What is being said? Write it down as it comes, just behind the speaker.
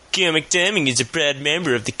Comic Timing is a proud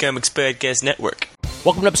member of the Comics Podcast Network.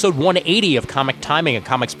 Welcome to episode 180 of Comic Timing, a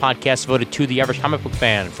comics podcast devoted to the average comic book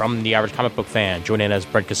fan. From the average comic book fan, join in as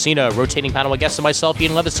Brent Cassina, rotating panel of guests and myself,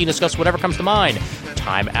 Ian Levesine, discuss whatever comes to mind,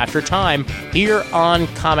 time after time, here on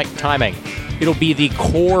Comic Timing. It'll be the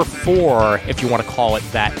core four, if you want to call it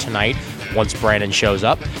that, tonight, once Brandon shows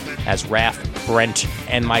up, as Raph, Brent,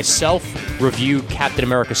 and myself review Captain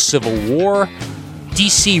America Civil War,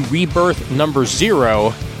 DC Rebirth number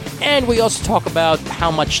 0, and we also talk about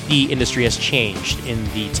how much the industry has changed in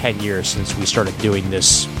the 10 years since we started doing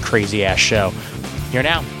this crazy-ass show. Here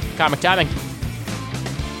now, Comic Timing.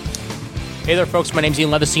 Hey there, folks. My name's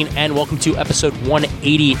Ian Levesine, and welcome to episode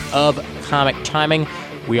 180 of Comic Timing.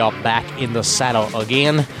 We are back in the saddle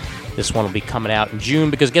again. This one will be coming out in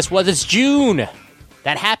June, because guess what? It's June!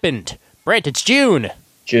 That happened. Brent, it's June!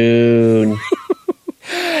 June.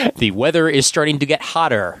 The weather is starting to get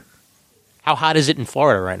hotter. How hot is it in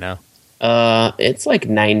Florida right now? It's like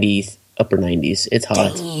 90s, upper 90s. It's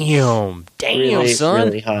hot. Damn, Really, son.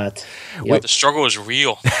 really hot. The struggle is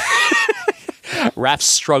real. Raph's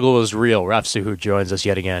struggle is real. Raph Suhu joins us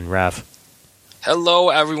yet again. Raph. Hello,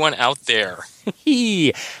 everyone out there.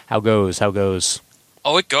 How goes?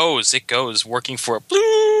 Oh, it goes. Working for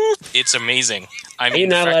Bloop. It's amazing. Are you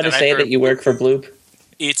not allowed to say that you work for Bloop?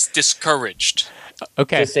 It's discouraged.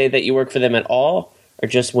 Okay. To say that you work for them at all, or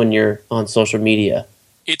just when you're on social media?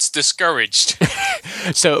 It's discouraged.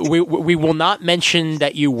 So we will not mention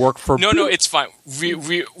that you work for No, Bloop. it's fine.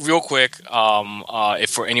 Real quick, if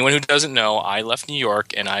for anyone who doesn't know, I left New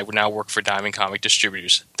York and I now work for Diamond Comic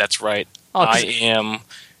Distributors. That's right. Oh, I am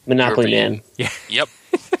Monopoly Man. Yeah. Yep.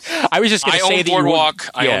 I was just going to I say own that Boardwalk. you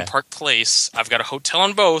I own Park Place. I've got a hotel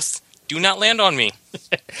on both. Do not land on me.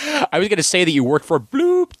 I was going to say that you worked for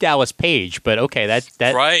Bloop Dallas Page, but okay,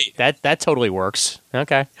 that Right. that totally works.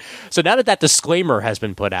 Okay. So now that disclaimer has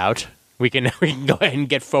been put out, we can go ahead and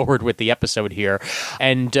get forward with the episode here.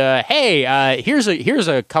 And here's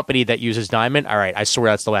a company that uses Diamond. All right, I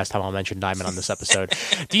swear that's the last time I'll mention Diamond on this episode.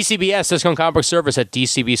 DCBS, Discount Comic Book Service at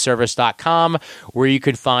dcbservice.com, where you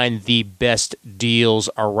can find the best deals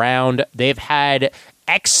around. They've had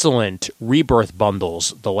excellent Rebirth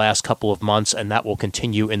bundles the last couple of months, and that will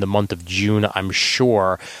continue in the month of June, I'm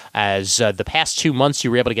sure. As the past 2 months,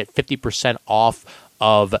 you were able to get 50% off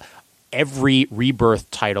of every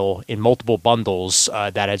Rebirth title in multiple bundles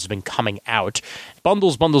that has been coming out.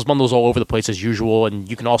 Bundles all over the place as usual, and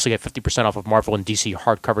you can also get 50% off of Marvel and DC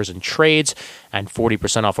hardcovers and trades, and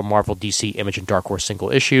 40% off of Marvel, DC, Image, and Dark Horse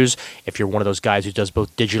single issues. If you're one of those guys who does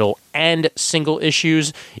both digital and single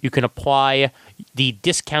issues, you can apply the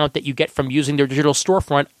discount that you get from using their digital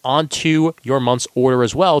storefront onto your month's order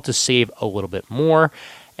as well to save a little bit more.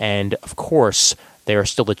 And, of course, they are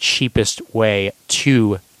still the cheapest way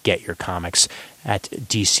to get your comics at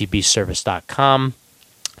dcbservice.com,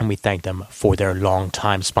 and we thank them for their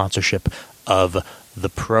long-time sponsorship of the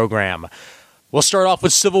program. We'll start off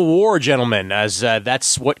with Civil War, gentlemen, as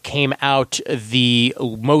that's what came out the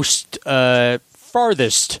most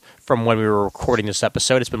farthest from when we were recording this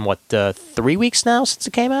episode. It's been, 3 weeks now since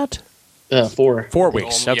it came out? 4. 4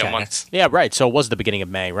 weeks, Yeah, okay. months. Yeah, right. So it was the beginning of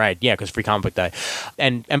May, right? Yeah, because Free Comic Book Day.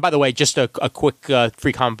 And by the way, just a quick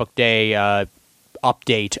Free Comic Book Day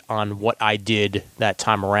update on what I did that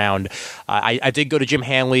time around. I did go to Jim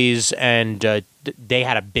Hanley's, and they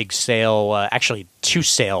had a big sale, actually 2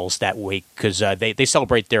 sales that week, because they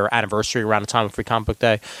celebrate their anniversary around the time of Free Comic Book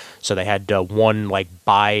Day. So they had one,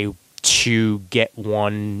 buy 2, get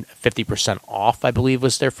 1 50% off, I believe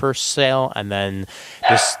was their first sale. And then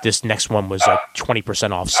this next one was a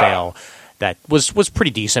 20% off sale that was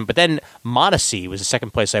pretty decent. But then Monacy was the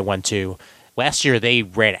second place I went to. Last year, they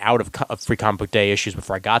ran out of Free Comic Book Day issues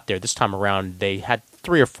before I got there. This time around, they had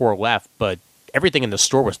 3 or 4 left, but everything in the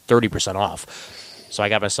store was 30% off. So I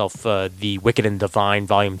got myself the Wicked and Divine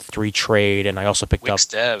Volume 3 trade, and I also picked up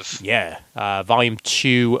Volume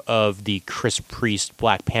 2 of the Chris Priest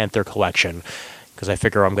Black Panther collection, because I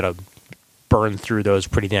figure I'm going to burn through those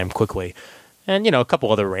pretty damn quickly. And, a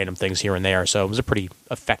couple other random things here and there. So it was a pretty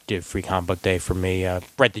effective Free Comic Book Day for me.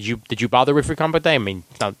 Brett, did you bother with Free Comic Book Day? I mean,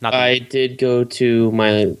 not I did go to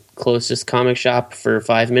my closest comic shop for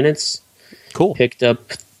 5 minutes. Cool. Picked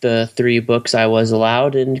up the 3 books I was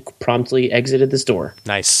allowed and promptly exited the store.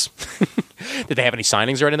 Nice. Did they have any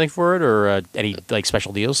signings or anything for it, or any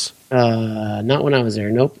special deals? Not when I was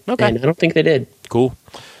there. Nope. Okay. And I don't think they did. Cool.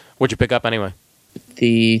 What'd you pick up anyway?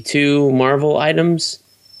 The 2 Marvel items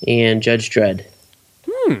and Judge Dredd.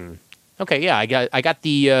 Okay, yeah, I got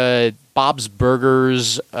the Bob's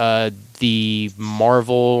Burgers, the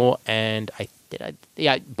Marvel, and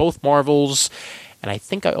both Marvels, and I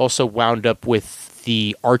think I also wound up with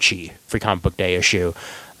the Archie Free Comic Book Day issue,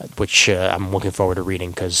 which I'm looking forward to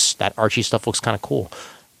reading because that Archie stuff looks kind of cool.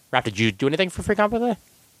 Raph, did you do anything for Free Comic Book Day?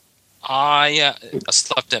 I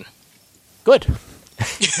slept in. Good.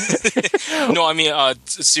 No, I mean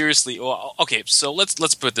seriously. Well, okay, so let's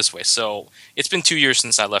put it this way. So it's been 2 years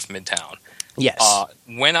since I left Midtown. Yes.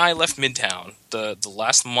 When I left Midtown, the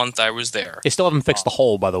last month I was there, They still haven't fixed the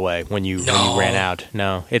hole, by the way, when you ran out.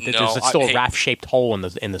 No, there's still a raft-shaped hole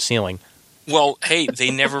in the ceiling. well, hey,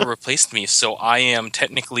 they never replaced me, so I am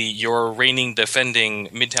technically your reigning, defending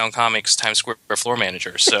Midtown Comics Times Square floor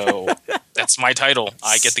manager. So that's my title.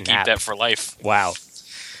 I get to keep Snap. that for life. Wow.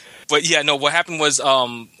 But yeah, no. What happened was,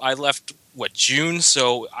 I left June.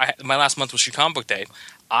 So my last month was Free Comic Book Day.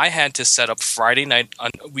 I had to set up Friday night.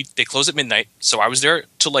 They close at midnight, so I was there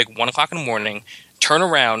till like 1 o'clock in the morning. Turn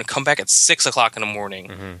around, come back at 6 o'clock in the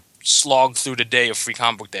morning. Slog through the day of Free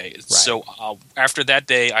Comic Book Day. Right. So after that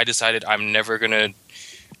day, I decided I'm never gonna,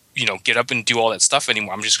 get up and do all that stuff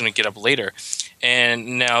anymore. I'm just gonna get up later.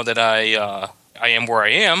 And now that I am where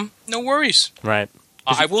I am, no worries. Right.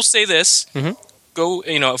 I will say this: go,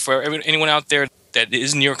 for anyone out there that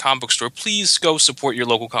is near a comic book store, please go support your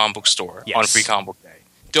local comic book store on Free Comic Book Day.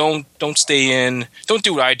 Don't stay in. Don't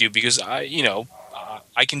do what I do because I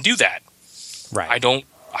can do that. Right.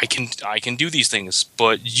 I can do these things,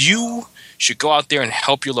 but you should go out there and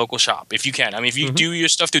help your local shop if you can. I mean, if you do your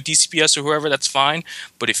stuff through DCPS or whoever, that's fine.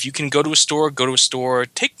 But if you can go to a store,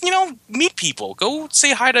 meet people. Go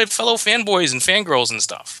say hi to fellow fanboys and fangirls and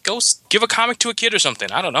stuff. Go give a comic to a kid or something.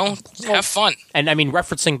 I don't know. Have fun. And I mean,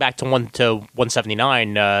 referencing back to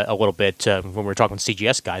 179 a little bit when we were talking with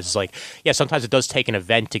CGS guys, it's like, yeah, sometimes it does take an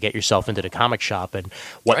event to get yourself into the comic shop, and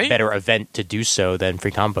what better event to do so than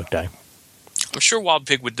Free Comic Book Day? I'm sure Wild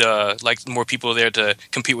Pig would like more people there to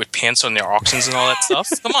compete with Pants on their auctions and all that stuff.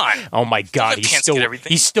 Come on. Oh my God,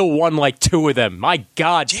 he still won like 2 of them. My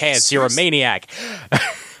God, Jeez, Pants, you're a maniac.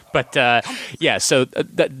 But so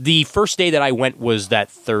the first day that I went was that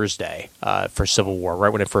Thursday for Civil War,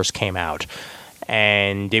 right when it first came out,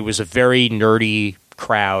 and it was a very nerdy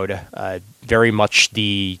crowd. Very much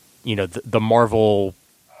the Marvel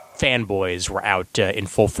fanboys were out in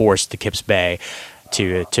full force to Kips Bay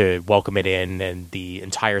to welcome it in, and the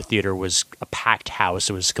entire theater was a packed house.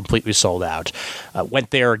 It was completely sold out.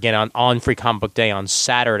 Went there again on Free Comic Book Day on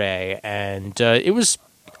Saturday, and it was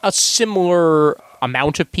a similar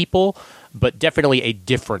amount of people, but definitely a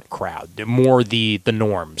different crowd. More the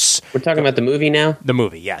norms. We're talking about the movie now? The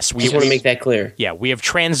movie, yes. We just want to make that clear. Yeah, we have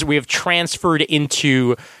transferred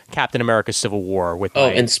into Captain America: Civil War with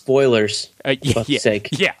and spoilers. For fuck's sake.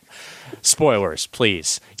 Yeah. Spoilers,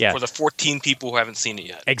 please. Yeah, for the 14 people who haven't seen it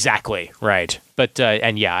yet. Exactly, right. But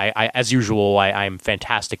I as usual, I'm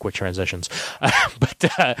fantastic with transitions.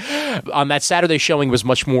 But on that Saturday showing was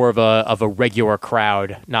much more of a regular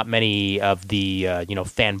crowd. Not many of the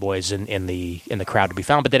fanboys in the crowd to be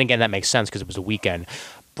found. But then again, that makes sense because it was a weekend.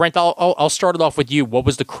 Brent, I'll start it off with you. What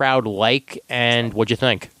was the crowd like, and what'd you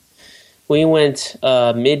think? We went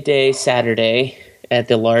midday Saturday at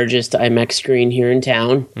the largest IMAX screen here in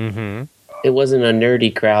town. Mm-hmm. It wasn't a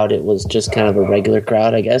nerdy crowd. It was just kind of a regular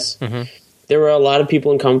crowd, I guess. Mm-hmm. There were a lot of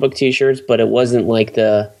people in comic book T-shirts, but it wasn't like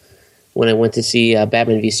when I went to see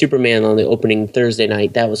Batman v Superman on the opening Thursday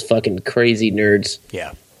night. That was fucking crazy nerds.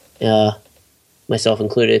 Yeah. Myself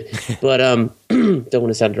included. But don't want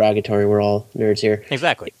to sound derogatory. We're all nerds here.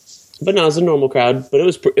 Exactly. But no, it was a normal crowd. But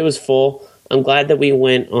it was full. I'm glad that we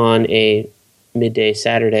went on a midday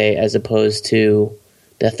Saturday as opposed to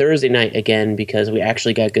the Thursday night again, because we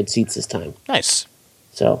actually got good seats this time. Nice.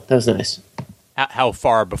 So that was nice. How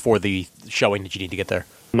far before the showing did you need to get there?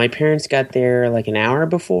 My parents got there like an hour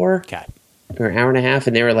before. Okay. Or an hour and a half,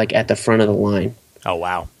 and they were like at the front of the line. Oh,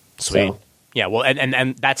 wow. Sweet. So, yeah, well,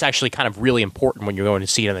 and that's actually kind of really important when you're going to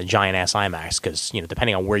see it in a giant ass IMAX, because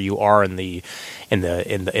depending on where you are in the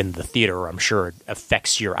theater, I'm sure it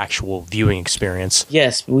affects your actual viewing experience.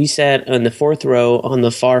 Yes, we sat on the 4th row on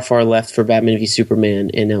the far left for Batman v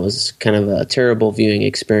Superman, and that was kind of a terrible viewing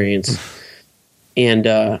experience. And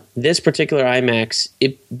this particular IMAX,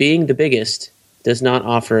 it being the biggest, does not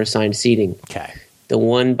offer assigned seating. Okay. The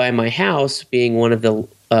one by my house being one of the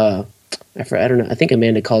I don't know. I think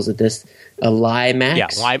Amanda calls it this. A LIMAX? Yeah,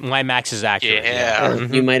 LIMAX is accurate. Yeah.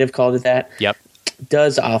 You might have called it that. Yep.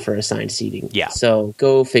 Does offer assigned seating. Yeah. So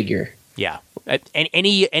go figure. Yeah. And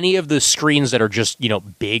any of the screens that are just,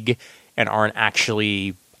 big and aren't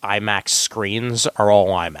actually IMAX screens are all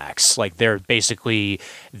IMAX. Like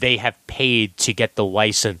they have paid to get the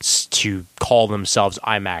license to call themselves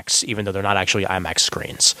IMAX, even though they're not actually IMAX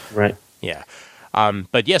screens. Right. Yeah.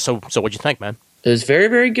 But yeah, so what'd you think, man? It was very,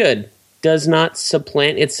 very good. does not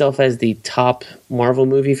supplant itself as the top Marvel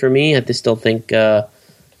movie for me. I still think not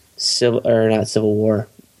Civil War,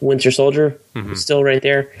 Winter Soldier is still right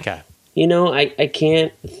there. Okay. You know, I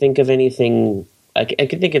can't think of anything. I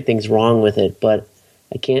can think of things wrong with it, but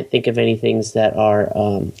I can't think of any things that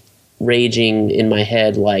are raging in my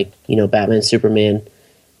head like, you know, Batman, Superman.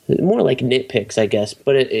 More like nitpicks, I guess.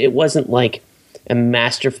 But it wasn't like a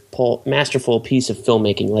masterful piece of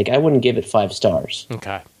filmmaking. Like, I wouldn't give it 5 stars.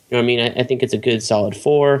 Okay. You know what I mean? I think it's a good solid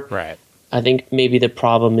 4. Right. I think maybe the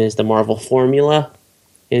problem is the Marvel formula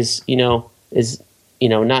is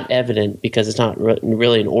not evident because it's not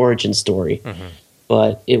really an origin story. Mm-hmm.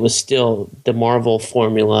 But it was still the Marvel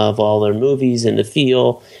formula of all their movies and the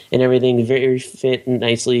feel and everything, very fit and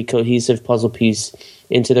nicely cohesive puzzle piece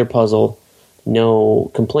into their puzzle.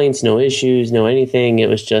 No complaints, no issues, no anything. It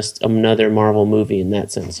was just another Marvel movie in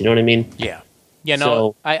that sense. You know what I mean? Yeah. Yeah,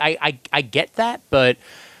 no, I get that, but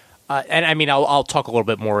and I mean, I'll talk a little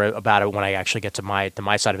bit more about it when I actually get to my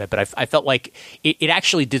side of it. But I felt like it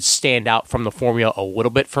actually did stand out from the formula a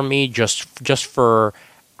little bit for me, just for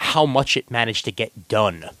how much it managed to get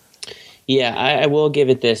done. Yeah, I will give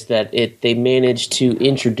it this, that they managed to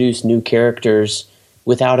introduce new characters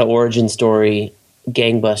without an origin story.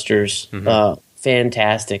 Gangbusters.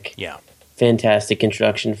 Fantastic. Yeah. Fantastic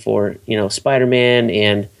introduction for, you know, Spider-Man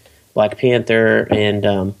and Black Panther. And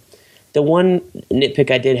the one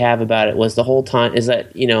nitpick I did have about it was the whole time is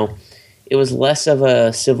that, you know, it was less of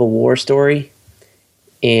a Civil War story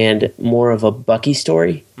and more of a Bucky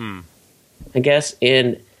story, I guess.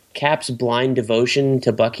 And Cap's blind devotion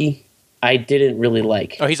to Bucky, I didn't really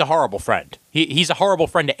like. Oh, he's a horrible friend. He's a horrible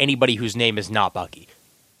friend to anybody whose name is not Bucky.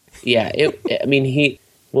 Yeah, I mean,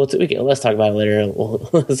 let's talk about it later.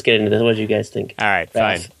 Let's get into this. What do you guys think? All right,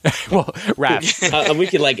 Raph. Fine. Well, Raph. We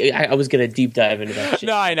could I was going to deep dive into that shit.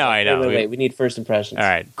 No, I know. Wait. We need first impressions. All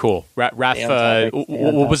right, cool. Raph,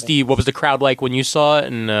 what was the crowd like when you saw it,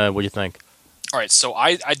 and what did you think? All right, so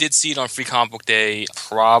I did see it on Free Comic Book Day,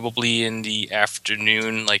 probably in the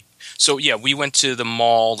afternoon. So yeah, we went to the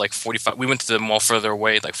mall like 45. We went to the mall further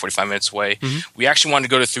away, like 45 minutes away. Mm-hmm. We actually wanted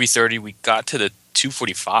to go to 3:30. We got to the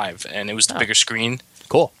 2:45, and it was the bigger screen.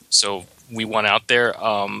 Cool. So we went out there.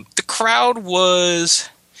 The crowd was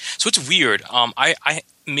it's weird. I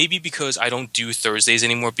maybe because I don't do Thursdays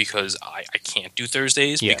anymore because I can't do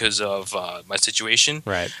Thursdays because of my situation.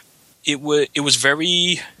 Right. It was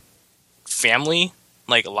very family.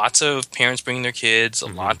 Like lots of parents bringing their kids,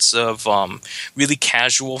 lots of really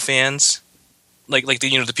casual fans. Like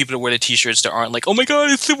the people that wear the T-shirts that aren't like, oh my god,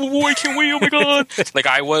 it's Civil War, I can't wait, oh my god, like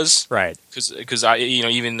I was, right? Because I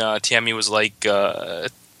even Tammy was like, in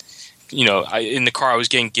the car I was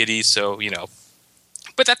getting giddy, so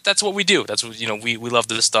but that's what we do. That's what we love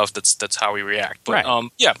this stuff. That's how we react. But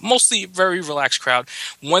right. Mostly very relaxed crowd.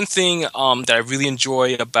 One thing that I really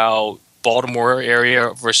enjoy about Baltimore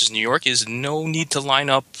area versus New York is no need to line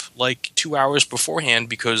up like 2 hours beforehand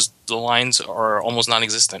because the lines are almost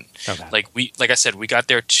non-existent. Okay. Like I said, we got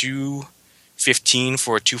there 2:15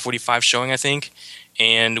 for a 2:45 showing, I think,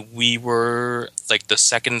 and we were like the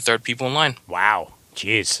second and third people in line. Wow,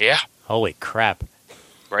 jeez, yeah, holy crap,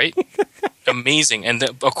 right? Amazing. And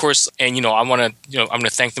of course, and I want to, I'm going to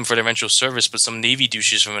thank them for their eventual service, but some Navy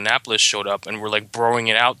douches from Annapolis showed up and were like broing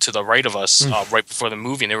it out to the right of us right before the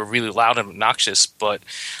movie, and they were really loud and obnoxious. But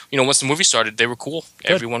once the movie started, they were cool.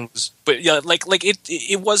 Good. Everyone was, but yeah, like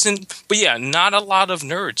it wasn't, but yeah, not a lot of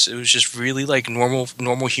nerds. It was just really like normal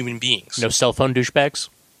human beings. No cell phone douchebags.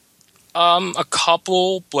 A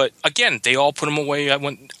couple, but again, they all put them away.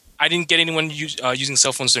 I didn't get anyone using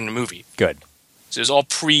cell phones during the movie. Good. So it was all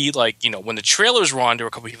when the trailers were on, there were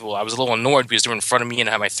a couple of people, I was a little annoyed because they were in front of me and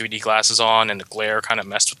I had my 3D glasses on and the glare kind of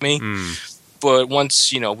messed with me. But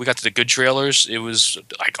once, we got to the good trailers, it was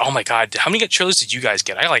like, oh my God, how many trailers did you guys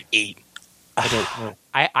get? I got like 8. I don't know.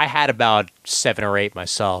 I had about 7 or 8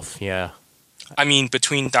 myself, yeah. I mean,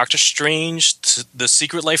 between Doctor Strange, The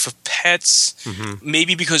Secret Life of Pets,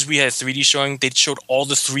 maybe because we had a 3D showing, they showed all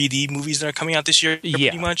the 3D movies that are coming out this year,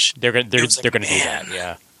 pretty much. They're gonna do that,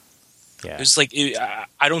 yeah. Yeah. It was like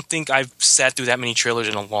I don't think I've sat through that many trailers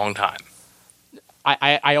in a long time.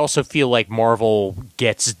 I also feel like Marvel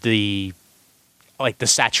gets the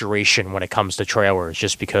saturation when it comes to trailers,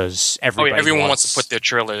 just because everyone wants to put their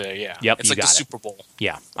trailer there. Yeah, yep, it's like the Super Bowl.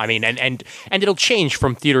 Yeah, I mean, and it'll change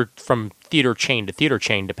from theater chain to theater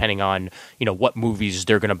chain depending on what movies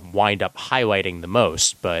they're going to wind up highlighting the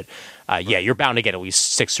most. But yeah, you're bound to get at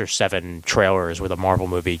least 6 or 7 trailers with a Marvel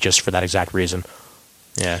movie just for that exact reason.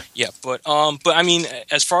 Yeah, but I mean,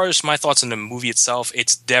 as far as my thoughts on the movie itself,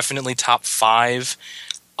 it's definitely top 5.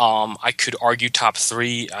 I could argue top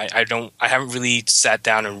 3. I haven't really sat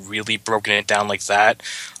down and really broken it down like that.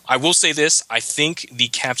 I will say this: I think the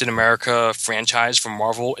Captain America franchise from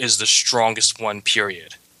Marvel is the strongest one.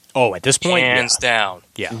 Period. Oh, at this point, hands down.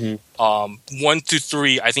 Yeah. Mm-hmm. 1 through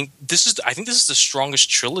 3. I think this is the strongest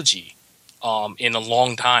trilogy in a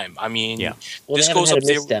long time. I mean, Well, this they goes haven't up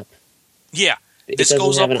had a there. misstep. Yeah, It this doesn't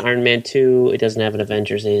goes have up. an Iron Man 2. It doesn't have an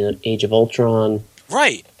Avengers Age of Ultron.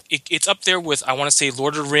 Right. It's up there with, I want to say,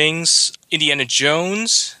 Lord of the Rings, Indiana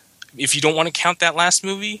Jones, if you don't want to count that last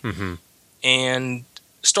movie, and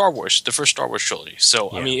Star Wars, the first Star Wars trilogy.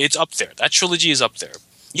 So, I mean, it's up there. That trilogy is up there.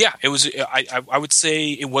 Yeah, it was. I would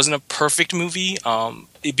say it wasn't a perfect movie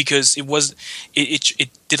because it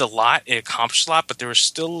did a lot, it accomplished a lot, but there was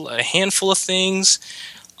still a handful of things.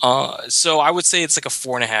 So I would say it's like a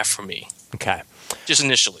 4.5 for me. Okay. Just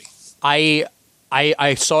initially. I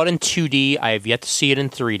saw it in 2D. I have yet to see it in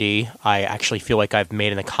 3D. I actually feel like I've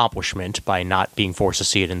made an accomplishment by not being forced to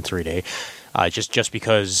see it in 3D. Just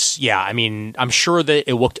because, I mean, I'm sure that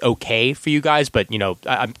it looked okay for you guys, but,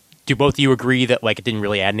 do both of you agree that, like, it didn't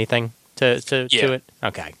really add anything to it?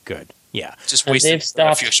 Okay, good. Yeah. Just And wasted they've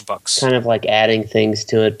stopped a few extra bucks. kind of like adding things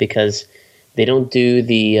to it because they don't do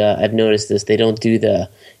the. I've noticed this. They don't do the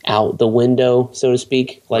out the window, so to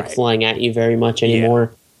speak, like Right. flying at you very much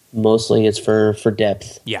anymore. Mostly, it's for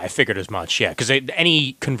depth. Yeah, I figured as much. Yeah, because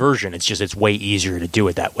any conversion, it's way easier to do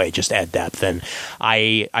it that way. Just add depth. And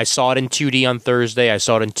I saw it in 2D on Thursday. I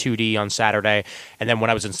saw it in 2D on Saturday. And then when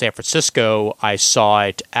I was in San Francisco, I saw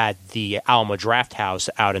it at the Alamo Draft House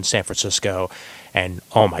out in San Francisco. And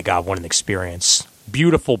oh my God, what an experience!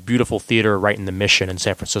 Beautiful, beautiful theater right in the Mission in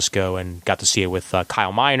San Francisco, and got to see it with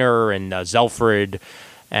Kyle Miner and Zelfrid.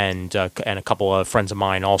 And a couple of friends of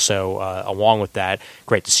mine also along with that.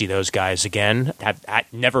 Great to see those guys again. I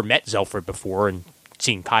never met Zelfrid before, and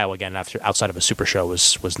seeing Kyle again outside of a super show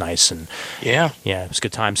was nice. And Yeah. it was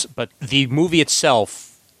good times. But the movie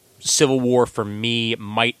itself, Civil War, for me,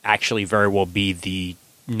 might actually very well be the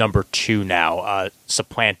number 2 now,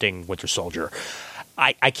 supplanting Winter Soldier.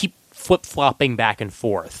 I keep flip-flopping back and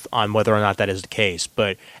forth on whether or not that is the case,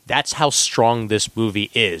 but that's how strong this movie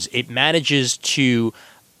is. It manages to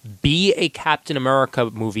be a Captain America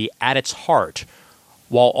movie at its heart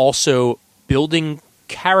while also building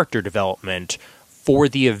character development for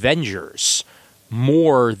the Avengers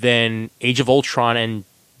more than Age of Ultron and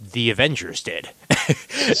the Avengers did.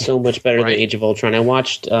 So much better Right. than Age of Ultron. I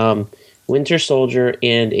watched Winter Soldier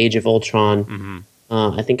and Age of Ultron. Mm-hmm.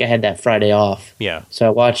 I think I had that Friday off. Yeah. So I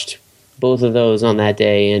watched both of those on that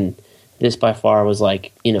day, and this by far was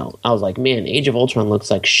like, I was like, man, Age of Ultron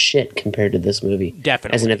looks like shit compared to this movie.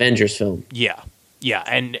 Definitely. As an Avengers film. Yeah,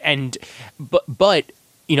 but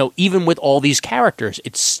even with all these characters,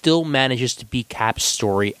 it still manages to be Cap's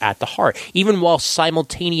story at the heart, even while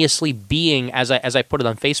simultaneously being, as I put it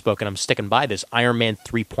on Facebook, and I'm sticking by this, Iron Man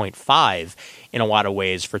 3.5 in a lot of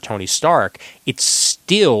ways for Tony Stark. It's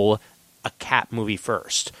still a Cap movie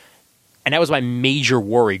first. And that was my major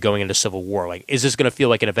worry going into Civil War. Like, is this going to feel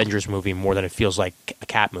like an Avengers movie more than it feels like a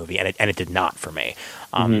Cap movie? And it did not for me.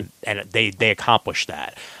 And they accomplished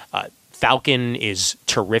that. Falcon is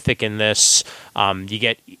terrific in this. You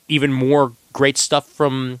get even more great stuff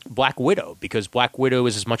from Black Widow, because Black Widow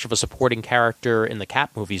is as much of a supporting character in the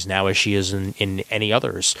Cap movies now as she is in any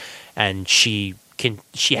others. And she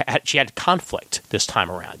had conflict this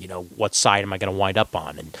time around. What side am I going to wind up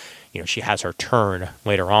on? And she has her turn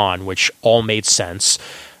later on, which all made sense.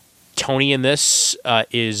 Tony in this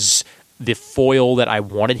is the foil that I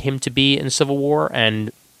wanted him to be in Civil War.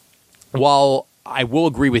 And while I will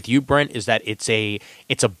agree with you, Brent, is that it's a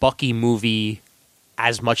Bucky movie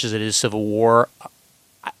as much as it is Civil War,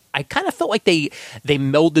 I kind of felt like they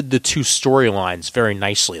melded the two storylines very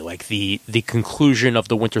nicely. Like the conclusion of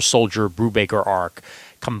the Winter Soldier Brubaker arc,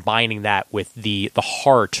 combining that with the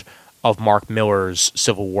heart of Mark Millar's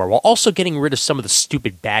Civil War, while also getting rid of some of the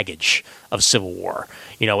stupid baggage of Civil War.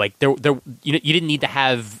 Like you didn't need to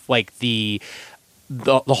have like the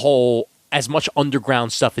whole as much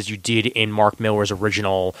underground stuff as you did in Mark Millar's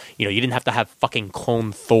original. You didn't have to have fucking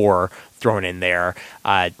clone Thor thrown in there,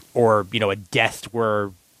 or a death where,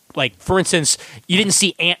 like, for instance, you didn't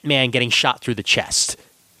see Ant-Man getting shot through the chest,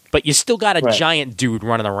 but you still got a giant dude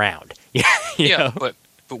running around. Yeah, but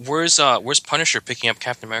where's Punisher picking up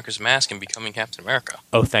Captain America's mask and becoming Captain America?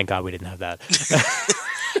 Oh, thank God we didn't have that.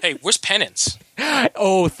 Hey, where's Penance?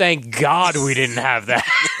 Oh, thank God we didn't have that.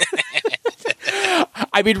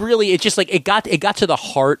 I mean, really, it's just like it got to the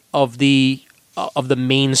heart of the of the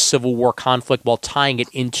main Civil War conflict while tying it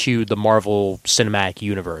into the Marvel Cinematic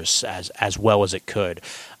Universe as well as it could.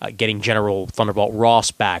 Getting General Thunderbolt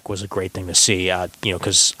Ross back was a great thing to see,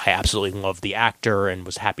 because I absolutely love the actor and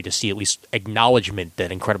was happy to see at least acknowledgement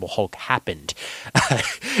that Incredible Hulk happened.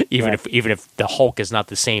 even if the Hulk is not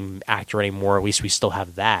the same actor anymore, at least we still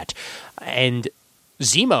have that. And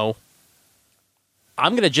Zemo,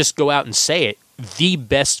 I'm going to just go out and say it, the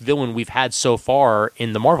best villain we've had so far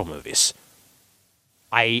in the Marvel movies.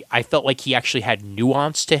 I felt like he actually had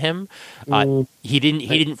nuance to him. He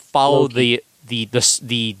didn't follow the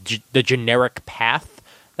generic path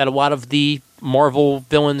that a lot of the Marvel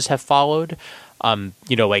villains have followed.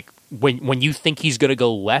 Like when you think he's going to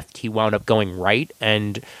go left, he wound up going right.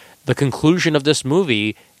 And the conclusion of this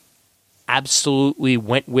movie absolutely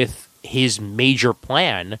went with his major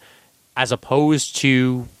plan as opposed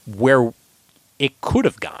to where it could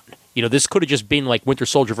have gone. This could have just been like Winter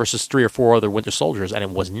Soldier versus 3 or 4 other Winter Soldiers, and it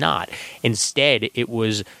was not. Instead, it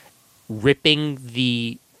was ripping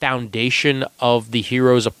the foundation of the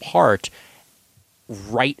heroes apart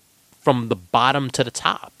right from the bottom to the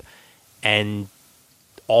top, and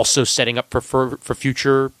also setting up for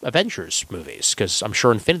future Avengers movies, because I'm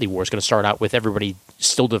sure Infinity War is going to start out with everybody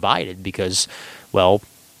still divided because, well,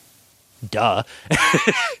 duh.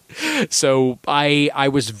 So I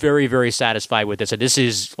was very, very satisfied with this, and this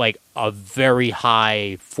is like a very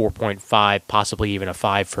high 4.5, possibly even a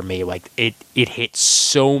 5 for me. Like it hit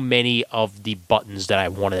so many of the buttons that I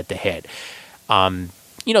wanted it to hit.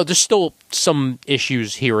 There's still some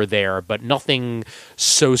issues here or there, but nothing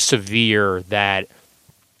so severe that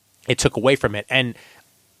it took away from it. And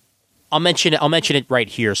I'll mention it right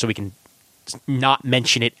here so we can not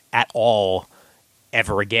mention it at all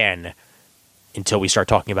ever again until we start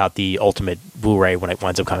talking about the Ultimate Blu-ray when it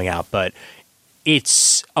winds up coming out. But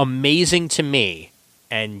it's amazing to me,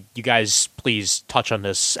 and you guys please touch on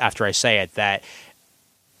this after I say it, that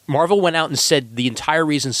Marvel went out and said the entire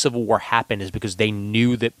reason Civil War happened is because they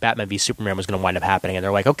knew that Batman v Superman was going to wind up happening, and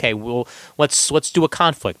they're like, okay, well, let's do a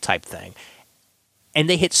conflict type thing. And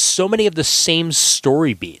they hit so many of the same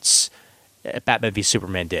story beats that Batman v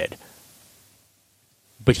Superman did.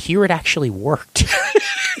 But here it actually worked.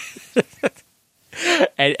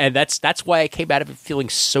 And that's why I came out of it feeling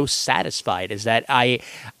so satisfied, is that I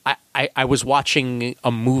was watching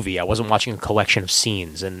a movie. I wasn't watching a collection of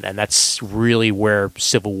scenes, and that's really where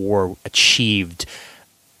Civil War achieved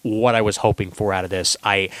what I was hoping for out of this.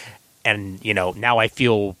 Now I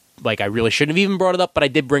feel like I really shouldn't have even brought it up, but I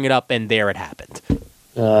did bring it up, and there it happened.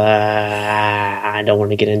 I don't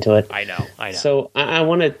want to get into it. I know. So I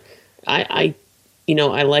want to. I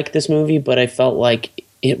like this movie, but I felt like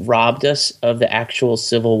it robbed us of the actual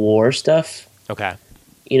Civil War stuff. Okay.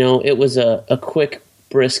 It was a quick,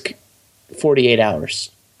 brisk 48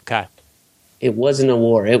 hours. Okay. It wasn't a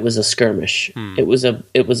war. It was a skirmish. It was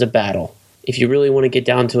a battle. If you really want to get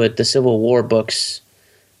down to it, the Civil War books,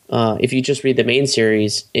 if you just read the main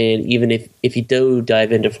series, and even if you do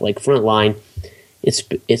dive into like Frontline,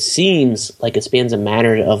 it seems like it spans a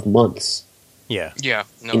matter of months. Yeah.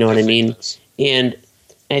 No, you know what I mean? And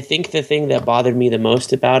I think the thing that bothered me the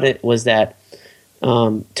most about it was that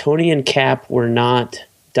Tony and Cap were not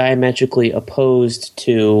diametrically opposed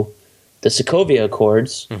to the Sokovia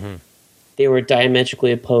Accords. Mm-hmm. They were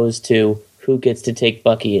diametrically opposed to who gets to take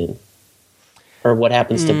Bucky in, or what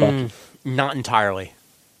happens to Bucky. Not entirely.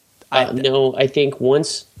 No, I think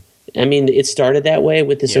once. I mean, it started that way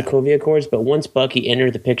with the Sokovia Accords, but once Bucky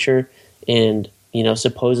entered the picture and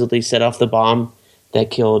supposedly set off the bomb that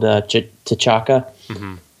killed T'Chaka,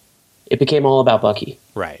 it became all about Bucky.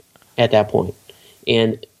 Right. At that point.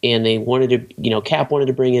 And they wanted to, Cap wanted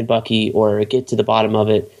to bring in Bucky or get to the bottom of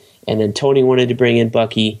it, and then Tony wanted to bring in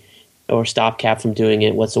Bucky or stop Cap from doing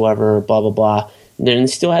it whatsoever, blah, blah, blah. And then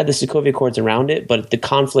still had the Sokovia Accords around it, but the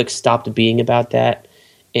conflict stopped being about that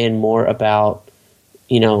and more about,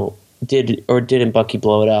 did or didn't Bucky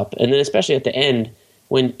blow it up? And then especially at the end,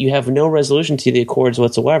 when you have no resolution to the Accords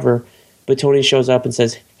whatsoever, but Tony shows up and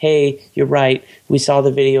says, hey, you're right. We saw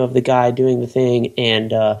the video of the guy doing the thing,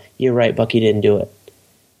 and you're right, Bucky didn't do it.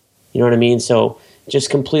 You know what I mean? So just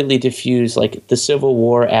completely diffused. Like the Civil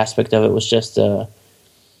War aspect of it was just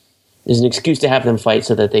there's an excuse to have them fight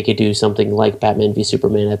so that they could do something like Batman v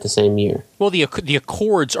Superman at the same year. Well, the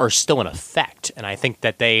Accords are still in effect, and I think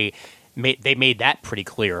that they made that pretty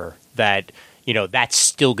clear that that's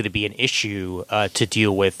still going to be an issue to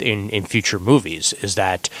deal with in future movies. Is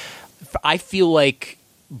that I feel like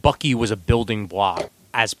Bucky was a building block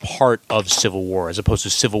as part of Civil War, as opposed to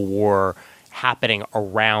Civil War happening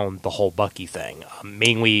around the whole Bucky thing.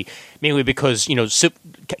 Mainly because,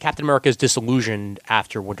 Captain America is disillusioned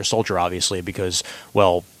after Winter Soldier, obviously, because,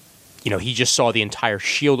 well, he just saw the entire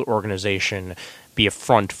SHIELD organization be a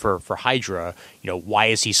front for Hydra. Why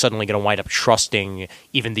is he suddenly going to wind up trusting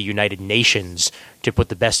even the United Nations to put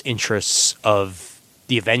the best interests of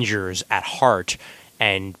the Avengers at heart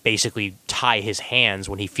and basically tie his hands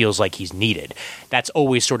when he feels like he's needed? That's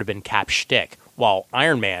always sort of been Cap's shtick. While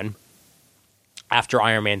Iron Man, after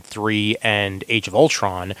Iron Man 3 and Age of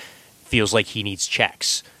Ultron, feels like he needs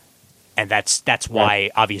checks. And that's why,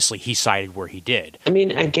 obviously, he sided where he did. I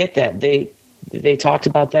mean, I get that. They talked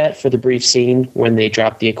about that for the brief scene when they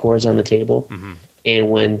dropped the Accords on the table, and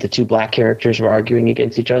when the two black characters were arguing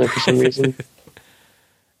against each other for some reason.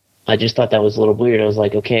 I just thought that was a little weird. I was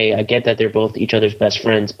like, okay, I get that they're both each other's best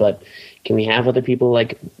friends, but can we have other people,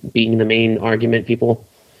 like, being the main argument people?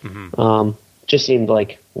 Just seemed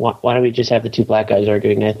like, why don't we just have the two black guys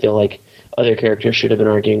arguing? I feel like other characters should have been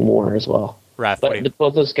arguing more as well. But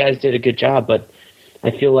both those guys did a good job, but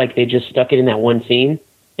I feel like they just stuck it in that one scene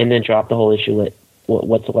and then dropped the whole issue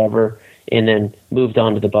whatsoever, and then moved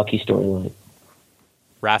on to the Bucky storyline.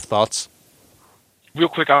 Raph, thoughts? Real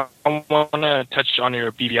quick, I want to touch on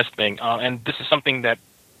your BVS thing, and this is something that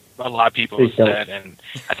a lot of people have said, and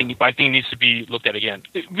I think it needs to be looked at again.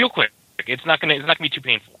 Real quick, it's not gonna be too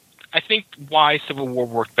painful. I think why Civil War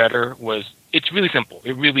worked better was it's really simple.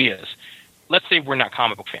 It really is. Let's say we're not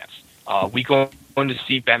comic book fans. We go to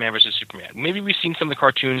see Batman versus Superman. Maybe we've seen some of the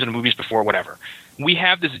cartoons and the movies before, whatever. We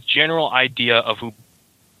have this general idea of who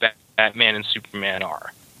Batman and Superman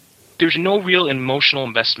are. There's no real emotional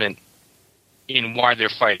investment in why they're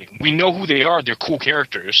fighting. We know who they are. They're cool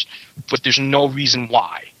characters, but there's no reason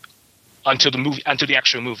why until the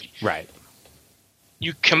actual movie. Right.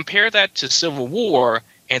 You compare that to Civil War,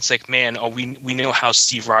 and it's like, man, we know how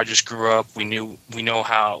Steve Rogers grew up. We know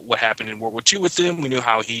what happened in World War II with him. We knew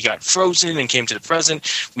how he got frozen and came to the present.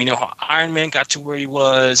 We know how Iron Man got to where he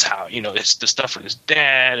was. How it's the stuff with his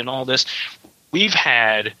dad and all this. We've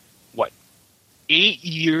had 8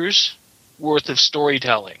 years worth of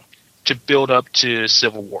storytelling to build up to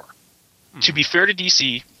Civil War. To be fair to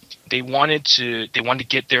DC, they wanted to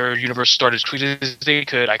get their universe started as quickly as they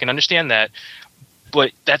could. I can understand that.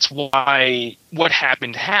 But that's why what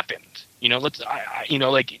happened.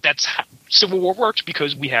 That's how Civil War works,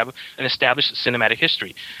 because we have an established cinematic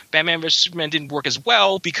history. Batman vs Superman didn't work as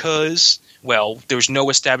well because, there was no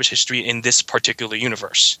established history in this particular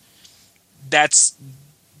universe. That's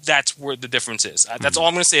where the difference is. That's all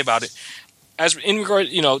I'm going to say about it. As in regard,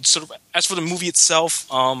 as for the movie itself,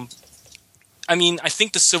 I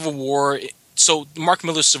think the Civil War. So Mark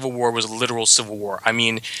Miller's Civil War was a literal civil war. I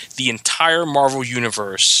mean, the entire Marvel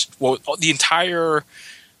universe, all the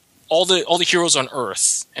heroes on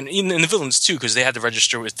Earth, and even the villains too, because they had to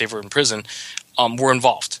register if they were in prison, were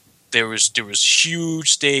involved. There was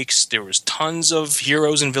huge stakes. There was tons of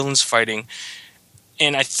heroes and villains fighting,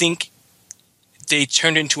 and I think they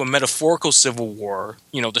turned into a metaphorical civil war.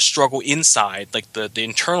 The struggle inside, like the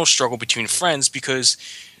internal struggle between friends, because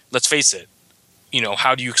let's face it.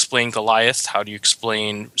 How do you explain Goliath? How do you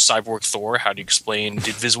explain Cyborg Thor? How do you explain the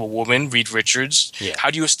Invisible Woman, Reed Richards? Yeah.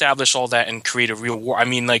 How do you establish all that and create a real war? I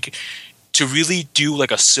mean, to really do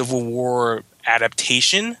a Civil War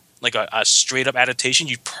adaptation, like a straight up adaptation,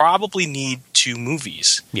 you'd probably need 2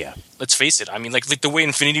 movies. Yeah. Let's face it. I mean, like the way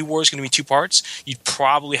Infinity War is going to be 2 parts, you'd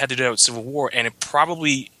probably have to do that with Civil War, and it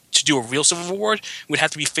probably, to do a real Civil War, would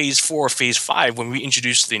have to be Phase 4 or Phase 5 when we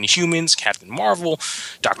introduce the Inhumans, Captain Marvel,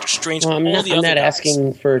 Doctor Strange. Well, I'm not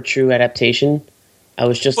asking for a true adaptation. I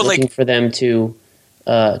was just looking for them to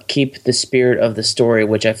keep the spirit of the story,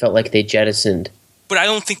 which I felt like they jettisoned. But I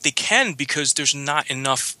don't think they can, because there's not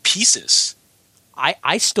enough pieces.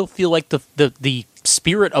 I still feel like the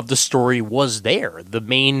spirit of the story was there. The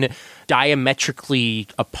main diametrically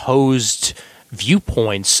opposed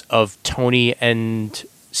viewpoints of Tony and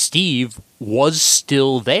Steve was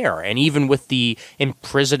still there, and even with the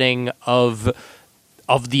imprisoning of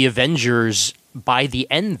the Avengers by the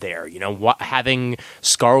end there, having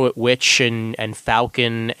Scarlet Witch and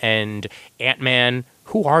Falcon and Ant-Man.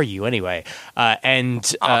 Who are you anyway? Come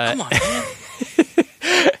on, man.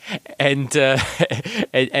 and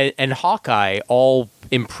Hawkeye all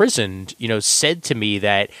imprisoned, said to me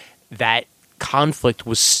that conflict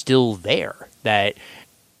was still there. That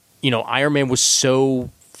Iron Man was so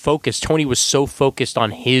focused. Tony was so focused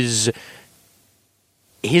on his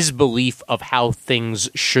belief of how things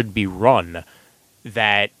should be run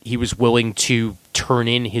that he was willing to turn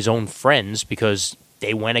in his own friends because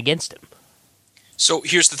they went against him. So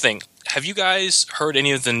here's the thing. Have you guys heard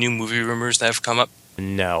any of the new movie rumors that have come up?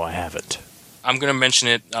 No, I haven't. I'm going to mention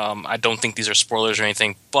it. I don't think these are spoilers or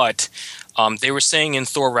anything, but they were saying in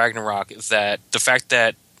Thor Ragnarok that the fact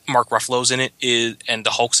that Mark Ruffalo's in it and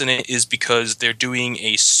the Hulk's in it is because they're doing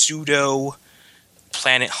a pseudo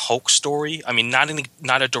Planet Hulk story. I mean, not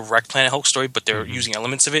a direct Planet Hulk story, but they're using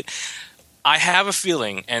elements of it. I have a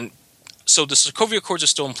feeling, and so the Sokovia Accords are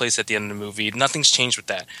still in place at the end of the movie. Nothing's changed with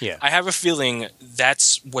that. Yeah. I have a feeling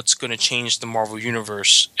that's what's going to change the Marvel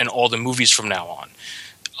Universe and all the movies from now on.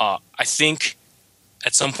 I think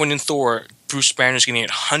at some point in Thor, Bruce Banner is going to get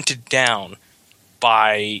hunted down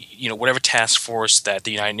by whatever task force that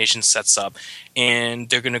the United Nations sets up, and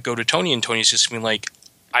they're going to go to Tony, and Tony's just going to be like,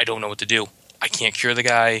 I don't know what to do. I can't cure the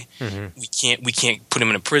guy. We can't put him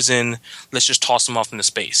in a prison. Let's just toss him off into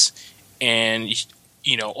space. And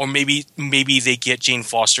or maybe they get Jane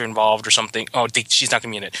Foster involved or something. Oh, she's not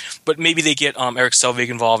going to be in it. But maybe they get Eric Selvig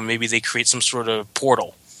involved, and maybe they create some sort of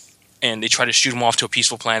portal, and they try to shoot him off to a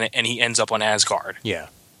peaceful planet, and he ends up on Asgard. Yeah.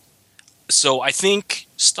 So I think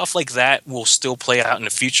stuff like that will still play out in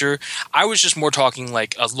the future. I was just more talking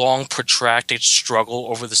like a long, protracted struggle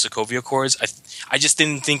over the Sokovia Accords. I just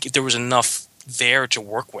didn't think there was enough there to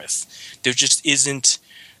work with. There just isn't.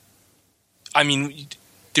 I mean,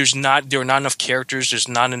 there are not enough characters. There's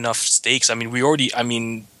not enough stakes. I mean, we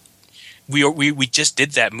just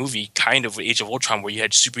did that movie kind of with Age of Ultron where you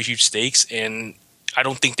had super huge stakes, and I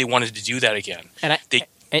don't think they wanted to do that again.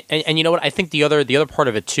 And you know what? I think the other part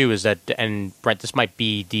of it too is that, and Brent, this might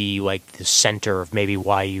be the center of maybe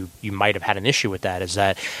why you might have had an issue with that, is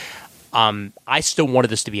that I still wanted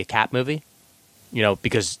this to be a Cap movie,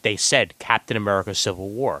 because they said Captain America: Civil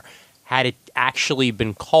War. Had it actually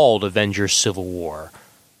been called Avengers: Civil War,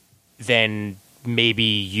 then maybe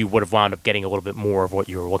you would have wound up getting a little bit more of what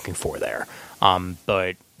you were looking for there.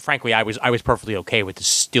 But frankly, I was perfectly okay with this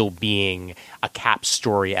still being a Cap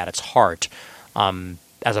story at its heart.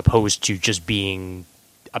 As opposed to just being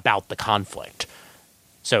about the conflict.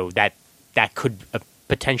 So that could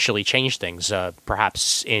potentially change things,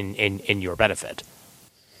 perhaps in your benefit.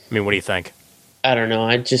 I mean, what do you think? I don't know.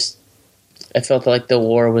 I felt like the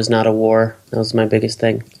war was not a war. That was my biggest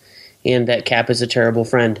thing. And that Cap is a terrible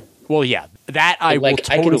friend. Well, yeah. That I will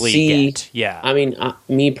totally get. Yeah. I mean,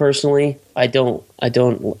 me personally, I don't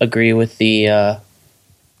agree with the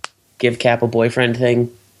give Cap a boyfriend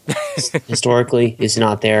thing. Historically, it's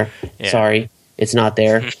not there. Yeah. Sorry, it's not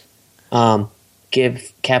there.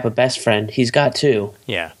 Give Cap a best friend. He's got two.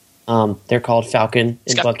 Yeah. They're called Falcon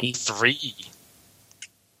and Bucky. 3.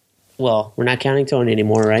 Well, we're not counting Tony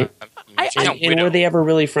anymore, right? And were they ever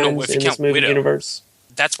really friends in this movie universe?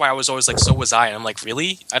 That's why I was always like, so was I. And I'm like,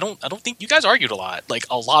 really? I don't think you guys argued a lot. Like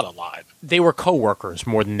a lot. They were co-workers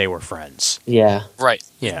more than they were friends. Yeah. Right.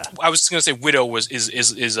 Yeah. I was going to say Widow is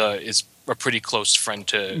a pretty close friend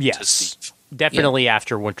to Steve. Definitely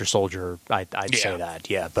after Winter Soldier, I'd say that.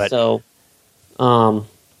 Yeah, but so, so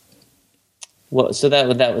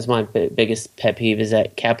that was my biggest pet peeve, is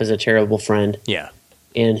that Cap is a terrible friend. Yeah.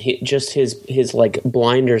 And his like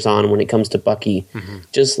blinders on when it comes to Bucky,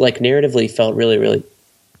 just like narratively felt really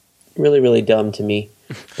dumb to me.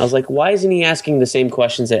 I was like, why isn't he asking the same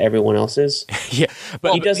questions that everyone else is? Yeah,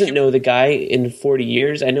 but he doesn't know the guy in 40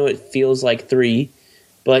 years. I know it feels like 3,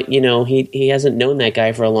 but he hasn't known that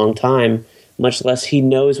guy for a long time, much less he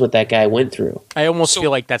knows what that guy went through. I almost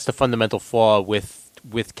feel like that's the fundamental flaw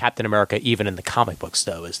with Captain America, even in the comic books,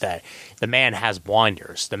 though, is that the man has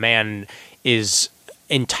blinders. The man is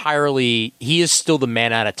he is still the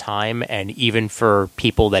man at a time, and even for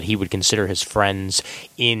people that he would consider his friends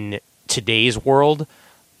in today's world,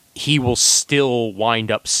 he will still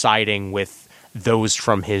wind up siding with those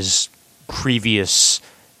from his previous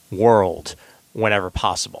world whenever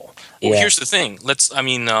possible. Well, here's the thing. Let's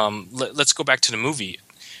go back to the movie.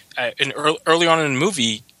 Early on in the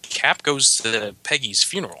movie, Cap goes to Peggy's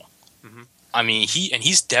funeral. I mean,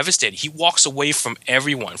 he's devastated. He walks away from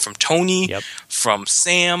everyone, from Tony, from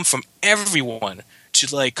Sam, from everyone,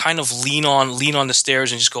 to like kind of lean on the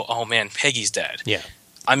stairs and just go, "Oh man, Peggy's dead." Yeah.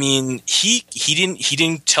 I mean, he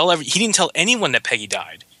didn't tell anyone that Peggy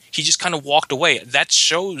died. He just kind of walked away. That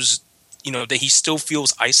shows, that he still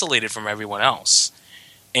feels isolated from everyone else.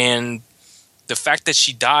 And the fact that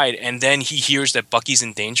she died, and then he hears that Bucky's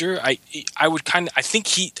in danger, I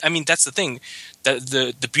think that's the thing.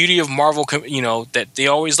 The beauty of Marvel, that they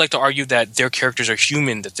always like to argue that their characters are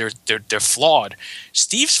human, that they're flawed.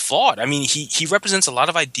 Steve's flawed. I mean, he represents a lot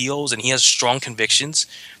of ideals and he has strong convictions,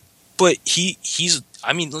 but he's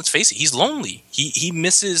let's face it, he's lonely. He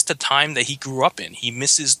misses the time that he grew up in. He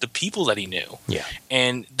misses the people that he knew. Yeah.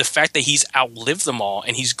 And the fact that he's outlived them all,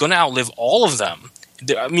 and he's going to outlive all of them,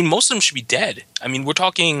 I mean, most of them should be dead. I mean, we're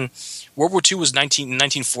talking World War II was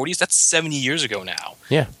 1940s. That's 70 years ago now.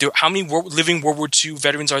 Yeah. How many living World War II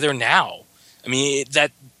veterans are there now? I mean,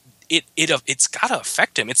 it's got to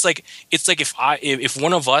affect him. It's like if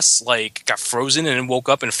one of us like got frozen and woke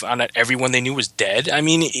up and found out everyone they knew was dead. I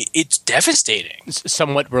mean, it's devastating.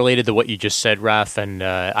 Somewhat related to what you just said, Raph, and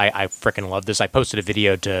I freaking love this. I posted a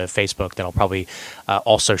video to Facebook that I'll probably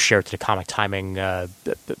also share to the Comic Timing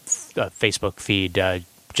Facebook feed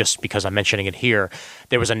just because I'm mentioning it here.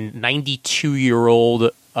 There was a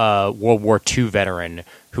 92-year-old World War II veteran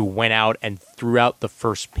who went out and threw out the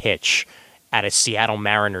first pitch at a Seattle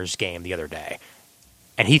Mariners game the other day,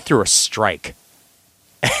 and he threw a strike.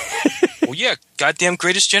 Well, yeah, goddamn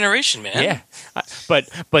Greatest Generation, man. Yeah,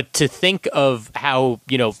 but to think of how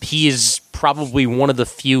he is probably one of the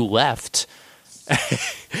few left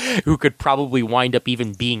who could probably wind up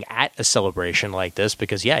even being at a celebration like this,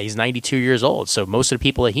 because he's 92 years old, so most of the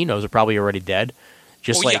people that he knows are probably already dead.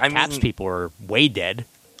 Just Cap's people are way dead.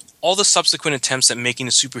 All the subsequent attempts at making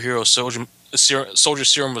the superhero soldier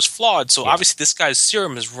serum was flawed, so obviously this guy's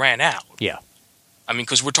serum has ran out. Yeah. I mean,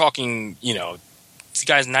 because we're talking, this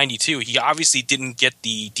guy's 92. He obviously didn't get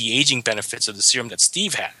the de-aging benefits of the serum that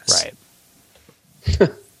Steve has. Right.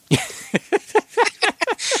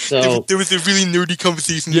 So there was a really nerdy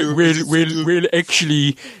conversation here. Well,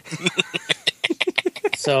 actually...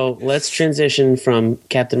 So let's transition from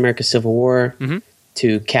Captain America Civil War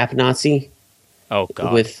to Cap Nazi. Oh,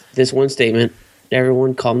 God. With this one statement: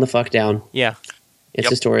 everyone calm the fuck down. Yeah.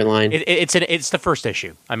 It's a storyline. It's the first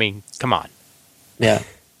issue. I mean, come on. Yeah.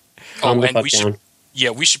 Calm the fuck down.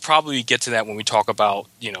 We should probably get to that when we talk about,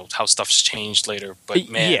 how stuff's changed later. But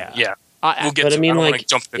man, we'll get to it. I don't want to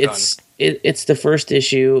jump the gun. It's the first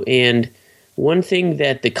issue, and one thing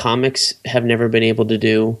that the comics have never been able to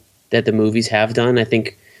do that the movies have done, I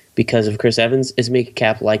think because of Chris Evans, is make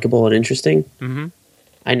Cap likable and interesting. Mm-hmm.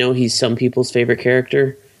 I know he's some people's favorite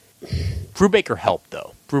character. Brubaker helped,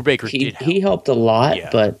 though. Brubaker did help. He helped a lot,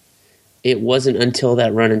 but it wasn't until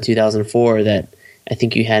that run in 2004 that I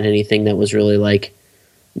think you had anything that was really like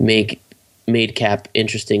made Cap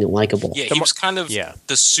interesting and likable. Yeah, he was kind of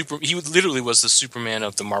the super. He literally was the Superman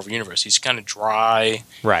of the Marvel Universe. He's kind of dry,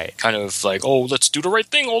 right? Kind of like, oh, let's do the right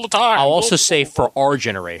thing all the time. I'll also say for our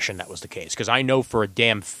generation that was the case, because I know for a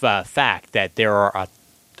damn fact that there are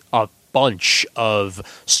a bunch of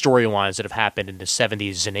storylines that have happened in the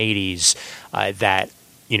 70s and 80s that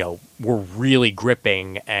were really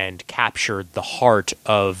gripping and captured the heart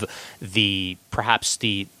of perhaps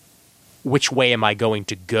the which way am I going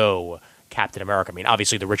to go Captain America. I mean,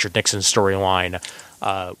 obviously the Richard Nixon storyline.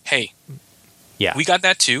 We got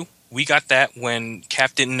that too. We got that when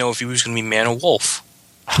Cap didn't know if he was going to be man or wolf.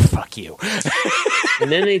 Oh, fuck you.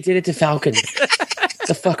 And then they did it to Falcon.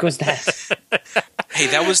 The fuck was that? Hey,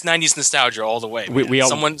 that was 90s nostalgia all the way.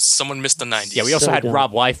 Someone missed the 90s. Yeah, we also had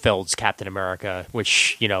Rob Liefeld's Captain America,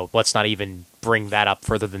 which, let's not even bring that up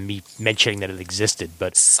further than me mentioning that it existed.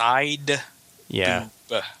 But yeah.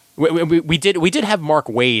 We did have Mark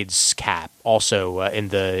Waid's Cap also in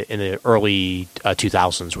the early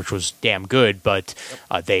 2000s, which was damn good, but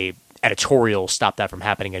they editorial stopped that from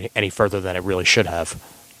happening any further than it really should have.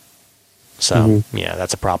 So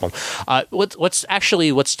that's a problem.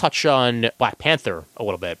 Let's touch on Black Panther a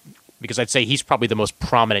little bit, because I'd say he's probably the most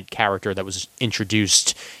prominent character that was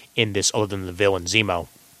introduced in this, other than the villain Zemo.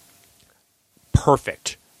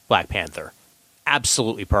 Perfect Black Panther,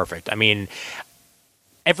 absolutely perfect. I mean,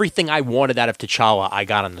 everything I wanted out of T'Challa, I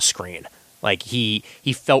got on the screen. Like he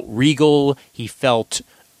felt regal, he felt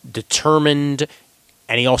determined,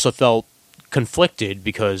 and he also felt conflicted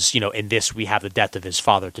because, in this we have the death of his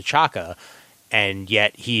father T'Chaka, and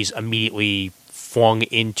yet he's immediately flung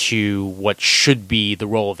into what should be the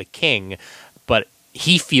role of a king, but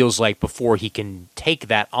he feels like before he can take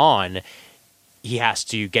that on, he has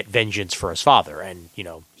to get vengeance for his father, and,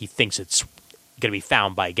 he thinks it's going to be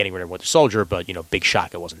found by getting rid of Winter Soldier, but, big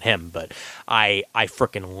shock, it wasn't him. But I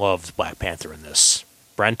freaking loved Black Panther in this.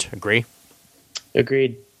 Brent, agree?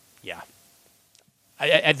 Agreed. Yeah.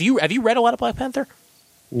 Have you read a lot of Black Panther?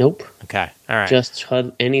 Nope. Okay, all right. Just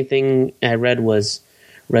anything I read was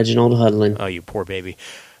Reginald Hudlin. Oh, you poor baby.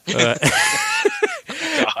 God.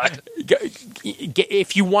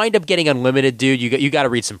 If you wind up getting unlimited, dude, you got to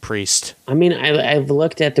read some Priest. I mean, I've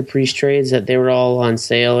looked at the Priest trades that they were all on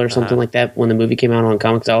sale or something like that when the movie came out on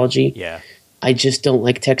Comixology. Yeah. I just don't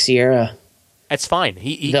like Texiera. That's fine.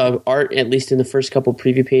 The art, at least in the first couple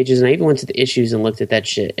preview pages, and I even went to the issues and looked at that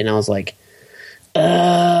shit, and I was like,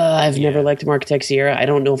 I've never liked Mark Texiera. I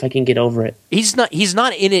don't know if I can get over it. He's not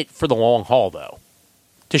in it for the long haul, though.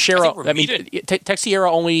 Teixeira, we're I mean, meeting.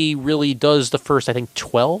 Teixeira only really does the first, I think,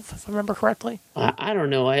 12, if I remember correctly. I don't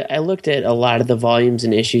know. I looked at a lot of the volumes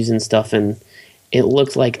and issues and stuff, and it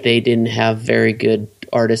looked like they didn't have very good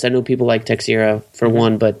artists. I know people like Teixeira for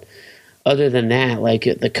one, but other than that, like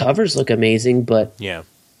the covers look amazing, but Yeah.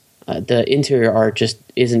 the interior art just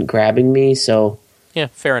isn't grabbing me. So Yeah,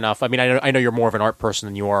 fair enough. I mean, I know you're more of an art person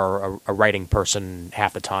than you are a writing person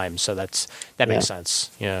half the time, so that makes sense.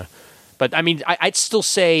 Yeah, but I mean, I'd still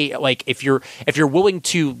say like if you're willing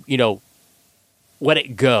to let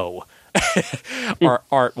it go,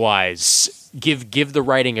 art wise, give the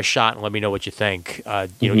writing a shot and let me know what you think.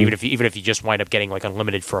 Even if you just wind up getting like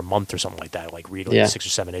unlimited for a month or something like that, like read like 6 or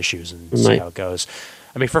 7 issues and see how it goes.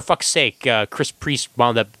 I mean, for fuck's sake, Chris Priest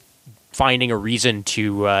wound up finding a reason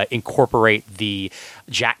to incorporate the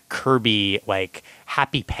Jack Kirby like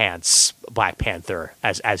Happy Pants Black Panther,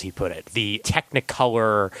 as he put it. The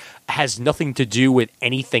Technicolor has nothing to do with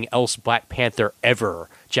anything else Black Panther ever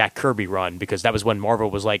Jack Kirby run, because that was when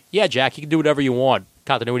Marvel was like, yeah, Jack, you can do whatever you want.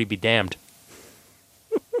 Continuity be damned.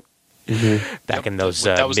 Back in those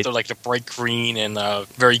that was the bright green and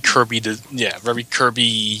very Kirby designed.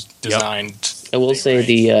 I will say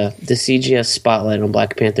the CGS spotlight on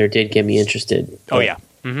Black Panther did get me interested. Oh yeah,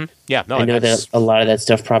 yeah. No, I know that a lot of that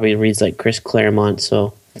stuff probably reads like Chris Claremont,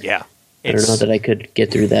 so yeah, I don't know that I could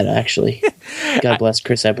get through that. Actually, God bless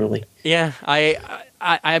Chris Eberly. Yeah,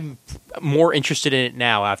 I'm more interested in it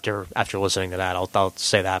now after listening to that. I'll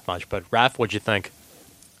say that much. But Raph, what'd you think?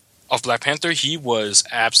 Of Black Panther, he was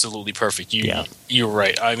absolutely perfect. You're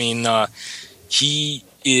right. I mean, he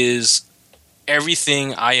is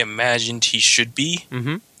everything I imagined he should be.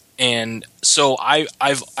 Mm-hmm. And so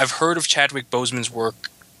I've heard of Chadwick Boseman's work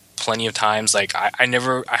plenty of times. Like I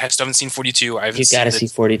haven't seen 42. You got to see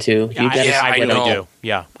 42. I really do.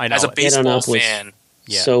 Yeah, I know. As a baseball fan.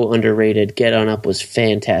 So underrated. Get On Up was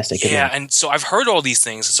fantastic. Yeah, and so I've heard all these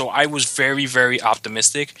things, so I was very, very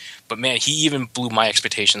optimistic. But man, he even blew my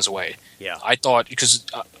expectations away. Yeah, I thought because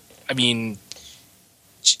I mean,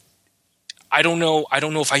 I don't know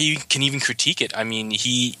if I can even critique it. I mean,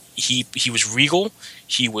 he was regal.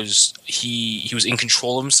 He was in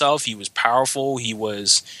control of himself. He was powerful. He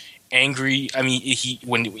was angry. I mean,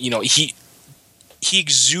 he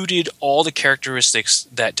exuded all the characteristics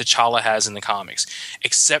that T'Challa has in the comics,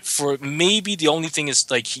 except for maybe the only thing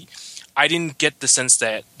is like I didn't get the sense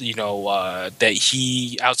that that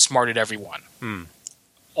he outsmarted everyone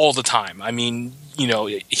all the time. I mean,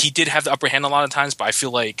 he did have the upper hand a lot of times, but I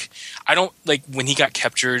feel like I don't like when he got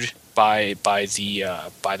captured by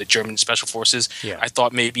the German special forces. Yeah. I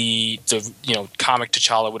thought maybe the comic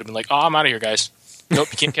T'Challa would have been like, "Oh, I'm out of here, guys. Nope,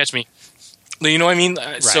 you can't catch me." You know what I mean?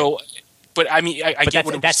 Right. So. But I mean, I get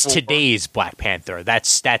what that's today's Black Panther.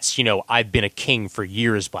 That's I've been a king for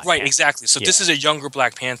years. Black right, Panther. Exactly. So this is a younger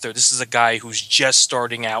Black Panther. This is a guy who's just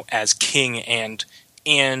starting out as king and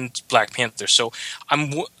Black Panther. So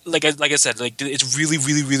I'm like I said, like it's really,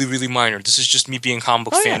 really, really, really minor. This is just me being a comic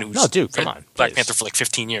book fan who's come on, Black Panther for like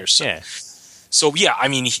 15 years. So. Yeah. So yeah, I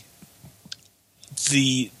mean,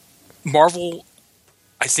 the Marvel.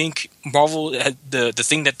 I think Marvel, the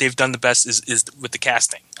thing that they've done the best is with the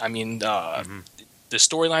casting. I mean, the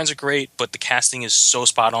storylines are great, but the casting is so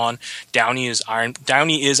spot on. Downey is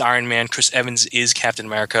Iron Man. Chris Evans is Captain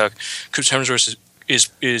America. Chris Hemsworth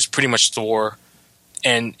is pretty much Thor,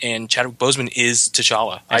 and Chadwick Boseman is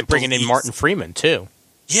T'Challa. And bringing in Martin Freeman too.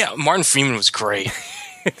 Yeah, Martin Freeman was great.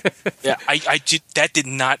 Yeah, that did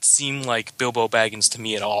not seem like Bilbo Baggins to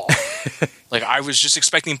me at all. Like I was just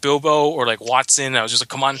expecting Bilbo or like Watson. I was just like,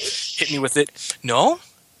 "Come on, hit me with it." No,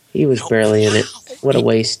 he was barely in it. What a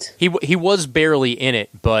waste. He was barely in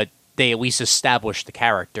it, but they at least established the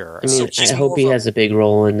character. I mean, I hope he has a big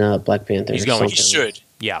role in Black Panther. He should,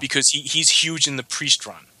 because he's huge in the Priest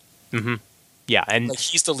run. Mm-hmm. Yeah, and like,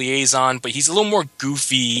 he's the liaison, but he's a little more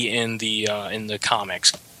goofy in the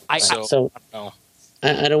comics. I don't know.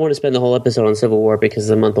 I don't want to spend the whole episode on Civil War because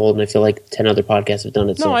it's a month old, and I feel like 10 other podcasts have done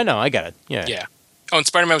it. No, I know. I get it. Yeah. Yeah. Oh, and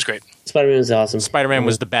Spider-Man was great. Spider-Man was awesome. Spider-Man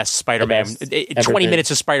was the best Spider-Man. 20 minutes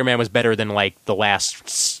of Spider-Man was better than like the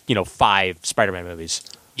last, 5 Spider-Man movies.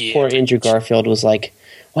 Yeah. Poor Andrew Garfield was like,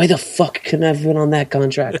 why the fuck couldn't I have been on that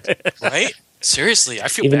contract? Right? Seriously, I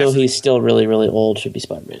feel even bad though he's still really, really old, should be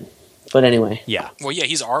Spider-Man. But anyway. Yeah. Well, yeah,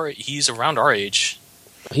 he's around our age.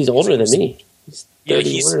 He's older than me. He's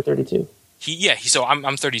 31 or 32. So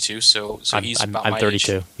I'm 32, so he's about my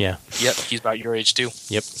 32. age. Yeah. Yep, he's about your age too.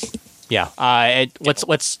 Yep. Yeah.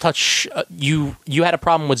 Let's touch. You had a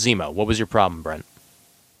problem with Zemo. What was your problem, Brent?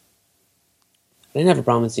 I didn't have a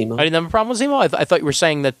problem with Zemo. I didn't have a problem with Zemo. I thought you were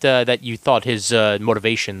saying that that you thought his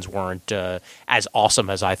motivations weren't as awesome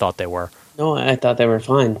as I thought they were. No, I thought they were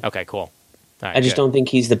fine. Okay, cool. All right, I just don't think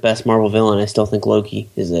he's the best Marvel villain. I still think Loki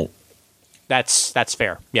is it. That's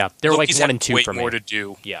fair. Yeah, they're Loki's like 1 had and 2 way for me. more to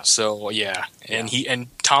do. Yeah. So yeah, and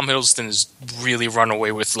Tom Hiddleston has really run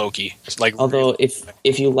away with Loki. Like, Although, really.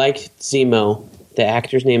 if you liked Zemo, the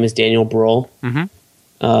actor's name is Daniel Bruhl.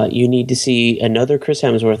 Mm-hmm. You need to see another Chris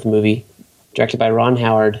Hemsworth movie, directed by Ron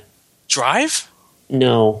Howard. Drive?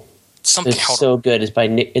 No, Something it's so good.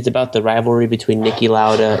 It's about the rivalry between Niki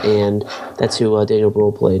Lauda and that's who Daniel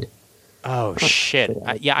Bruhl played. Oh shit!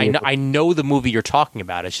 I know the movie you're talking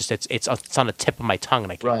about. It's just it's on the tip of my tongue,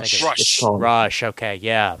 and I can't think of it. Rush. It's called. Rush. Okay,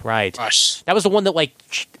 yeah, right. Rush. That was the one that like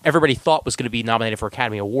everybody thought was going to be nominated for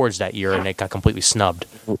Academy Awards that year, and it got completely snubbed.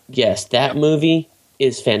 Yes, that movie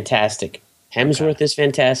is fantastic. Hemsworth is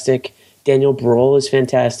fantastic. Daniel Bruhl is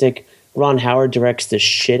fantastic. Ron Howard directs the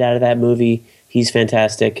shit out of that movie. He's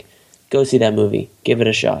fantastic. Go see that movie. Give it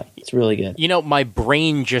a shot. It's really good. You know, my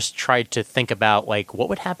brain just tried to think about like what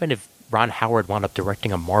would happen if Ron Howard wound up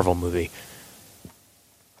directing a Marvel movie.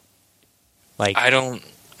 Like I'm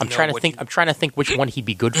trying to think which one he'd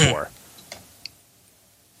be good for.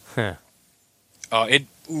 Huh.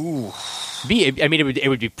 Ooh. It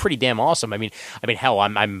would be pretty damn awesome. I mean, hell,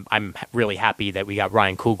 I'm really happy that we got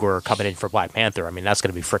Ryan Coogler coming in for Black Panther. I mean, that's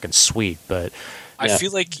going to be freaking sweet. But I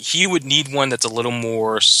feel like he would need one that's a little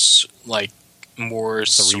more more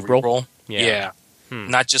cerebral. Yeah.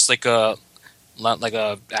 Not just like a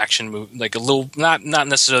action movie, like a little not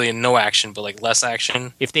necessarily a no action, but like less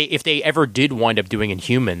action. If they ever did wind up doing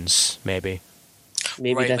Inhumans, maybe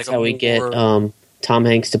Right, that's like how we more- get Tom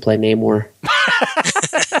Hanks to play Namor.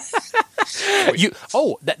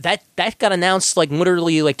 that got announced like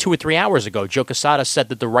literally like 2 or 3 hours ago. Joe Quesada said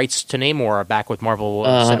that the rights to Namor are back with Marvel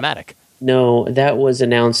Cinematic. No, that was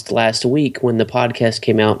announced last week when the podcast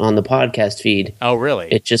came out on the podcast feed. Oh, really?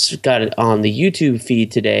 It just got it on the YouTube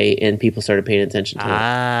feed today, and people started paying attention to it.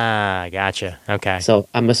 Ah, gotcha. Okay. So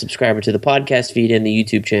I'm a subscriber to the podcast feed and the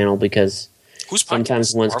YouTube channel because Who's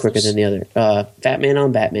sometimes one's quicker than the other. Fat Man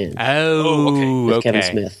on Batman, Oh, With okay. Kevin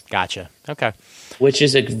Smith. Gotcha. Okay. which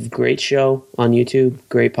is a great show on YouTube,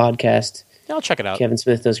 great podcast. I'll check it out. Kevin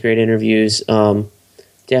Smith does great interviews.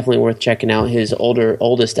 Definitely worth checking out. His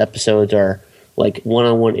oldest episodes are like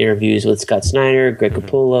one-on-one interviews with Scott Snyder, Greg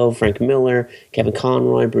Capullo, Frank Miller, Kevin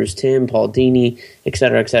Conroy, Bruce Timm, Paul Dini, et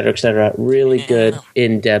cetera, et cetera, et cetera. Really good,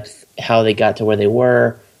 in-depth, how they got to where they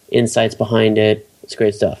were, insights behind it. It's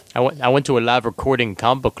great stuff. I went to a live recording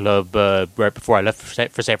comic book club right before I left for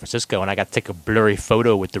San Francisco, and I got to take a blurry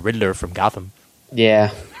photo with the Riddler from Gotham.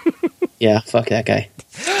 Yeah. Yeah, fuck that guy.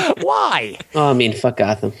 Why? Oh, I mean, fuck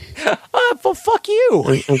Gotham. Well, fuck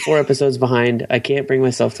you. I'm 4 episodes behind. I can't bring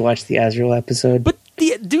myself to watch the Azrael episode. But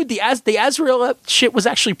the Azrael shit was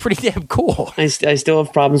actually pretty damn cool. I still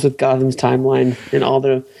have problems with Gotham's timeline, and all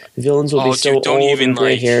the villains will be so don't old even, and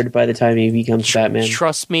gray-haired by the time he becomes Batman.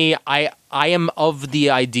 Trust me, I am of the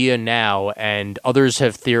idea now, and others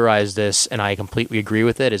have theorized this, and I completely agree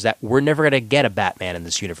with it, is that we're never going to get a Batman in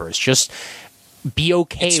this universe. Just be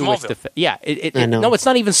okay It's with Smallville. I know. No, it's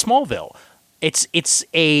not even Smallville. It's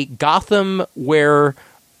a Gotham where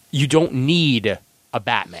you don't need a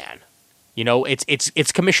Batman. You know,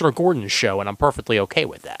 it's Commissioner Gordon's show, and I'm perfectly okay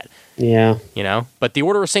with that. Yeah. You know, but the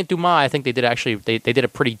Order of Saint Dumas, I think they did a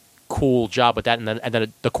pretty cool job with that, and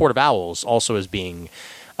then the Court of Owls also is being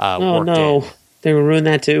Oh, worked no. in. They will ruin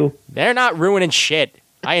that, too. They're not ruining shit.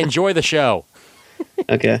 I enjoy the show.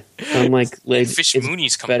 Okay. I'm like, Fish it's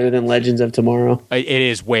Mooney's coming. better than Legends of Tomorrow. It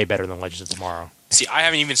is way better than Legends of Tomorrow. See, I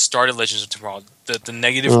haven't even started Legends of Tomorrow. The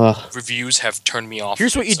negative Ugh. reviews have turned me off.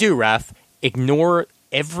 Here's what you do, Raph. Ignore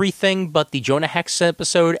everything but the Jonah Hex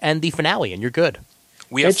episode and the finale, and you're good.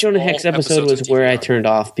 We That have Jonah all Hex episode episodes was of where I DVR. turned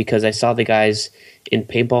off because I saw the guys in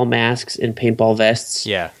paintball masks and paintball vests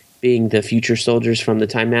Yeah, being the future soldiers from the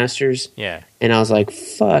Time Masters. yeah. And I was like,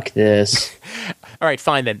 fuck this. All right,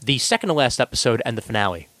 fine then. The second to last episode and the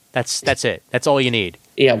finale. That's it. That's all you need.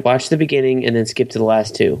 Yeah, watch the beginning and then skip to the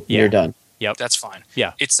last two. Yeah. You're done. Yep. That's fine.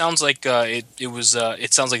 Yeah. It sounds like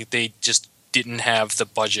it sounds like they just didn't have the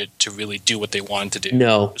budget to really do what they wanted to do.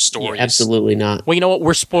 No, Stories. yeah, absolutely not. Well, you know what?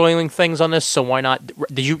 We're spoiling things on this, so why not?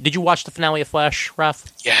 Did you watch the finale of Flash,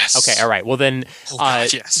 Raph? Yes. Okay, all right. Well, then Oh,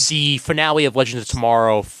 God, yes. the finale of Legends of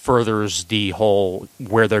Tomorrow furthers the whole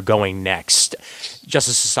where they're going next.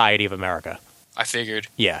 Justice Society of America. I figured.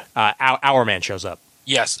 Yeah. Our man shows up.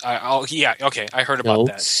 Yes. Yeah. Okay. I heard about No,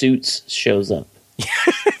 that. Suits shows up.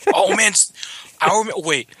 Oh man.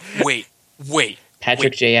 Wait.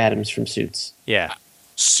 Patrick J. Adams from Suits. Yeah.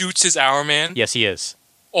 Suits is Our Man. Yes, he is.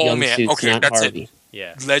 Oh Young man, Suits, okay, not that's Harvey. it.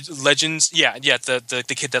 Yeah. Legends, the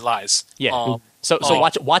kid that lies. Yeah. So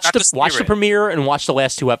watch not the Spirit. premiere and watch the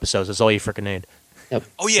last 2 episodes. That's all you freaking need. Yep,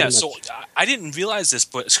 Oh yeah, pretty so much. I didn't realize this,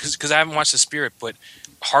 but because I haven't watched the Spirit, but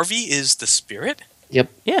Harvey is the Spirit. Yep.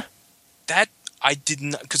 Yeah. That I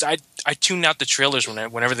didn't, because I tuned out the trailers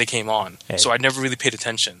whenever they came on, Hey. so I never really paid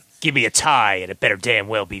attention. Give me a tie and it better damn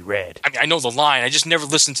well be red. I mean, I know the line, I just never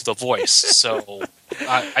listened to the voice, so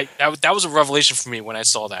that was a revelation for me when I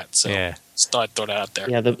saw that. So Yeah. just thought I'd throw that out there.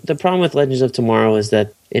 Yeah, the problem with Legends of Tomorrow is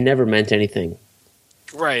that it never meant anything.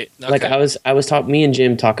 Right. Okay. Like I was taught, me and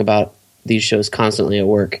Jim talk about these shows constantly at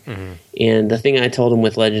work. Mm-hmm. And the thing I told him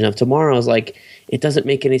with Legend of Tomorrow is like, it doesn't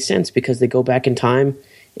make any sense because they go back in time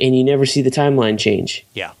and you never see the timeline change.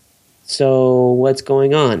 Yeah. So what's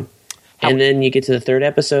going on? How- And then you get to the 3rd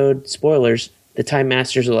episode, spoilers, the Time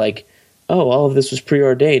Masters are like, oh, all of this was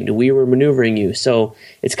preordained. We were maneuvering you. So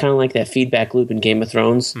it's kind of like that feedback loop in Game of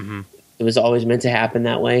Thrones. Mm-hmm. It was always meant to happen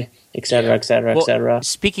that way, et cetera, et cetera, et Well, cetera.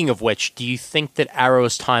 speaking of which, do you think that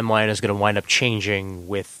Arrow's timeline is going to wind up changing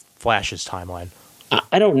with Flash's timeline?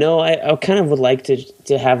 I don't know. I kind of would like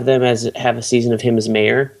to have them have a season of him as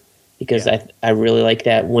mayor because Yeah. I really like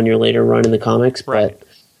that 1 year later run in the comics, Right. but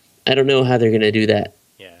I don't know how they're going to do that.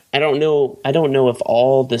 Yeah. I don't know if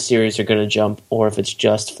all the series are going to jump or if it's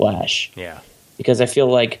just Flash, Yeah. because I feel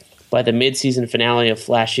like by the mid-season finale of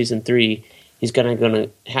Flash season 3, he's gonna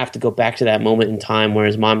have to go back to that moment in time where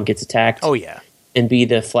his mom gets attacked Oh, yeah. and be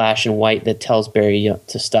the Flash in white that tells Barry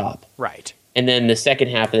to stop. Right. And then the second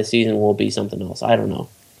half of the season will be something else. I don't know.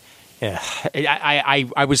 Yeah.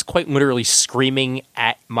 I was quite literally screaming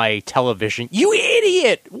at my television, "You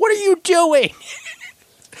idiot! What are you doing?"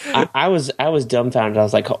 I was dumbfounded. I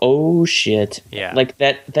was like, "Oh shit!" Yeah. Like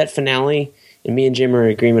that finale, and me and Jim are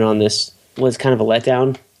in agreement on this. Was kind of a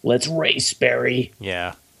letdown. Let's race, Barry.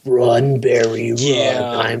 Yeah. Run, Barry, run!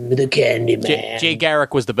 Yeah. I'm the Candy Man. Jay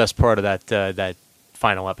Garrick was the best part of that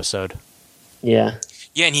final episode. Yeah,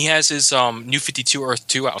 Yeah, and he has his New 52 Earth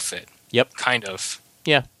 2 outfit. Yep. Kind of.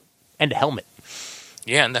 Yeah. And a helmet.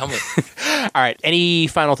 Yeah, and the helmet. All right. Any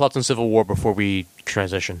final thoughts on Civil War before we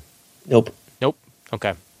transition? nope. Nope.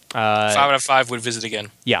 Okay. 5 out of 5 would visit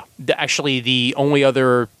again. Yeah. Actually, the only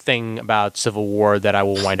other thing about Civil War that I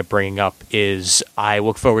will wind up bringing up is I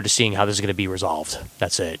look forward to seeing how this is going to be resolved.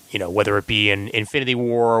 That's it. You know, whether it be in Infinity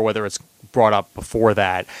War or whether it's brought up before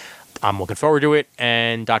that, I'm looking forward to it,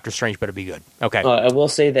 and Doctor Strange better be good. Okay. I will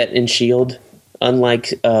say that in S.H.I.E.L.D.,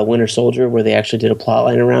 unlike Winter Soldier, where they actually did a plot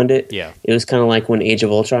line around it, Yeah. it was kind of like when Age of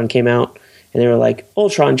Ultron came out, and they were like,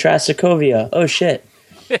 Ultron trashed Sokovia. Oh, shit.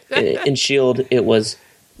 In S.H.I.E.L.D., it was,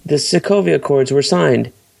 the Sokovia Accords were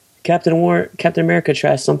signed. Captain America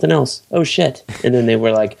trashed something else. Oh, shit. And then they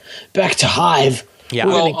were like, back to Hive. Yeah.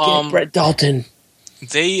 We're Well, going to get Brett Dalton.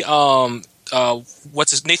 They, Nathan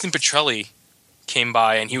Petrelli came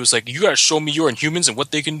by and he was like, you gotta show me your Inhumans and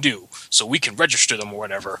what they can do so we can register them or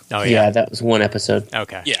whatever. Oh, Yeah, yeah. that was one episode.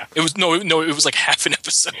 Okay. Yeah, it was, no, it was like half an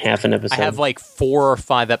episode. Half an episode. I have like 4 or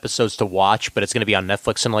 5 episodes to watch, but it's going to be on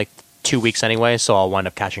Netflix in like 2 weeks anyway, so I'll wind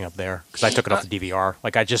up catching up there because I took it off the DVR.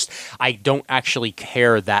 Like, I don't actually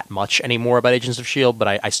care that much anymore about Agents of S.H.I.E.L.D.,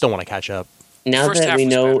 but I still want to catch up. Now First that half we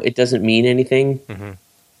was know better. it doesn't mean anything, Mhm.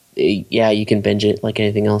 Yeah, you can binge it like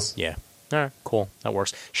anything else. Yeah. All right, cool. That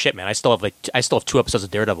works. Shit, man, I still have 2 episodes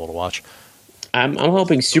of Daredevil to watch. I'm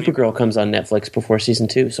hoping Supergirl comes on Netflix before season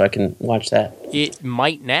 2, so I can watch that. It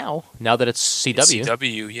might now that it's CW.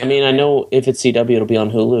 CW, yeah. I mean, I know if it's CW, it'll be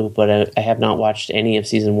on Hulu, but I have not watched any of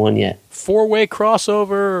season 1 yet. 4-way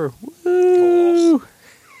crossover. Woo!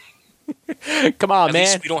 Come on, At man.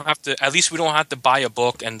 least we don't have to buy a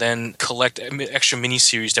book and then collect extra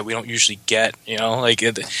miniseries that we don't usually get. You know, like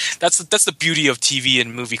that's the beauty of TV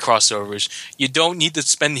and movie crossovers. You don't need to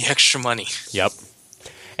spend the extra money. Yep.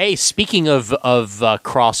 Hey, speaking of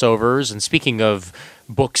crossovers and speaking of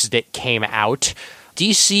books that came out,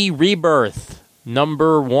 DC Rebirth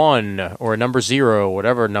 #1 or #0,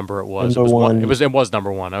 whatever number it was. Number one. It was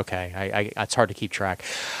number 1. Okay, it's hard to keep track.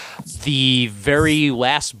 The very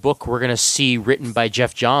last book we're going to see written by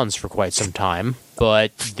Jeff Johns for quite some time,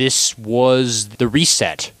 but this was the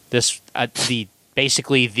reset. This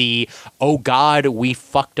basically the, oh God, we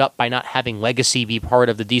fucked up by not having Legacy be part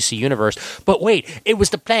of the DC universe. But wait, it was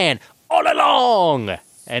the plan all along.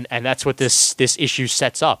 And that's what this issue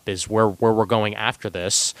sets up, is where we're going after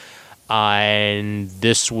this. And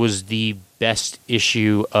this was the best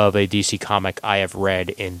issue of a DC comic I have read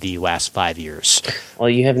in the last 5 years. Well,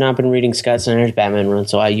 you have not been reading Scott Snyder's Batman run,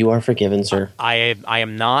 so you are forgiven, sir. I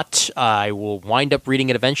am not. I will wind up reading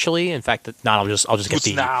it eventually. In fact, I'll just get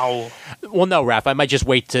the now. Well, no, Raph. I might just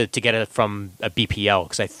wait to get it from a BPL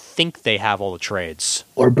because I think they have all the trades.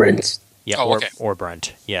 Or Brent. Yeah, Oh, okay. or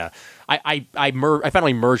Brent. Yeah, I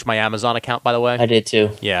finally merged my Amazon account. By the way, I did too.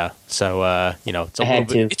 yeah. So it's a I had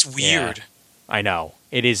little bit. to. It's weird. Yeah, I know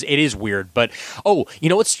it is. It is weird, but you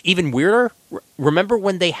know what's even weirder? Remember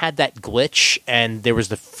when they had that glitch and there was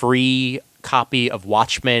the free copy of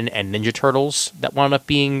Watchmen and Ninja Turtles that wound up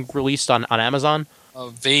being released on Amazon?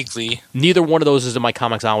 Vaguely. Neither one of those is in my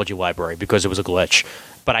Comixology library because it was a glitch,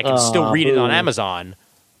 but I can still read it on boo. Amazon.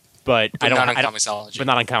 But I don't. not on I don't- Comixology. But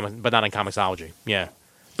not on Comixology. Yeah.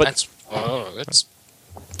 But That's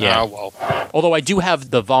yeah. well. Although I do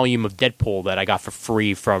have the volume of Deadpool that I got for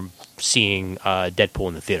free from seeing Deadpool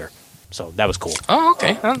in the theater, so that was cool. Oh,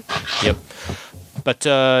 okay. Yep. But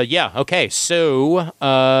yeah, okay. So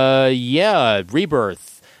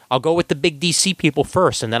Rebirth. I'll go with the big DC people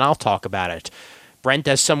first, and then I'll talk about it. Brent,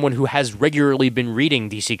 as someone who has regularly been reading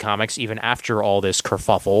DC Comics even after all this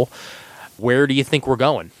kerfuffle, where do you think we're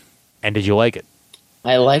going? And did you like it?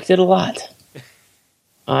 I liked it a lot.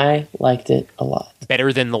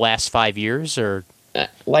 Better than the last 5 years, or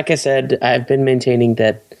Like I said, I've been maintaining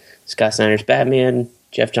that Scott Snyder's Batman,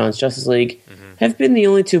 Jeff Johns' Justice League have been the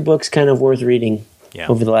only two books kind of worth reading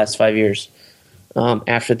over the last 5 years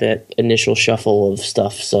after that initial shuffle of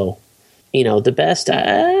stuff. So, the best,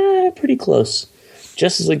 pretty close.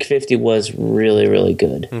 Justice League 50 was really, really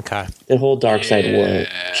good. okay. The whole Dark Side War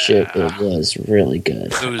shit, it was really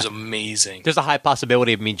good. It was amazing. There's a high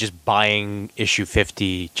possibility of me just buying issue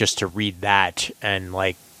 50 just to read that and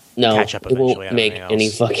No, catch up it eventually won't on make everything any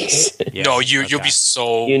else. fucking sense. Yeah, No, you'll okay. be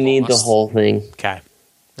so. You need the lost. whole thing. Okay.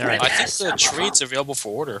 All right. I think the trade's available for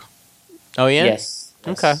order. Oh yeah. Yes.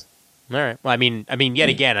 Okay. All right. Well, I mean, yet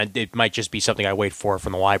again, it might just be something I wait for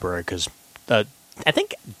from the library because I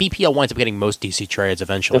think BPL winds up getting most DC trades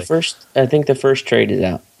eventually. I think the first trade is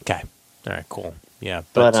out, Okay. All right. Cool. Yeah.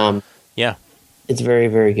 but yeah. it's very,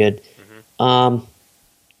 very good. I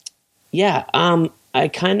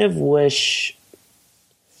kind of wish.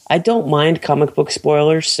 I don't mind comic book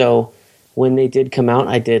spoilers, so when they did come out,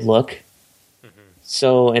 I did look.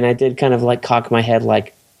 So, and I did kind of cock my head,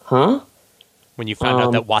 huh? When you found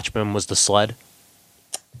out that Watchmen was the sled.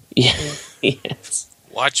 Yeah. Yes.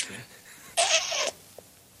 Watchmen.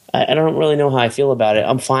 I don't really know how I feel about it.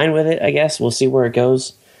 I'm fine with it, I guess. We'll see where it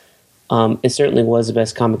goes. It certainly was the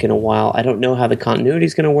best comic in a while. I don't know how the continuity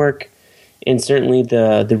is going to work. And certainly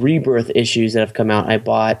the Rebirth issues that have come out, I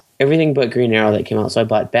bought everything but Green Arrow that came out. So I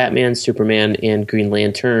bought Batman, Superman, and Green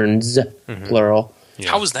Lanterns, plural.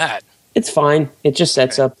 Yeah. How was that? It's fine. It just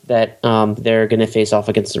sets up that they're going to face off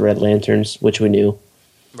against the Red Lanterns, which we knew.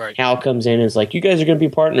 Right. Hal comes in and is like, you guys are going to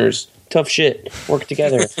be partners. Tough shit. Work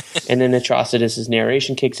together. And then Atrocitus'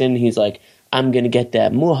 narration kicks in, and he's like, I'm going to get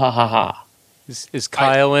that. Muhahaha. Is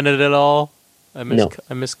Kyle in it at all? No.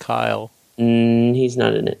 I miss Kyle. He's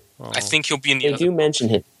not in it. I think he'll be in the They other. do mention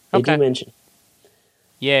him. They Okay. do mention.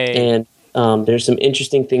 Yay. And there's some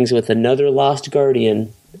interesting things with another Lost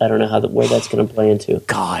Guardian. I don't know where that's going to play into.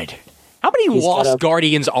 God. How many He's Lost got a-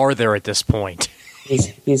 Guardians are there at this point?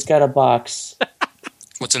 He's got a box.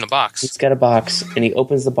 What's in the box? He's got a box, and he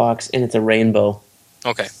opens the box, and it's a rainbow.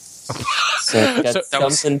 Okay. So it's got So that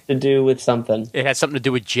was- something to do with something. It has something to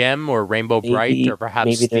do with Gem or Rainbow Bright or perhaps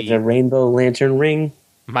maybe there's the a rainbow lantern ring.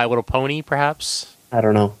 My Little Pony, perhaps? I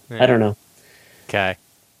don't know. Yeah. I don't know. Okay.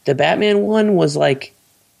 The Batman one was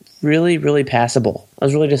really, really passable. I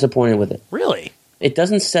was really disappointed with it. Really? It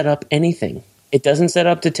doesn't set up anything. It doesn't set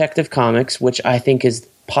up Detective Comics, which I think is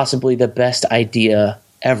possibly the best idea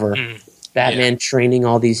ever. Batman training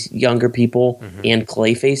all these younger people and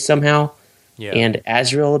Clayface somehow. Yeah. And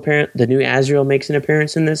Azrael, the new Azrael makes an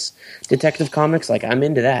appearance in this Detective Comics. I'm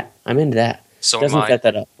into that. So am Doesn't I. set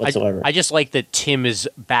that up whatsoever. I just like that Tim is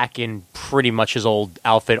back in pretty much his old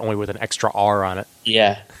outfit, only with an extra R on it.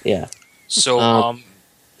 yeah. So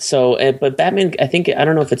So, but Batman, I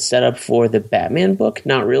don't know if it's set up for the Batman book.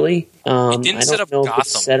 Not really. It didn't I set don't up know if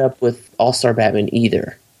it's Gotham. set up with All-Star Batman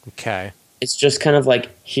either. Okay. It's just kind of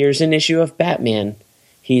here's an issue of Batman.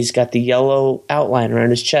 He's got the yellow outline around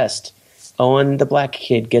his chest. Owen, the black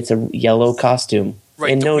kid, gets a yellow costume.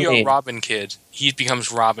 right, and the no real name. Robin kid. He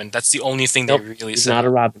becomes Robin. That's the only thing Nope, they really he's said. not a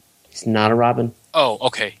Robin. He's not a Robin. Oh,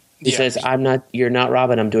 okay. He says, you're not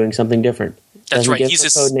Robin. I'm doing something different. That's Doesn't right. give He's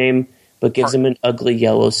him a a code name, but gives him an ugly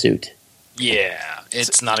yellow suit. Yeah,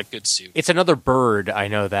 it's not a good suit. It's another bird, I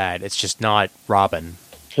know that. It's just not Robin.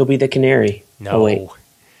 He'll be the canary. No. Oh, wait.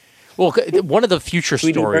 Well, one of the future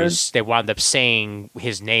Tweety stories, they wound up saying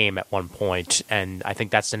his name at one point, and I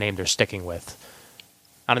think that's the name they're sticking with.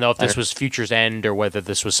 I don't know if this was Future's End or whether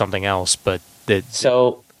this was something else, but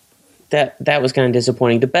so that was kind of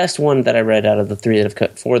disappointing. The best one that I read out of the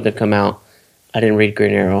four that have come out, I didn't read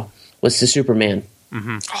Green Arrow, was the Superman.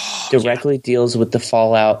 Directly deals with the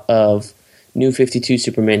fallout of New 52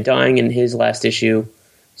 Superman dying in his last issue,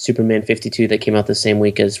 Superman 52 that came out the same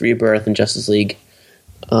week as Rebirth and Justice League.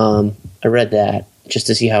 I read that just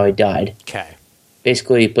to see how he died. Okay.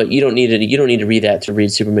 Basically, but you don't need to read that to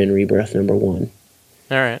read Superman Rebirth #1.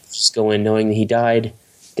 All right. Just go in knowing that he died.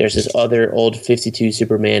 There's this other old 52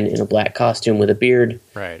 Superman in a black costume with a beard.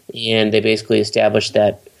 Right. And they basically established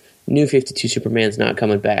that New 52 Superman's not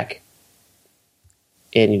coming back.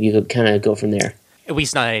 And you could kind of go from there. At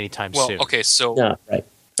least not anytime soon. Well, okay, so No, right.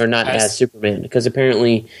 Or not as Superman. Because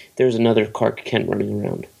apparently there's another Clark Kent running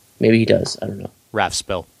around. Maybe he does. I don't know. Raph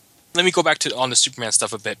Spill. let me go back to on the Superman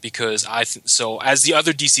stuff a bit because so as the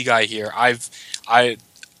other DC guy here, I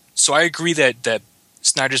agree that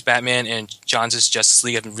Snyder's Batman and Johns' Justice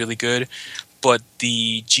League have been really good, but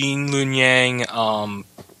the Gene Luen Yang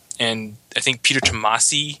and I think Peter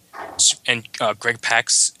Tomasi and Greg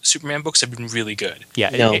Pak's Superman books have been really good. Yeah,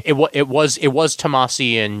 No. it was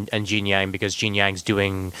Tomasi and Gene Yang because Gene Yang's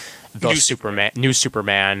doing new Superman,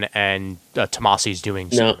 and Tomasi's doing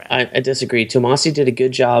Superman. No, I disagree. Tomasi did a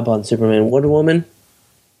good job on Superman. Wonder Woman,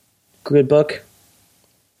 good book.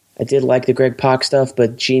 I did like the Greg Pak stuff,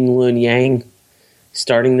 but Gene Luen Yang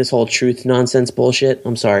starting this whole truth nonsense bullshit.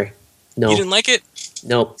 I'm sorry. No, You didn't like it?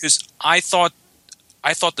 nope. Because I thought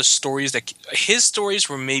the stories that his stories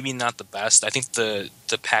were maybe not the best. I think the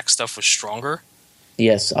Pack stuff was stronger.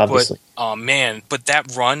 Yes, obviously. But but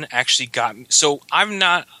that run actually got me. So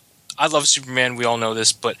I love Superman. We all know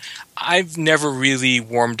this, but I've never really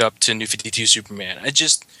warmed up to New 52 Superman.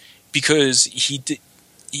 Because he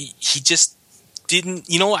just didn't.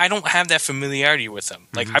 I don't have that familiarity with him.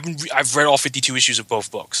 Like I've read all 52 issues of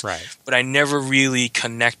both books, Right. But I never really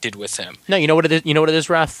connected with him. No, you know what it is. You know what it is,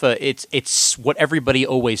 Raph. It's what everybody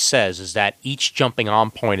always says is that each jumping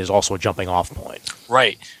on point is also a jumping off point.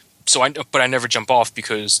 Right. So but I never jump off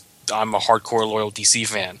because I'm a hardcore loyal DC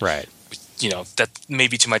fan. Right. That may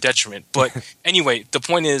be to my detriment. But anyway, the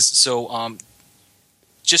point is, so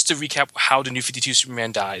just to recap how the New 52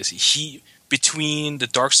 Superman dies, between the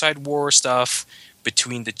Darkseid War stuff,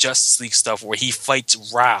 between the Justice League stuff where he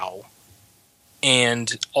fights Rao,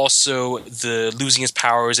 and also the losing his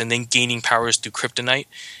powers and then gaining powers through kryptonite,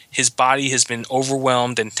 his body has been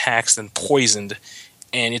overwhelmed and taxed and poisoned,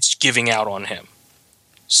 and it's giving out on him.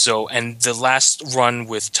 So, and the last run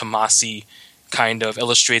with Tomasi kind of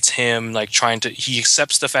illustrates him like he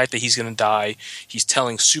accepts the fact that he's going to die. He's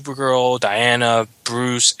telling Supergirl, Diana,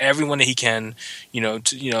 Bruce, everyone that he can,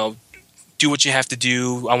 do what you have to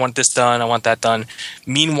do. I want this done. I want that done.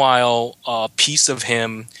 Meanwhile, a piece of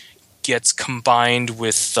him gets combined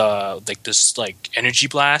with this energy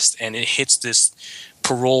blast, and it hits this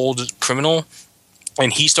paroled criminal.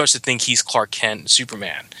 And he starts to think he's Clark Kent,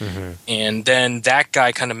 Superman. Mm-hmm. And then that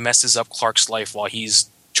guy kind of messes up Clark's life while he's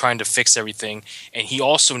trying to fix everything. And he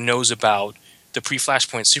also knows about the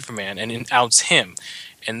pre-Flashpoint Superman and outs him.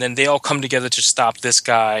 And then they all come together to stop this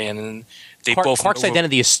guy. And then Clark's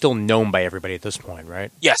identity is still known by everybody at this point,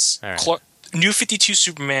 right? Yes. Right. New 52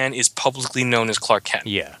 Superman is publicly known as Clark Kent.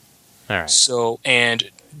 Yeah. All right. So, and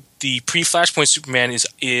the pre-Flashpoint Superman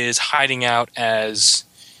is hiding out as...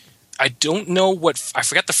 I don't know I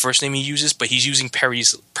forgot the first name he uses, but he's using Perry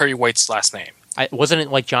White's last name. Wasn't it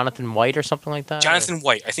like Jonathan White or something like that? Jonathan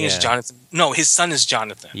White. I think it's Jonathan. No, his son is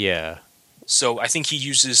Jonathan. Yeah. So I think he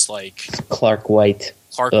uses Clark White.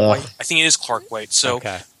 Clark White. I think it is Clark White. So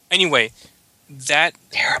anyway, that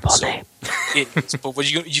terrible name. But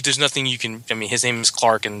there's nothing you can. I mean, his name is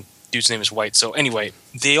Clark and dude's name is White. So anyway,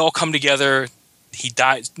 they all come together. He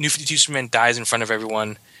dies. New 52 Superman dies in front of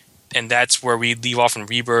everyone. And that's where we leave off in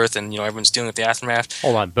Rebirth, and everyone's dealing with the aftermath.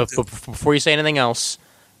 Hold on, but before you say anything else,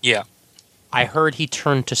 yeah, I heard he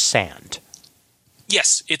turned to sand.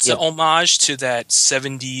 Yes, it's an homage to that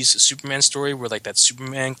 '70s Superman story where that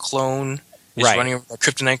Superman clone is running,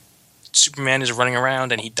 Kryptonite Superman is running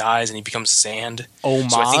around, and he dies, and he becomes sand.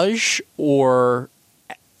 Homage or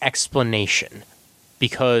explanation?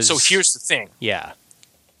 Because here's the thing. Yeah.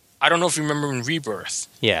 I don't know if you remember in Rebirth.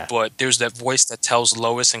 Yeah. But there's that voice that tells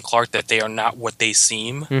Lois and Clark that they are not what they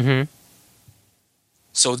seem. Mm-hmm.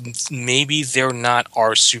 So maybe they're not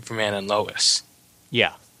our Superman and Lois.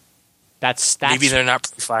 Yeah. That's maybe they're not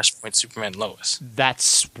Flashpoint Superman and Lois.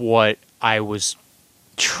 That's what I was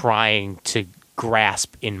trying to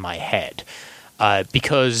grasp in my head.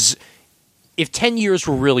 Because if 10 years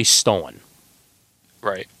were really stolen,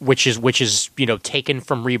 Right. which is taken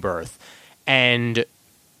from Rebirth, and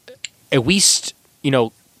at least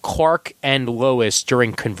Clark and Lois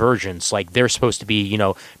during Convergence, like they're supposed to be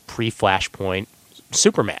pre-Flashpoint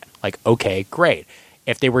Superman. Like, okay, great.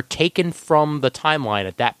 If they were taken from the timeline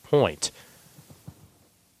at that point,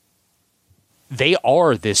 they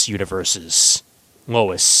are this universe's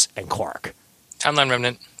Lois and Clark. Timeline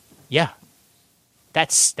Remnant. Yeah.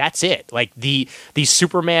 That's it. Like the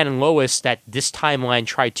Superman and Lois that this timeline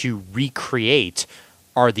tried to recreate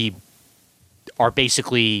are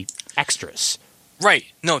basically extras. Right.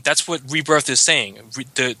 No, that's what Rebirth is saying.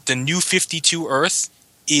 The new 52 Earth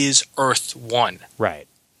is Earth 1. Right.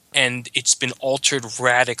 And it's been altered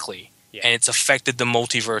radically. Yeah. And it's affected the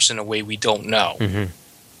multiverse in a way we don't know. Mm-hmm.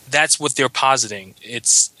 That's what they're positing.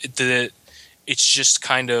 It's just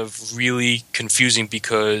kind of really confusing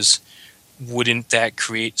because wouldn't that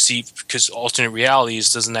because alternate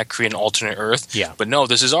realities, doesn't that create an alternate Earth? Yeah. But no,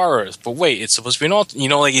 this is our Earth. But wait, it's supposed to be an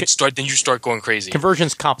alternate, then you start going crazy.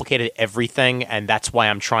 Convergence complicated everything, and that's why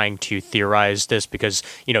I'm trying to theorize this because,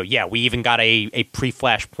 we even got a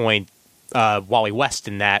pre-Flashpoint Wally West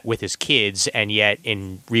in that with his kids, and yet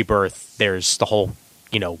in Rebirth there's the whole,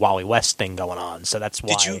 Wally West thing going on. So that's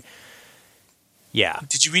why.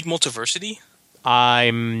 Did you read Multiversity?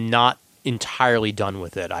 I'm not entirely done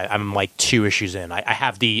with it. I'm like 2 issues in. I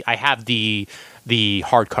have the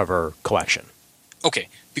hardcover collection. Okay,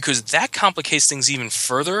 because that complicates things even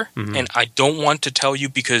further, Mm-hmm. and I don't want to tell you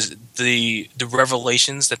because the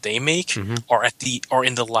revelations that they make Mm-hmm. are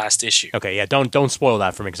in the last issue. Okay, yeah, don't spoil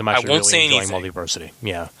that for me because I'm actually won't really say enjoying anything. Multiversity.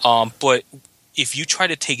 Yeah. But if you try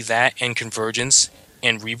to take that and Convergence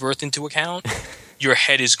and Rebirth into account, your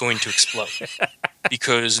head is going to explode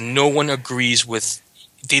because no one agrees with.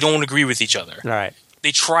 They don't agree with each other. All right.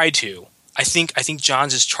 They try to. I think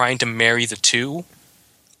Johns is trying to marry the two,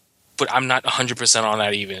 but I'm not 100% on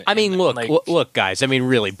that even. I mean, look, Like- look, guys. I mean,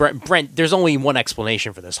 really, Brent. There's only one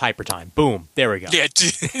explanation for this: hypertime. Boom. There we go. Yeah.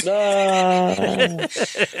 Ah.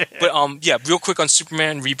 But real quick on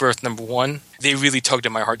Superman Rebirth #1, they really tugged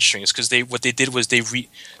at my heartstrings because what they did was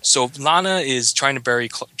so Lana is trying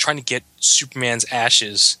to get Superman's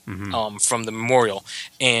ashes from the memorial,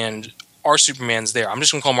 and our Superman's there. I'm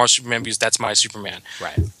just gonna call him our Superman because that's my Superman.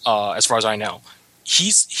 Right. As far as I know,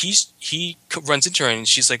 he runs into her and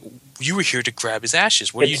she's like, "You were here to grab his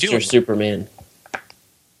ashes. What are you Hipster doing?" Superman.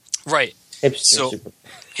 Right. Hipster Superman.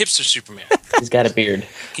 Hipster Superman. He's got a beard.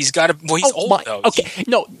 He's got he's old though. Okay.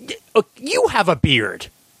 No, you have a beard.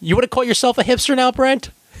 You want to call yourself a hipster now,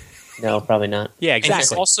 Brent? No, probably not. Yeah, And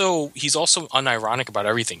exactly. he's also unironic about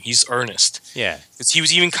everything. He's earnest. Yeah. Because he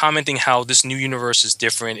was even commenting how this new universe is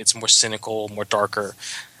different. It's more cynical, more darker.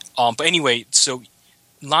 But anyway, so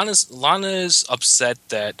Lana's upset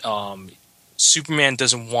that Superman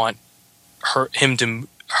doesn't want her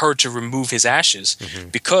to remove his ashes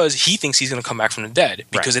because he thinks he's going to come back from the dead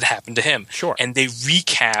because it happened to him. Sure. And they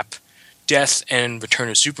recap Death and Return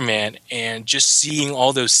of Superman, and just seeing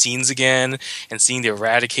all those scenes again, and seeing the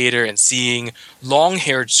Eradicator, and seeing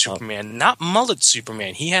long-haired Superman, not mullet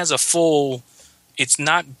Superman. He has a full. It's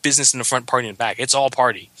not business in the front, party in the back. It's all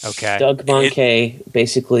party. Okay. Doug Von Kay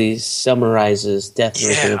basically summarizes Death and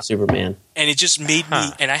Return of Superman. And it just made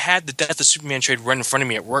me, and I had the Death of Superman trade right in front of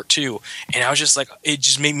me at work too, and I was just like, it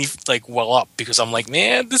just made me like well up because I'm like,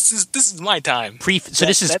 man, this is my time.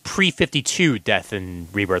 This is pre-52 Death and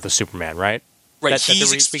Rebirth of Superman, right? Right, That's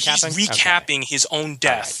he's recapping? recapping his own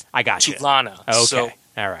death. I got you. To Lana. Okay. So,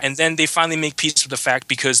 all right. And then they finally make peace with the fact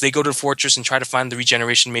because they go to the fortress and try to find the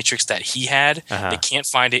regeneration matrix that he had. They can't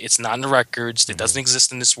find it. It's not in the records. It doesn't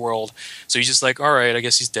exist in this world. So he's just like, all right, I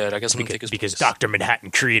guess he's dead. I guess I'm going to take his because place. Dr.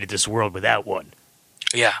 Manhattan created this world without one.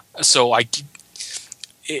 Yeah. So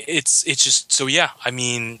it's just so yeah. I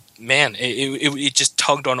mean, man, it just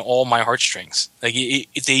tugged on all my heartstrings. Like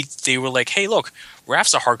they were like, hey, look,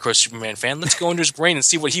 Raph's a hardcore Superman fan. Let's go into his brain and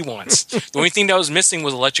see what he wants. The only thing that was missing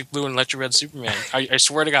was Electric Blue and Electric Red Superman. I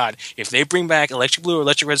swear to God, if they bring back Electric Blue or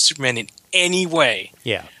Electric Red Superman in any way,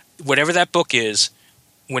 whatever that book is,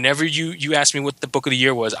 whenever you ask me what the book of the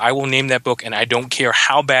year was, I will name that book, and I don't care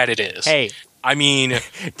how bad it is. Hey. I mean,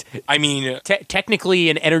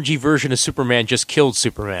 technically, an energy version of Superman just killed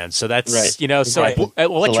Superman, so that's right. So Right.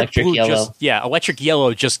 Electric Blue Yellow. Electric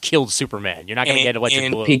Yellow just killed Superman. You're not going to get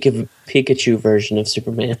Electric Blue. Pikachu version of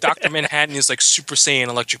Superman. Dr. Manhattan is like Super Saiyan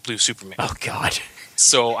Electric Blue Superman. Oh God.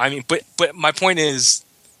 So I mean, but my point is,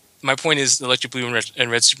 Electric Blue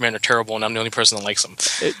and Red Superman are terrible, and I'm the only person that likes them.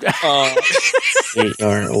 We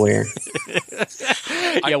are aware.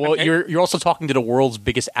 Yeah, well, you're also talking to the world's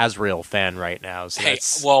biggest Azrael fan right now. So Hey,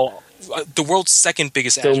 that's... well, the world's second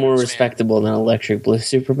biggest Still Azrael more fan. respectable than Electric Blue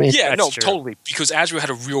Superman. Yeah, That's no, true. totally. Because Azrael had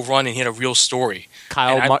a real run and he had a real story.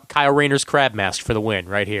 Kyle Rayner's crab mask for the win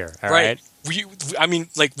right here. All right. We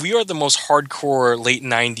are the most hardcore late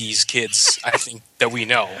 '90s kids I think that we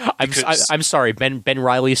know. I'm sorry. Ben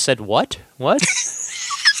Reilly said what? What?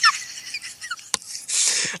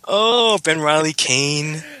 Oh, Ben Reilly,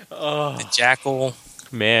 Kane, the Jackal.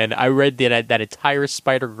 Man, I read that entire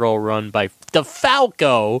Spider-Girl run by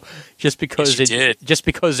DeFalco just because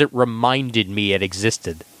it reminded me it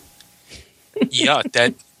existed. Yeah,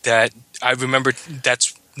 that I remember.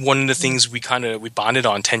 That's one of the things we bonded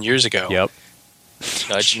on 10 years ago. Yep.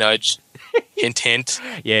 Nudge, nudge. Hint, hint.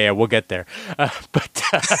 Yeah, we'll get there. But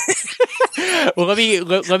well, let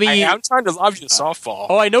me. I'm trying to lob you a softball.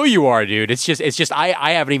 Oh, I know you are, dude. It's just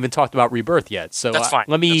I haven't even talked about Rebirth yet. So that's fine.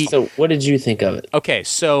 So, what did you think of it? Okay,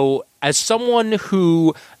 so as someone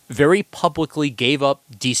who very publicly gave up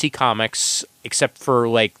DC Comics, except for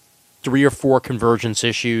like 3 or 4 Convergence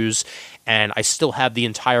issues, and I still have the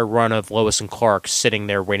entire run of Lois and Clark sitting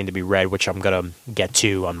there waiting to be read, which I'm going to get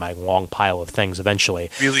to on my long pile of things eventually.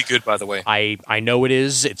 Really good, by the way. I know it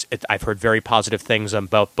is. I've heard very positive things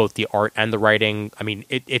about both the art and the writing. I mean,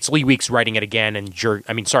 it's Lee Weeks writing it again, and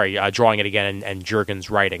drawing it again, and Jurgen's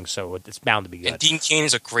writing, so it's bound to be good. And Dean Cain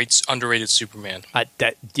is a great underrated Superman.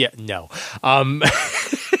 No.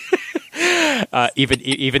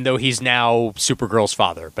 Even though he's now Supergirl's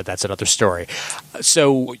father, but that's another story.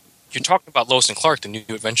 So you're talking about Lois and Clark, the New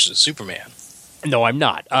Adventures of Superman. No, I'm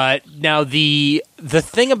not. Now the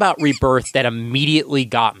thing about Rebirth that immediately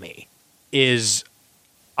got me is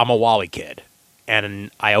I'm a Wally kid, and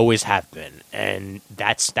I always have been, and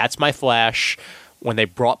that's my Flash. When they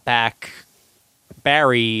brought back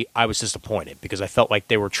Barry, I was disappointed because I felt like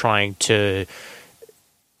they were trying to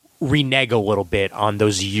renege a little bit on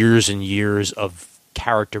those years and years of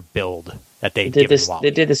character build that they did.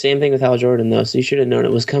 They did the same thing with Hal Jordan, though, so you should have known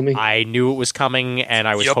it was coming. I knew it was coming, and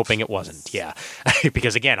I was hoping it wasn't. Yeah,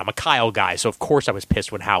 because again, I'm a Kyle guy, so of course I was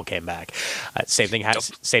pissed when Hal came back. Same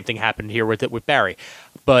thing happened here with Barry,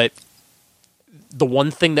 but the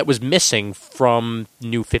one thing that was missing from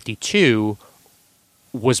New 52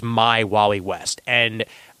 was my Wally West, and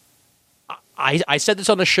I said this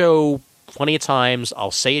on the show plenty of times. I'll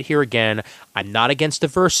say it here again. I'm not against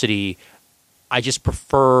diversity. I just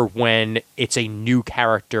prefer when it's a new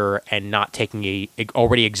character and not taking a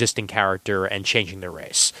already existing character and changing their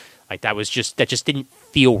race. Like that just didn't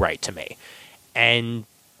feel right to me. And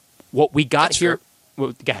what we got here.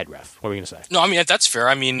 Well, go ahead, Ref. What were you going to say? No, I mean that's fair.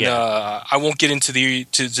 I mean, I won't get into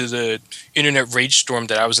the internet rage storm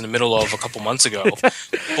that I was in the middle of a couple months ago,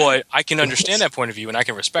 but I can understand that point of view and I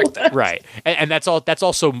can respect that. Right, and that's all. That's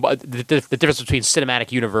also the difference between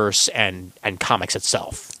cinematic universe and comics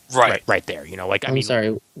itself. Right there. You know, like I'm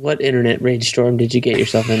sorry. What internet rage storm did you get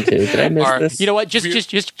yourself into? Did I miss this? You know what?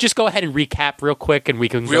 Just go ahead and recap real quick, and we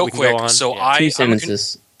can go on. So yeah. 2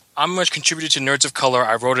 sentences. I'm a contributor to Nerds of Color.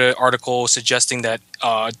 I wrote an article suggesting that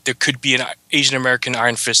there could be an Asian American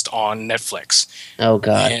Iron Fist on Netflix. Oh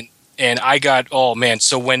God! And I got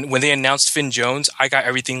So when they announced Finn Jones, I got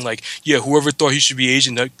everything like, yeah, whoever thought he should be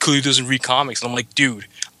Asian that clearly doesn't read comics. And I'm like, dude,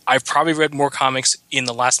 I've probably read more comics in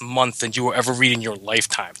the last month than you will ever read in your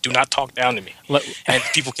lifetime. Do not talk down to me. And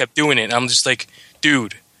people kept doing it. And I'm just like,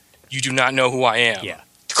 dude, you do not know who I am. Yeah,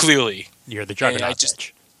 clearly you're the juggernaut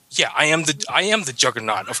bitch. Yeah, I am the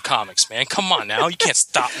juggernaut of comics, man. Come on now, you can't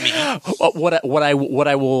stop me. What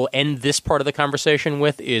I will end this part of the conversation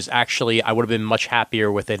with is actually I would have been much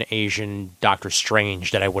happier with an Asian Doctor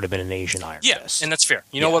Strange than I would have been an Asian Iron Fist. Yeah, and that's fair.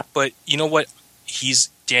 You know what? But you know what?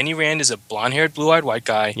 Danny Rand is a blonde-haired, blue-eyed white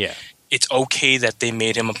guy. Yeah. It's okay that they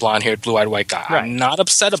made him a blonde-haired, blue-eyed white guy. Right. I'm not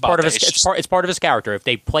upset about that. It's part of his character. If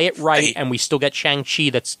they play it right and we still get Shang-Chi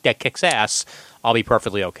that kicks ass, I'll be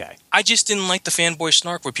perfectly okay. I just didn't like the fanboy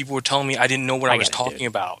snark where people were telling me I didn't know what I was talking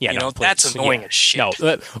about. Yeah, that's annoying as shit.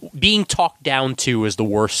 No, being talked down to is the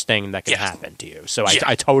worst thing that can happen to you. So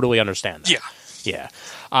I totally understand that.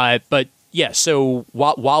 Yeah. But yeah, so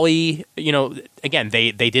Wally, again,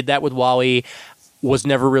 they did that with Wally. Was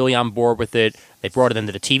never really on board with it. They brought it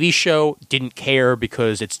into the TV show. Didn't care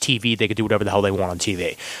because it's TV. They could do whatever the hell they want on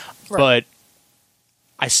TV. Right. But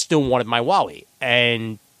I still wanted my Wally.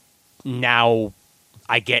 And now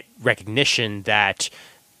I get recognition that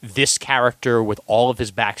this character, with all of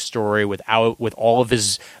his backstory, with all of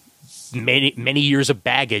his many years of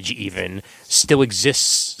baggage even, still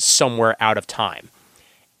exists somewhere out of time.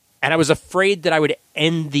 And I was afraid that I would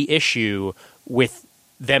end the issue with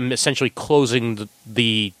them essentially closing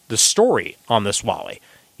the story on this Wally.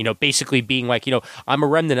 basically being like, I'm a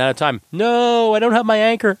remnant out of time. No, I don't have my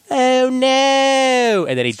anchor. Oh, no.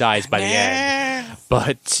 And then he dies by the end.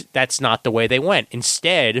 But that's not the way they went.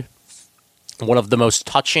 Instead, one of the most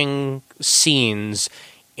touching scenes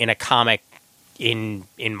in a comic in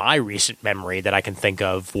my recent memory that I can think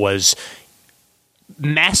of was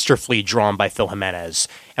masterfully drawn by Phil Jimenez.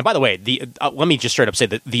 And by the way, let me just straight up say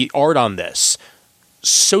that the art on this,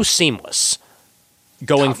 so seamless,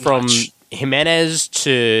 going from Jimenez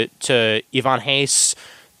to Ivan Hayes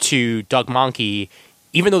to Doug Mahnke,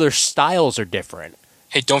 even though their styles are different.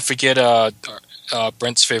 Hey, don't forget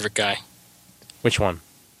Brent's favorite guy. Which one?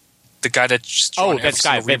 The guy that's drawn Ben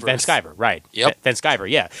Sciver, right? Yep. Ben Sciver,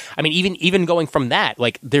 yeah. I mean, even going from that,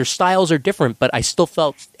 like their styles are different, but I still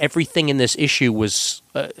felt everything in this issue was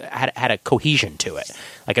had a cohesion to it,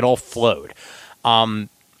 like it all flowed.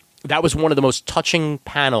 That was one of the most touching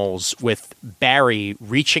panels with Barry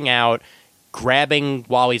reaching out, grabbing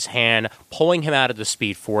Wally's hand, pulling him out of the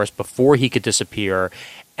Speed Force before he could disappear,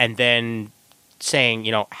 and then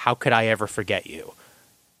saying, how could I ever forget you?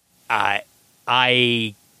 I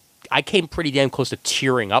came pretty damn close to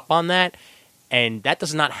tearing up on that, and that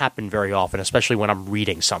does not happen very often, especially when I'm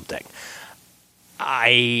reading something.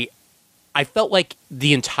 I felt like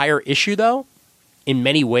the entire issue, though, in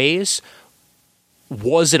many ways,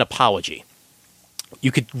 was an apology.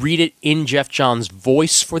 You could read it in Jeff Johns'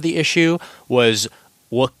 voice for the issue, was,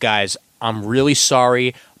 look, guys, I'm really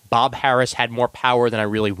sorry. Bob Harras had more power than I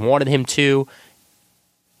really wanted him to,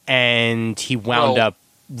 and he wound up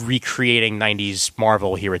recreating 90s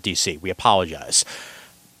Marvel here at DC. We apologize.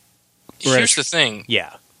 Here's the thing.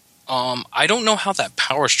 Yeah. I don't know how that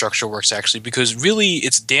power structure works, actually, because really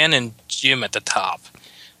it's Dan and Jim at the top.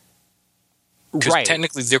 Because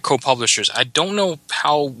technically they're co-publishers. I don't know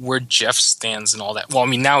where Jeff stands and all that. Well, I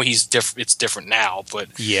mean, now he's it's different now,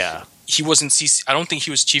 but yeah, he wasn't I don't think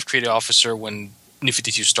he was chief creative officer when New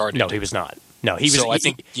 52 started. No, he was not. No, he was. So I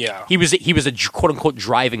think, yeah, he was a quote unquote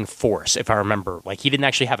driving force, if I remember. Like, he didn't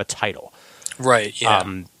actually have a title, right?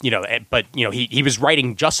 Yeah. But he was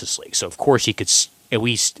writing Justice League, so of course he could at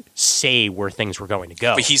least say where things were going to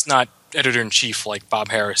go. But he's not editor in chief like Bob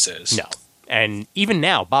Harras is. No, and even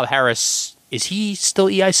now, Bob Harras, is he still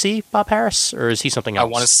EIC? Bob Harras, or is he something else? I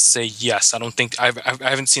want to say yes. I don't think I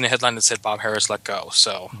haven't seen a headline that said Bob Harras let go.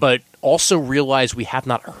 So, but also realize we have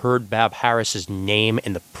not heard Bob Harris's name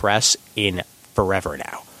in the press in forever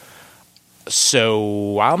now.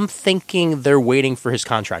 So I'm thinking they're waiting for his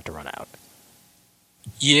contract to run out.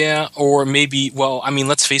 Yeah, or maybe, well, I mean,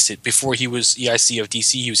 let's face it, before he was EIC of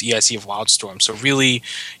DC, he was EIC of Wildstorm. So really,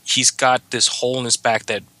 he's got this hole in his back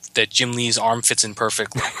that Jim Lee's arm fits in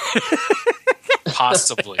perfectly.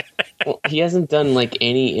 Possibly. Well, he hasn't done like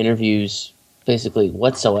any interviews basically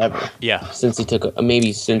whatsoever. Yeah. Since he took no,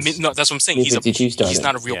 that's what I'm saying. He's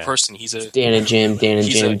not a real person. He's a Dan and Jim.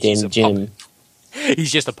 Puppet.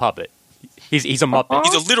 He's just a puppet. He's a muppet.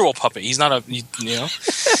 He's a literal puppet. He's not a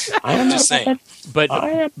I'm just saying. But I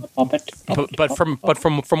am a puppet. But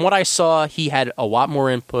from what I saw, he had a lot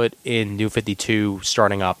more input in New 52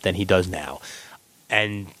 starting up than he does now.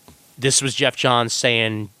 And this was Jeff Johns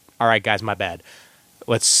saying, "All right, guys, my bad.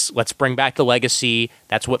 Let's bring back the legacy.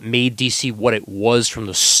 That's what made DC what it was from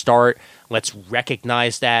the start. Let's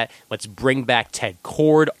recognize that. Let's bring back Ted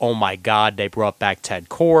Kord. Oh my God, they brought back Ted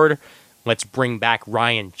Kord. Let's bring back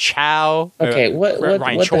Ryan Chow. Okay,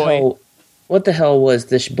 Ryan Choi. What the hell was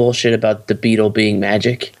this bullshit about the Beetle being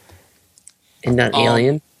magic and not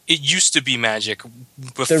alien? It used to be magic.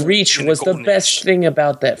 The Reach was the best thing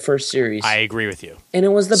about that first series. I agree with you. And it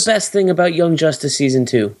was the best thing about Young Justice Season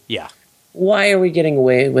 2. Yeah. Why are we getting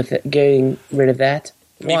away with it, getting rid of that?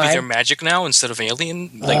 Maybe they're magic now instead of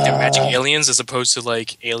alien? Like they're magic aliens as opposed to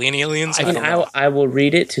like alien aliens? I will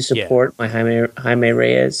read it to support my Jaime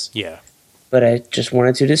Reyes. Yeah. But I just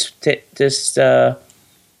wanted to just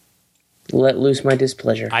let loose my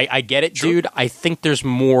displeasure. I get it, dude. I think there's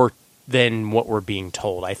more than what we're being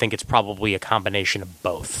told. I think it's probably a combination of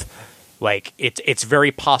both. Like, it's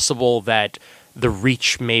very possible that the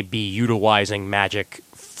Reach may be utilizing magic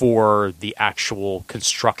for the actual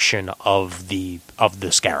construction of the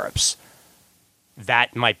Scarabs.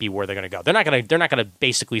 That might be where they're going to go. They're not going to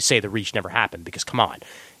basically say the Reach never happened, because come on,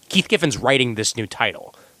 Keith Giffen's writing this new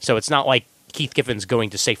title, so it's not like Keith Giffen's going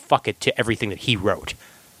to say fuck it to everything that he wrote.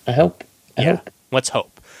 I hope. Let's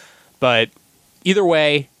hope. But either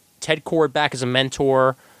way, Ted Kord back as a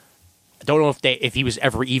mentor. I don't know if he was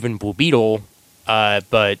ever even Blue Beetle,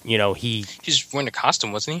 but he's wearing a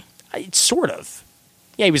costume, wasn't he? Sort of.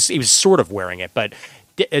 Yeah, he was sort of wearing it, but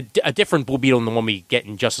a different Blue Beetle than the one we get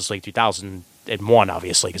in Justice League 2001,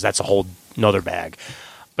 obviously, because that's a whole nother bag.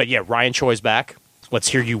 But yeah, Ryan Choi's back. Let's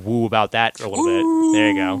hear you woo about that for a little bit. There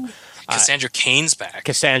you go. Cassandra Cain's back.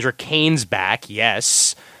 Cassandra Cain's back,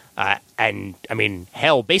 yes. And I mean,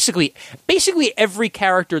 hell, basically every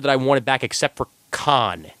character that I wanted back except for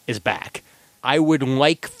Khan is back. I would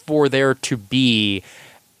like for there to be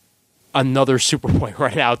another Superboy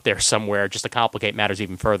right out there somewhere, just to complicate matters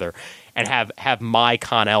even further, and have my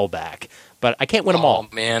Con-El back. But I can't win them all.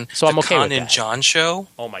 Oh man, so I'm okay with that. Khan and John show.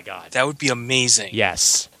 Oh my god, that would be amazing.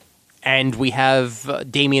 Yes, and we have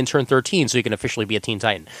Damian turn 13, so he can officially be a Teen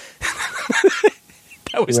Titan.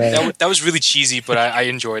 That was really cheesy, but I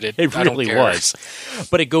enjoyed it. It really was.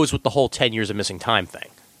 But it goes with the whole 10 years of missing time thing.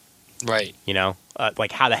 Right. You know?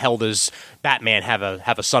 Like, how the hell does Batman have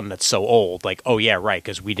a son that's so old? Like, oh, yeah, right,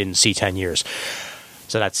 because we didn't see 10 years.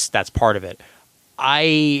 So that's part of it.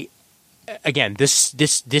 Again,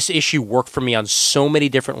 this issue worked for me on so many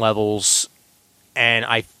different levels, and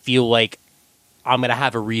I feel like I'm going to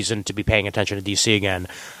have a reason to be paying attention to DC again.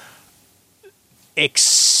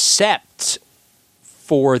 Except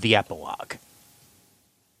for the epilogue.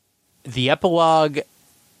 The epilogue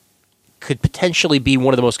could potentially be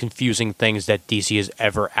one of the most confusing things that DC has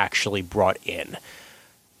ever actually brought in.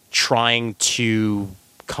 Trying to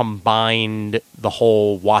combine the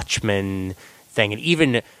whole Watchmen thing, and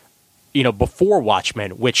even, before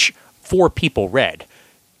Watchmen, which 4 people read.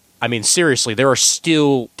 I mean, seriously, there are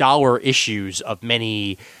still dollar issues of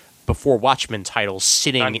many before Watchmen titles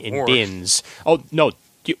sitting in bins. Oh, no.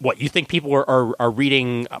 What, you think people are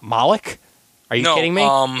reading Moloch? Are you kidding me?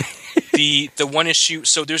 The one issue.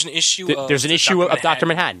 So there's an issue. There's an issue of Dr.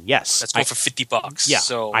 Manhattan. Yes, that's going for $50. Yeah,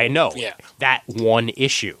 so I know. Yeah, that one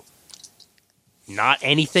issue, not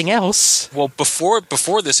anything else. Well, before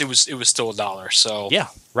this, it was still $1. So yeah,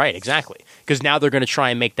 right, exactly. Because now they're going to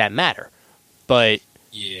try and make that matter. But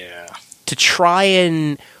yeah, to try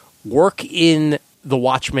and work in the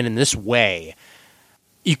Watchmen in this way,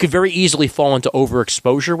 you could very easily fall into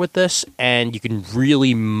overexposure with this, and you can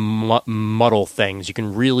really muddle things. You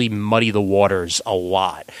can really muddy the waters a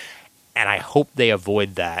lot, and I hope they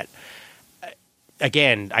avoid that.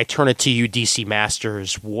 Again, I turn it to you, DC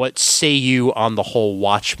Masters. What say you on the whole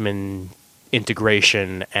Watchmen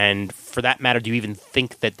integration? And for that matter, do you even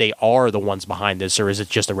think that they are the ones behind this, or is it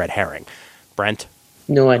just a red herring? Brent?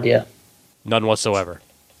 No idea. None whatsoever?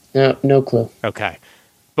 No clue. Okay.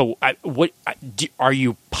 But are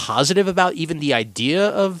you positive about even the idea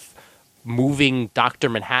of moving Dr.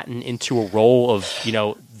 Manhattan into a role of,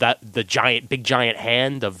 the big giant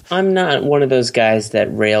hand of... I'm not one of those guys that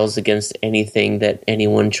rails against anything that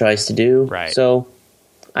anyone tries to do. Right. So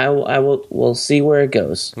we'll see where it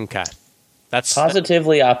goes. Okay. That's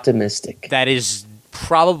positively optimistic. That is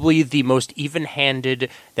probably the most even-handed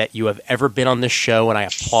that you have ever been on this show, and I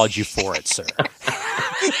applaud you for it, sir.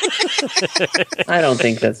 I don't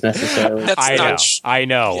think that's necessarily. I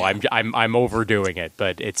know. Yeah. I'm overdoing it,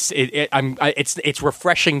 but it's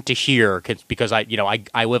refreshing to hear because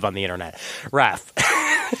I live on the internet. Raph.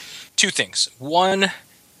 2 things. One,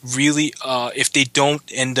 really, if they don't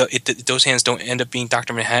end up, if those hands don't end up being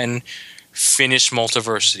Dr. Manhattan, finish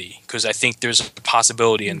Multiversity, because I think there's a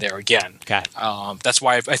possibility in there again. Okay. That's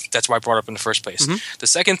why I brought it up in the first place. Mm-hmm. The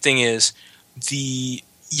second thing is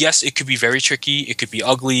yes, it could be very tricky. It could be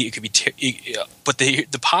ugly. It could be, but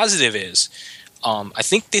the positive is, I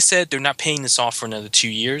think they said they're not paying this off for another 2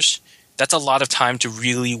 years. That's a lot of time to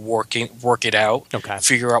really work it out. Okay.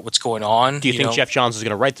 Figure out what's going on. Do you think Jeff Johns is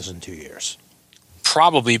going to write this in 2 years?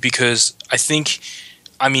 Probably, because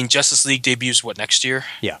Justice League debuts next year?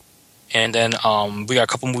 Yeah. And then we got a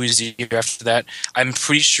couple movies a year after that. I'm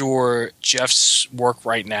pretty sure Jeff's work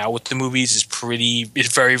right now with the movies is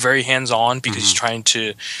very, very hands-on, because he's trying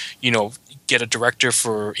to, get a director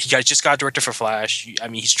for – just got a director for Flash.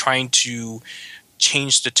 He's trying to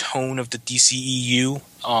change the tone of the DCEU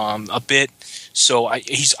a bit. So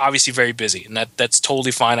he's obviously very busy, and that's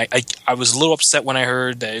totally fine. I was a little upset when I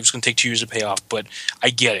heard that it was going to take 2 years to pay off, but I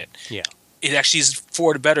get it. Yeah. It actually is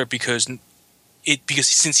for the better, because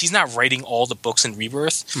since he's not writing all the books in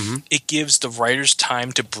Rebirth, it gives the writers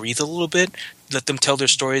time to breathe a little bit, let them tell their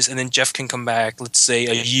stories, and then Jeff can come back, let's say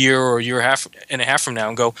a year or a year and a half from now,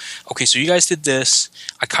 and go, okay, so you guys did this.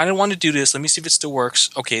 I kind of want to do this. Let me see if it still works.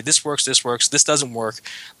 Okay, this works. This doesn't work.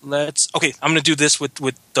 I'm going to do this with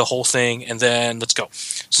the whole thing, and then let's go. Yeah.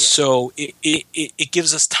 So it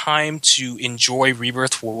gives us time to enjoy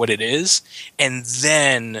Rebirth for what it is, and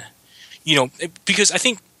then, because I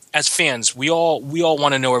think, as fans, we all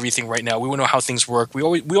want to know everything right now. We want to know how things work. We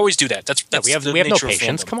always do that. That's we have no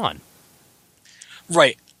patience. Come on,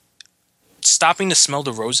 right? Stopping to smell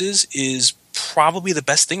the roses is probably the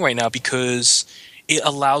best thing right now, because it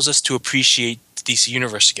allows us to appreciate the DC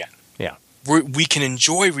universe again. Yeah, we can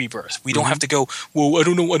enjoy Rebirth. We don't have to go, well, I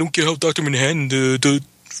don't know, I don't get how Dr. Manhattan, the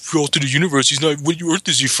alternate universe, he's not, what Earth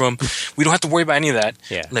is he from? We don't have to worry about any of that.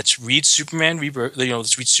 Yeah. Let's read Superman Rebirth,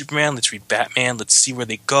 let's read Superman, let's read Batman, let's see where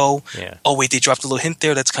they go. Yeah. Oh, wait, they dropped a little hint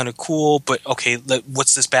there, that's kind of cool, but okay,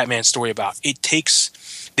 what's this Batman story about?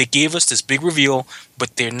 They gave us this big reveal,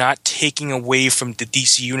 but they're not taking away from the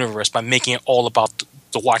DC universe by making it all about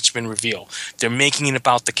the Watchmen reveal. They're making it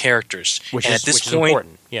about the characters. Which and is at this which point, is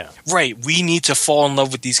important. Yeah. right, we need to fall in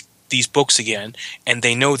love with these books again, and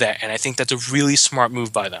they know that, and I think that's a really smart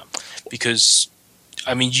move by them, because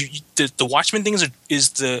I mean, the Watchmen thing is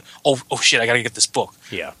the oh shit, I gotta get this book.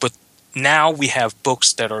 Yeah. But now we have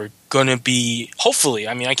books that are gonna be, hopefully,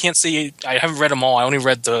 I mean, I can't say, I haven't read them all. I only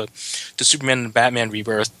read the Superman and Batman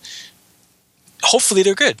Rebirth. Hopefully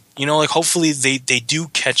they're good. Hopefully they do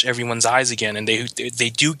catch everyone's eyes again, and they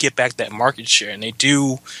do get back that market share, and they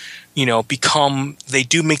do, they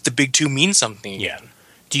do make the big two mean something again.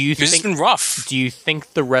 Do you Because think it's been rough. Do you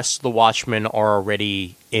think the rest of the Watchmen are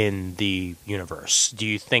already in the universe? Do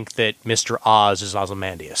you think that Mr. Oz is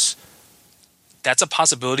Ozymandias? That's a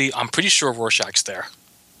possibility. I'm pretty sure Rorschach's there.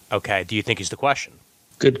 Okay. Do you think he's the Question?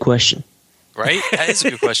 Good question. Right? That is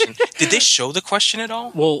a good question. Did they show the Question at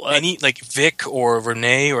all? Well, any Vic or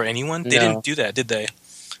Renee or anyone? They No. didn't do that, did they?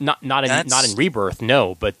 Not in Rebirth,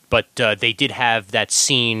 no. But they did have that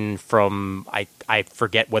scene from I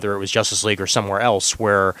forget whether it was Justice League or somewhere else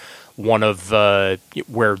where one of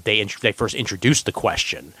where they first introduced the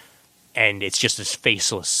Question, and it's just this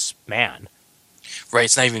faceless man. Right.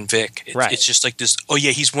 It's not even Vic. It's just like this. Oh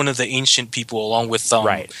yeah, he's one of the ancient people, along with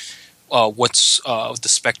Right. What's the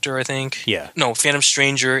Spectre? I think. Yeah. No, Phantom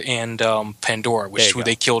Stranger and Pandora, There you who go.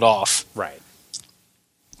 they killed off. Right.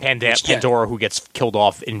 Pandora, who gets killed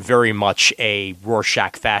off in very much a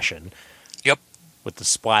Rorschach fashion. Yep. With the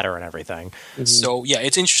splatter and everything. So yeah,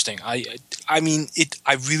 it's interesting. I mean,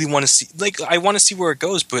 I really want to see. I want to see where it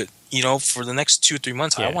goes, but for the next 2 or 3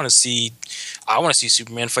 months, Yeah. I want to see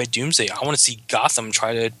Superman fight Doomsday. I want to see Gotham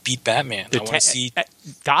try to beat Batman. I want to see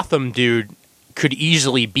Gotham, dude, could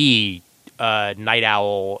easily be Night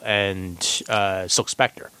Owl and Silk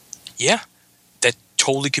Spectre. Yeah, that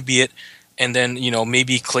totally could be it. And then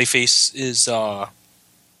maybe Clayface is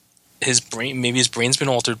his brain. Maybe his brain's been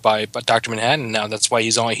altered by Dr. Manhattan. Now that's why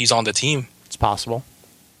he's on the team. It's possible.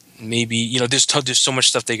 Maybe there's so much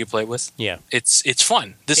stuff they could play with. Yeah, it's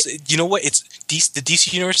fun. It's the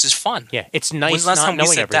DC universe is fun. Yeah, it's When's nice the last not time we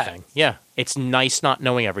knowing said that? everything. Yeah, it's nice not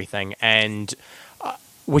knowing everything, and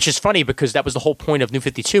which is funny because that was the whole point of New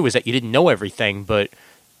 52 is that you didn't know everything, but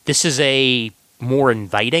this is a more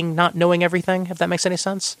inviting not knowing everything. If that makes any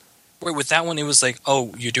sense. Wait, with that one, it was like,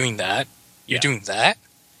 oh, you're doing that. You're Yeah. doing that.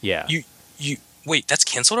 Yeah. You wait, that's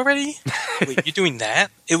canceled already? Wait, you're doing that?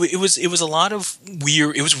 It was a lot of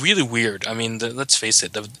weird. It was really weird. I mean, let's face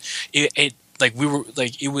it.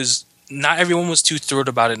 It was not everyone was too thrilled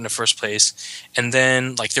about it in the first place, and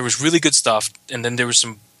then there was really good stuff, and then there was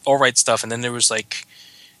some all right stuff, and then there was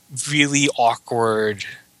really awkward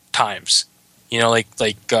times. When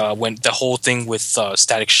the whole thing with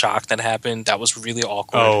Static Shock that happened, that was really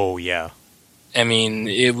awkward. Oh yeah. I mean,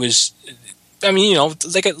 it was. I mean,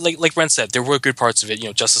 like Brent said, there were good parts of it.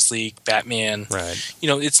 Justice League, Batman. Right.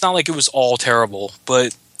 It's not like it was all terrible,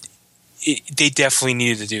 but they definitely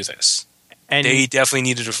needed to do this. And They definitely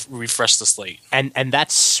needed to refresh the slate. and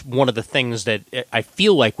that's one of the things that I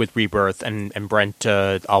feel like with Rebirth, and Brent,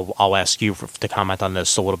 I'll ask you to comment on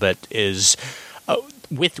this a little bit, is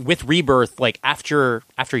with Rebirth, after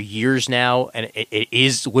years now, and it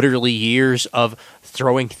is literally years of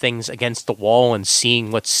throwing things against the wall and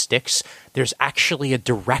seeing what sticks, there's actually a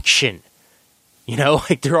direction.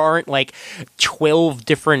 There aren't 12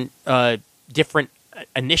 different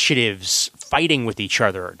initiatives fighting with each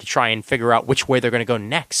other to try and figure out which way they're going to go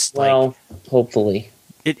next. Well, hopefully.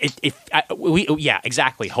 Yeah,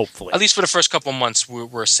 exactly. Hopefully, At least for the first couple months,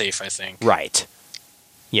 we're safe, I think. right.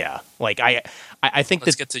 Yeah, I think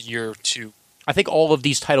Let's that get to year 2. I think all of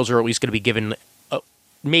these titles are at least going to be given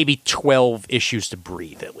maybe 12 issues to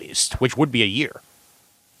breathe, at least, which would be a year.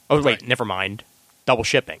 Oh wait, Right. never mind. Double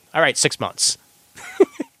shipping. All right, 6 months.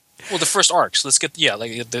 Well, the first arcs. Let's get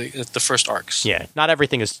the first arcs. Yeah, not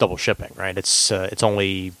everything is double shipping, right? It's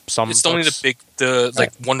only some. It's only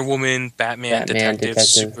books. Wonder Woman, Batman, Detective,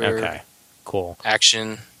 Super Okay, cool.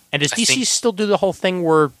 Action. And does I DC think- still do the whole thing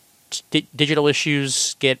where digital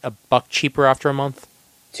issues get $1 cheaper after a month?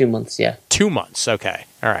 2 months, yeah. 2 months. Okay.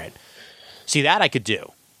 All right. See, that I could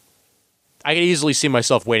do. I could easily see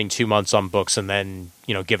myself waiting 2 months on books and then,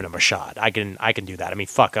 giving them a shot. I can do that. I mean,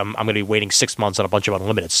 fuck, I'm going to be waiting 6 months on a bunch of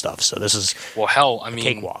unlimited stuff. So this is Well, hell, I mean,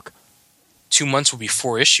 cakewalk. 2 months would be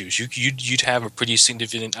 4 issues. You'd have a pretty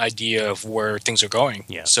significant idea of where things are going.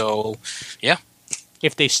 Yeah. So, yeah.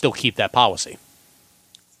 If they still keep that policy.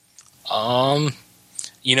 I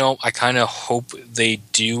kind of hope they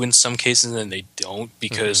do in some cases, and they don't,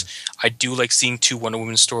 because I do like seeing 2 Wonder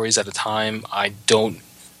Woman stories at a time. I'm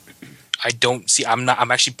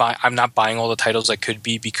not buying all the titles I could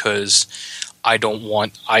be, because I don't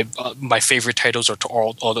want. My favorite titles are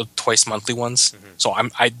all the twice monthly ones. So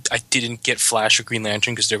I didn't get Flash or Green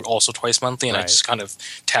Lantern because they're also twice monthly, and I just kind of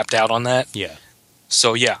tapped out on that. Yeah.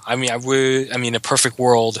 So yeah, in a perfect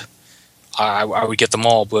world, I would get them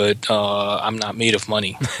all, but I'm not made of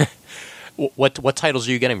money. What titles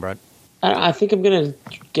are you getting, Brett? I think I'm going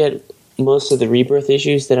to get most of the Rebirth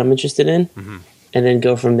issues that I'm interested in, and then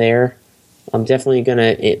go from there. I'm definitely going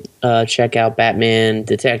to check out Batman,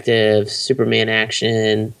 Detective, Superman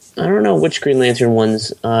Action. I don't know which Green Lantern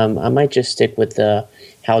ones. I might just stick with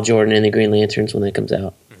Hal Jordan and the Green Lanterns when that comes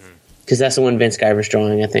out, because that's the one Vince Guyver's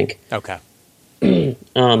drawing, I think. Okay.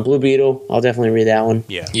 Blue Beetle, I'll definitely read that one.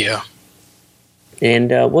 Yeah.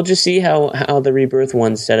 And we'll just see how the Rebirth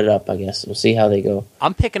ones set it up, I guess. We'll see how they go.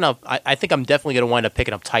 I'm picking up... I think I'm definitely going to wind up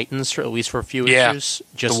picking up Titans, at least for a few issues.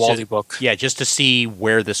 Just the Wally book. Yeah, just to see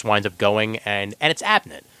where this winds up going. And it's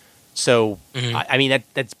Abnett. So,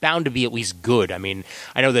 that's bound to be at least good. I mean,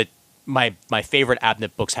 I know that my favorite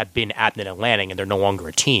Abnett books have been Abnett and Lanning, and they're no longer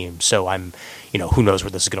a team. So I'm... who knows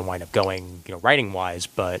where this is going to wind up going, writing-wise.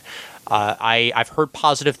 But I've heard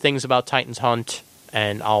positive things about Titans Hunt,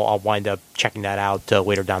 and I'll wind up checking that out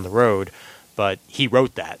later down the road. But he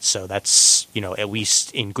wrote that, so that's at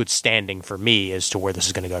least in good standing for me as to where this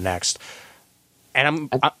is going to go next. And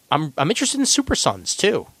I'm interested in Super Sons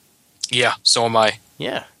too. Yeah, so am I.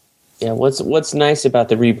 Yeah. Yeah. What's nice about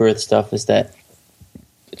the Rebirth stuff is that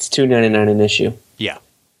it's $2.99 an issue. Yeah.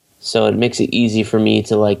 So it makes it easy for me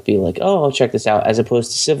to be like, oh, I'll check this out, as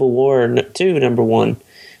opposed to Civil War 2 #1,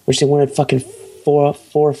 which they wanted fucking $4 or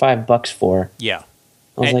 $5 for. Yeah.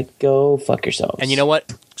 I was like, go fuck yourselves. And you know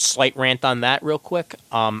what? Slight rant on that real quick.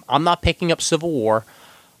 I'm not picking up Civil War.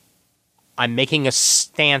 I'm making a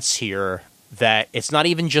stance here that it's not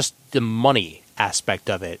even just the money aspect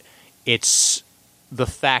of it. It's the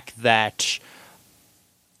fact that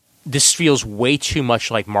this feels way too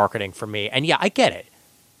much like marketing for me. And yeah, I get it.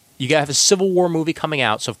 You got to have a Civil War movie coming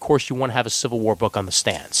out, so of course you want to have a Civil War book on the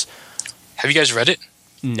stands. Have you guys read it?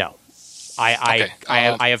 No. I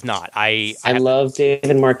have not. I love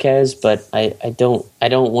David Marquez, but I don't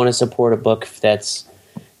want to support a book that's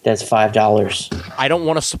 $5. I don't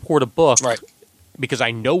want to support a book right, because I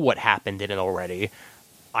know what happened in it already.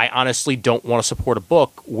 I honestly don't want to support a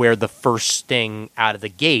book where the first thing out of the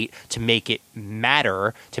gate, to make it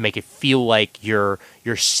matter, to make it feel like you're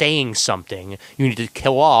saying something, you need to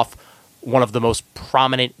kill off one of the most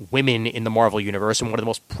prominent women in the Marvel Universe and one of the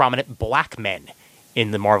most prominent black men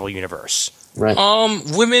in the Marvel Universe. Right.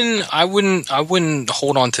 Women, I wouldn't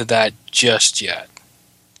hold on to that just yet.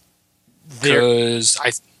 Because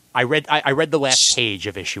I read the last page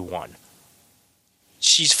of issue 1.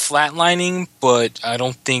 She's flatlining, but I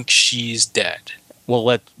don't think she's dead. Well,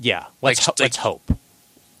 let's hope.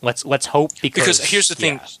 Let's hope, because here's the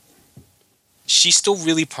thing. She's still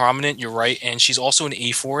really prominent, you're right, and she's also an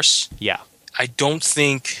A-Force. Yeah. I don't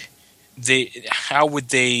think how would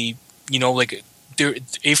they,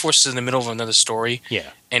 A-Force is in the middle of another story. Yeah.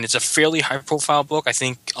 And it's a fairly high-profile book. I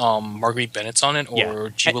think Marguerite Bennett's on it, or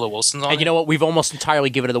G. Willow Wilson's on it. And you know what? We've almost entirely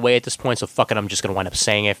given it away at this point, so fuck it, I'm just going to wind up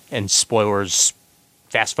saying it. And spoilers,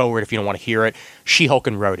 fast forward if you don't want to hear it. She-Hulk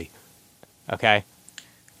and Rhodey. Okay?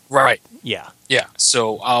 Right. Yeah. Yeah.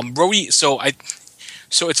 So, Rhodey, so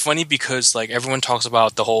it's funny because, everyone talks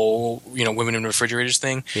about the whole, women in refrigerators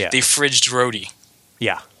thing. Yeah. They fridged Rhodey.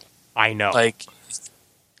 Yeah. I know.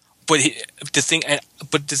 But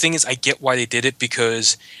the thing is, I get why they did it,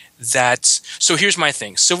 because so here's my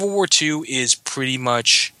thing. Civil War II is pretty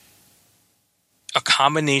much a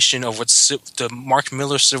combination of what the Mark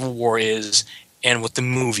Miller Civil War is and what the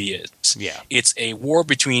movie is. Yeah. It's a war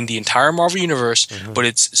between the entire Marvel Universe, but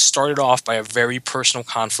it's started off by a very personal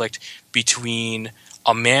conflict between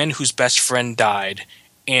a man whose best friend died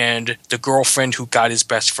and the girlfriend who got his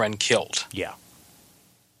best friend killed. Yeah.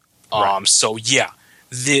 So yeah.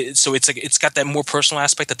 So it's got that more personal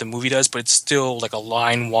aspect that the movie does, but it's still like a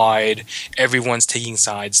line wide, everyone's taking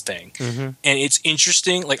sides thing, and it's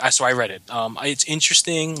interesting. So I read it. It's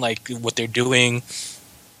interesting, what they're doing,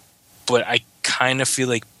 but I kind of feel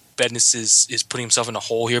like Bendis is putting himself in a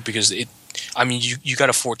hole here, because you got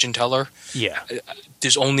a fortune teller. Yeah,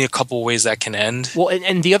 there's only a couple ways that can end. Well,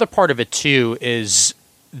 and the other part of it too is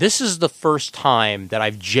this is the first time that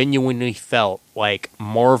I've genuinely felt like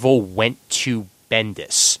Marvel went to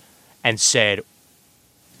Bendis and said,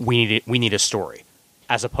 we need a story,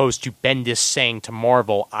 as opposed to Bendis saying to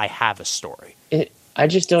Marvel, I have a story. I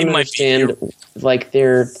just don't understand. Like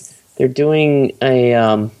they're doing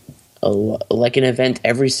like an event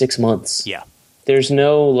every 6 months. Yeah. There's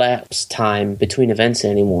no lapse time between events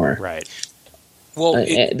anymore. Right. Well,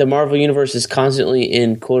 the Marvel Universe is constantly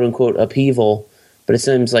in quote-unquote upheaval, but it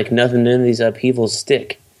seems like none of these upheavals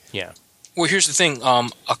stick. Yeah. Well, here's the thing.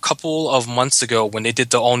 A couple of months ago, when they did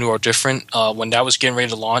the All New or Different, when that was getting ready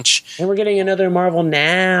to launch, and we're getting another Marvel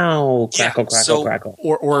Now. Crackle, crackle.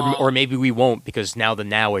 Or maybe we won't, because now the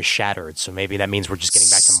Now is shattered. So maybe that means we're just getting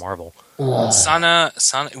back to Marvel. Sana,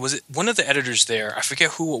 was it one of the editors there? I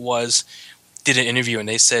forget who it was. Did an interview, and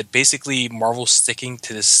they said basically Marvel's sticking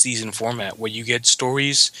to this season format where you get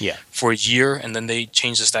stories for a year, and then they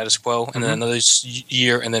change the status quo, and then another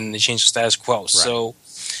year, and then they change the status quo. Right. So,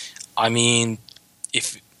 I mean,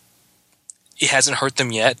 if it hasn't hurt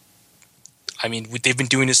them yet, I mean, they've been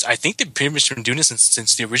doing this. I think they've pretty much been doing this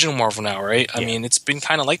since the original Marvel Now, right? I mean, it's been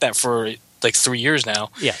kind of like that for like 3 years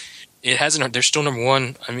now. Yeah. It hasn't hurt. They're still number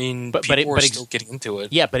one. I mean, people are still getting into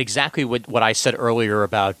it. Yeah, but exactly what I said earlier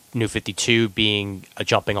about New 52 being a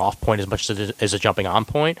jumping off point as much as it is a jumping on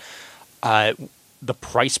point. The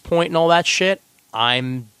price point and all that shit,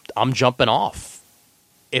 I'm jumping off.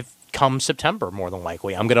 If come September, more than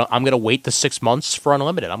likely, I'm gonna wait the 6 months for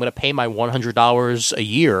Unlimited. I'm gonna pay my $100 a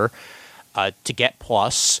year to get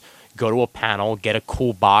Plus, go to a panel, get a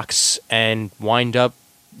cool box, and wind up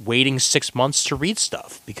waiting 6 months to read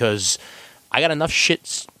stuff, because I got enough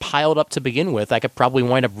shit piled up to begin with. I could probably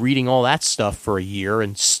wind up reading all that stuff for a year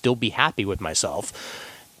and still be happy with myself.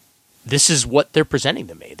 This is what they're presenting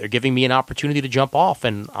to me. They're giving me an opportunity to jump off,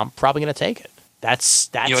 and I'm probably going to take it. That's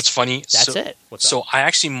you know, it's funny. That's it. So I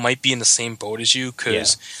actually might be in the same boat as you,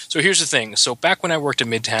 because so here's the thing. So back when I worked at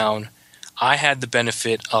Midtown, I had the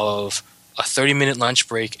benefit of a 30-minute lunch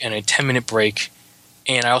break and a 10-minute break.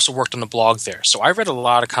 And I also worked on the blog there. So I read a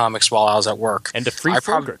lot of comics while I was at work. And a free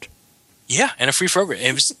Frogurt. Yeah, and a free Frogurt.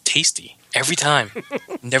 It was tasty every time.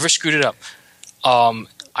 Never screwed it up.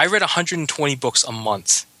 I read 120 books a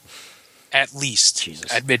month, at least,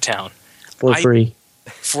 at Midtown. For free.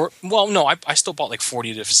 I still bought like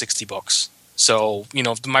 40 to 60 books. So, you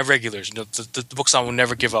know, my regulars, you know, the books I will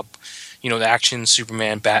never give up, you know, the Action,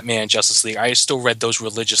 Superman, Batman, Justice League. I still read those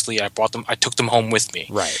religiously. I took them home with me.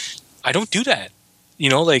 Right. I don't do that. You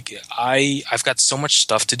know, like I've got so much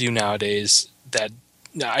stuff to do nowadays that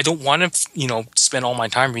I don't want to, you know, spend all my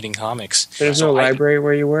time reading comics. There's no library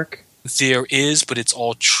where you work? There is, but it's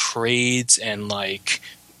all trades and like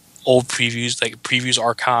old previews, like previews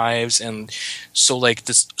archives, and so like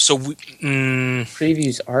this. So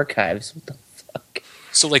previews archives. What the fuck?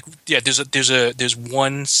 So like there's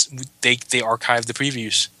one they archive the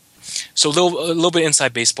previews. So a little bit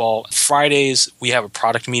inside baseball. Fridays we have a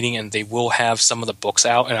product meeting, and they will have some of the books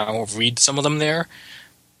out, and I will read some of them there.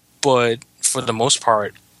 But for the most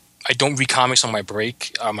part, I don't read comics on my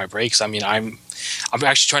breaks. I mean, I'm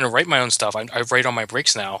actually trying to write my own stuff. I write on my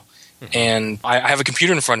breaks now, and I have a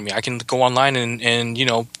computer in front of me. I can go online and you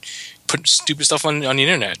know, put stupid stuff on the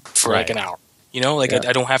internet for like an hour. You know, like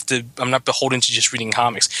I don't have to. I'm not beholden to just reading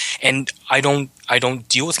comics, and I don't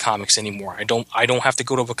deal with comics anymore. I don't have to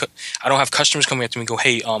go to. I don't have customers coming up to me and go,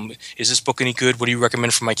 "Hey, is this book any good? What do you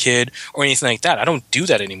recommend for my kid?" or anything like that. I don't do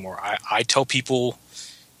that anymore. I tell people,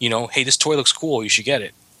 you know, "Hey, this toy looks cool. You should get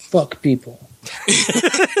it." Fuck people.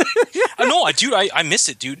 No, dude, I miss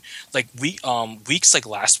it, dude. Like weeks like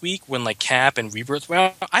last week when like Cap and Rebirth,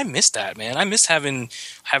 well, I missed that, man. I missed having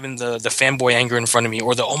the fanboy anger in front of me,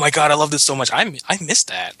 or the oh my god, I love this so much. I miss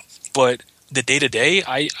that. But the day to day,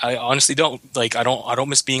 I honestly don't. Like I don't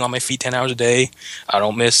miss being on my feet 10 hours a day. I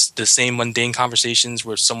don't miss the same mundane conversations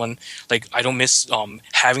where someone like I don't miss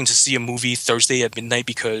having to see a movie Thursday at midnight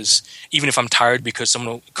because even if I'm tired because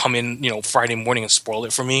someone will come in, you know, Friday morning and spoil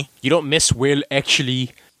it for me. You don't miss Will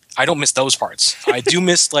actually. I don't miss those parts. I do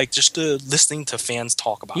miss like just listening to fans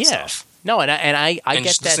talk about stuff. No, and I get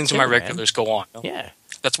just that listening too, to my regulars go on. Yeah.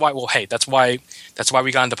 That's why. Well, hey, that's why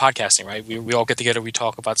we got into podcasting, right? We all get together, we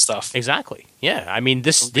talk about stuff. Exactly. Yeah. I mean,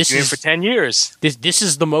 this is for 10 years. This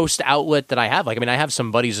is the most outlet that I have. Like, I mean, I have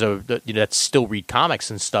some buddies that still read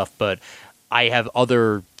comics and stuff, but I have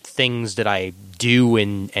other things that I do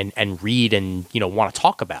and read and you know want to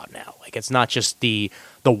talk about now. Like, it's not just the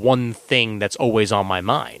one thing that's always on my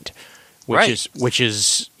mind. Which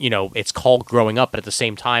is you know, it's called growing up, but at the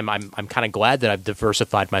same time, I'm kind of glad that I've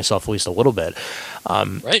diversified myself at least a little bit.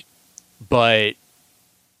 Right. But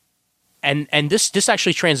And this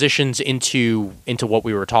actually transitions into what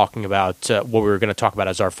we were talking about, what we were going to talk about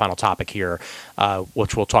as our final topic here,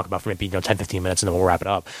 which we'll talk about for maybe 10, 15 minutes, and then we'll wrap it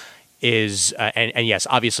up. Is and yes,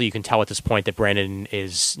 obviously you can tell at this point that Brandon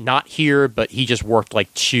is not here, but he just worked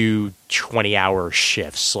like 2 20-hour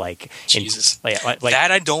shifts. Like Jesus, like that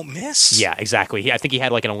I don't miss. Yeah, exactly. I think he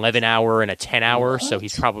had like an 11-hour and a 10-hour, so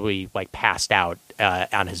he's probably like passed out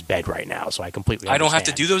on his bed right now. So I completely understand. I don't have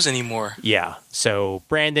to do those anymore. Yeah. So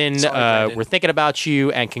Brandon, Sorry, we're thinking about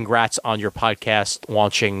you, and congrats on your podcast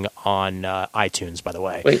launching on iTunes. By the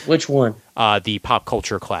way, Wait, which one? The Pop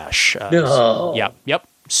Culture Clash. No. Yep.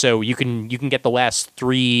 So you can get the last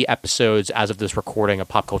 3 episodes as of this recording of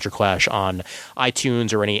Pop Culture Clash on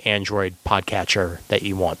iTunes or any Android podcatcher that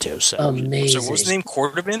you want to. So Amazing. So what was the name?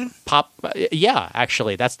 Quarterbin? Pop, yeah,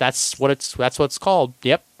 actually, that's what it's called.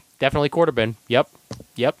 Yep, definitely Quarterbin. Yep.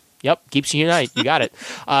 Keeps you unite. You got it.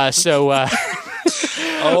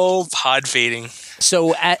 Oh, pod fading.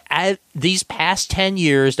 So at these past 10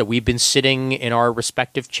 years that we've been sitting in our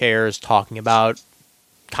respective chairs talking about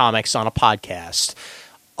comics on a podcast,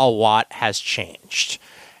 a lot has changed.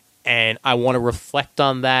 And I want to reflect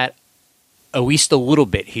on that at least a little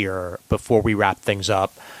bit here before we wrap things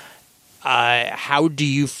up. How do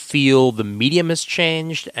you feel the medium has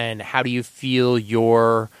changed, and how do you feel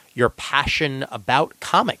your passion about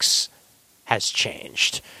comics has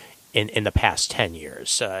changed in the past 10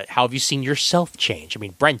 years? How have you seen yourself change? I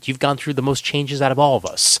mean, Brent, you've gone through the most changes out of all of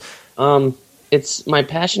us. It's my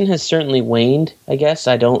passion has certainly waned, I guess.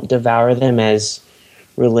 I don't devour them as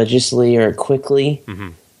religiously or quickly. Mm-hmm.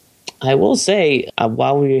 I will say,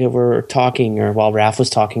 while we were talking, or while Ralph was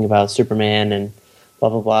talking about Superman and blah,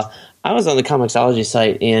 blah, blah, I was on the Comixology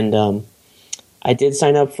site, and I did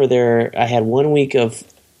sign up for I had 1 week of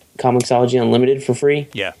Comixology Unlimited for free.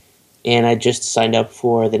 Yeah. And I just signed up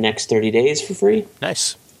for the next 30 days for free.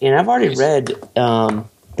 Nice. And I've already read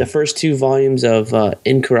the first 2 volumes of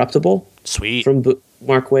Incorruptible. Sweet. From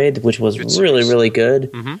Mark Waid, which was really, really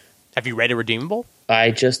good. Mm-hmm. Have you read Irredeemable?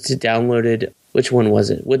 I just downloaded, which one was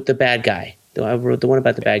it? With the bad guy. I wrote the one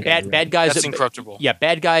about the bad guy. Bad guys. That's Incorruptible. Yeah,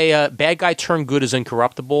 bad guy turned good as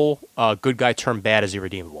Incorruptible. Good guy turned bad as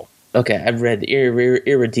Irredeemable. Okay, I've read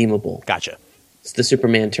Irredeemable. Gotcha. It's the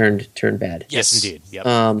Superman turned bad. Yes, indeed.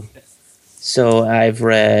 Yep. So I've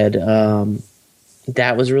read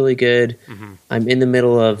that was really good. Mm-hmm. I'm in the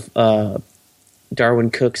middle of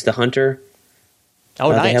Darwin Cook's The Hunter.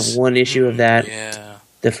 Oh, nice. They have 1 issue of that. Yeah.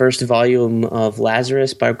 The first volume of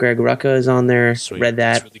Lazarus by Greg Rucka is on there. Sweet. Read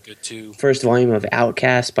that. That's really good too. First volume of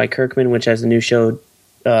Outcast by Kirkman, which has a new show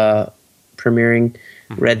premiering.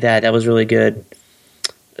 Mm-hmm. Read that. That was really good.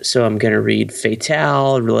 So I'm going to read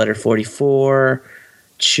Fatale, Letter 44,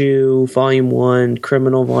 Chew, Volume 1,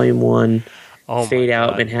 Criminal, Volume 1, Fade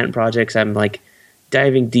Out, Manhattan Projects. I'm like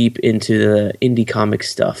diving deep into the indie comic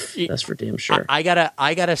stuff. That's for damn sure. I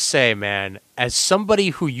gotta say, man, as somebody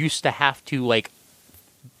who used to have to like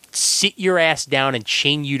sit your ass down and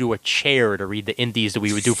chain you to a chair to read the indies that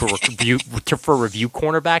we would do for review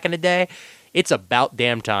corner back in the day, it's about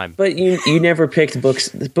damn time. But you never picked books.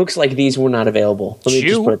 Books like these were not available. Let me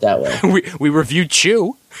just put it that way. we reviewed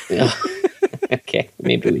Chew. Yeah. Okay,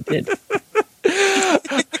 maybe we did.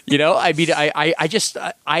 You know, I mean,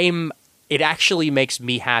 I'm. It actually makes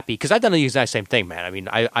me happy because I've done the exact same thing, man. I mean,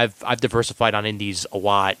 I've diversified on indies a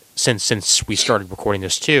lot since we started recording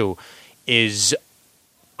this too.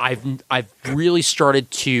 I've really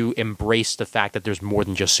started to embrace the fact that there's more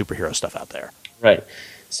than just superhero stuff out there. Right.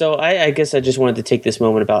 So I guess I just wanted to take this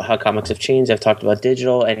moment about how comics have changed. I've talked about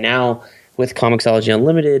digital, and now with Comixology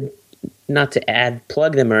Unlimited, not to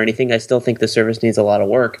plug them or anything, I still think the service needs a lot of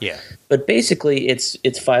work. Yeah. But basically, it's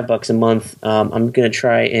 $5 a month. I'm going to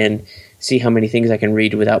try and see how many things I can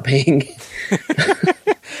read without paying.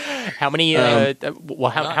 How many?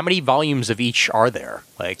 How many volumes of each are there?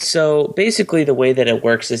 Like, so basically, the way that it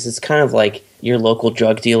works is it's kind of like your local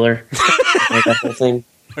drug dealer, like that whole thing.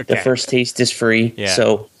 Okay. The first taste is free. Yeah.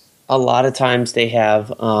 So a lot of times they have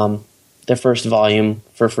the first volume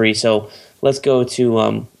for free. So let's go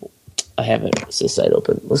to I have this site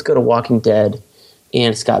open. Let's go to Walking Dead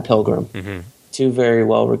and Scott Pilgrim. Mm-hmm. 2 very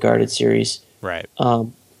well regarded series. Right.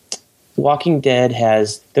 Walking Dead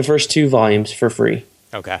has the first 2 volumes for free.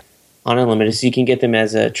 Okay. On Unlimited, so you can get them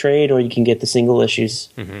as a trade or you can get the single issues.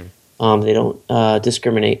 Mm-hmm. They don't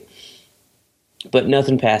discriminate. But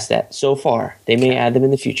nothing past that so far. They may add them in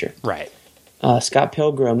the future. Right. Scott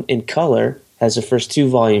Pilgrim in color has the first 2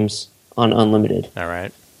 volumes on Unlimited. All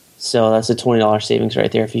right. So that's a $20 savings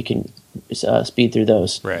right there if you can speed through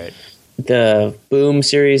those. Right. The Boom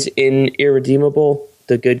series in Irredeemable,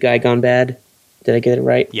 The Good Guy Gone Bad. Did I get it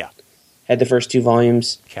right? Yeah. Had the first 2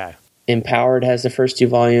 volumes. Okay. Empowered has the first 2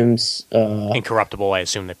 volumes. Incorruptible, I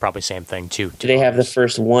assume they're probably same thing too. They have the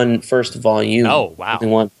first volume. Oh, wow.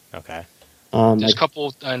 One. Okay. There's a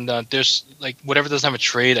couple, and there's like whatever doesn't have a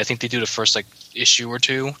trade. I think they do the first like issue or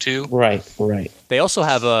 2 too. Right. They also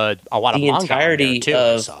have a lot of The manga entirety on there, too,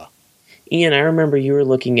 I saw. Ian, I remember you were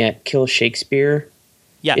looking at Kill Shakespeare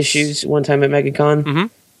Yes. issues one time at MegaCon. Mhm.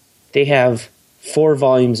 They have 4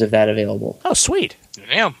 volumes of that available. Oh, sweet.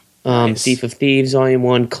 Damn. Nice. Thief of Thieves Volume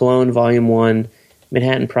 1, Cologne Volume 1,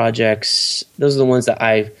 Manhattan Projects. Those are the ones that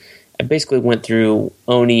I basically went through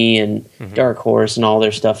Oni and Dark Horse and all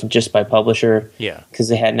their stuff just by publisher. Yeah. Because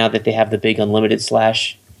now that they have the big Unlimited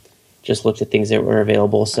slash, just looked at things that were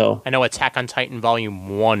available. So I know Attack on Titan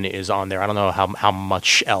Volume 1 is on there. I don't know how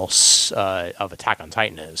much else of Attack on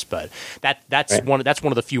Titan is, but that's Right. one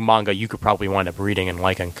of the few manga you could probably wind up reading and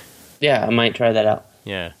liking. yeah, I might try that out.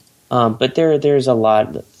 Yeah. But there's a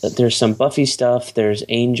lot. There's some Buffy stuff. There's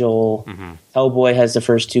Angel. Hellboy has the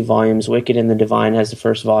first 2 volumes. Wicked and the Divine has the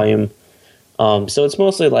first volume. So it's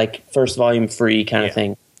mostly like first volume free kind of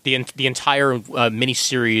thing. The entire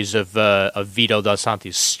miniseries of Vito Del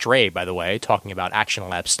Santi's Stray, by the way, talking about Action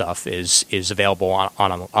Lab stuff, is available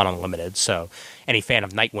on Unlimited. So any fan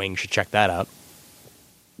of Nightwing should check that out.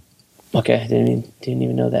 Okay, I didn't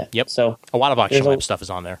even know that. Yep. So A lot of Action There's a- Lab stuff is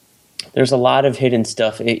on there. there's a lot of hidden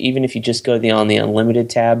stuff. Even if you just go on the Unlimited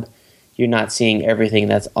tab, you're not seeing everything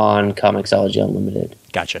that's on Comixology Unlimited.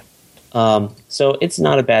 Gotcha. So it's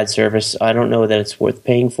not a bad service. I don't know that it's worth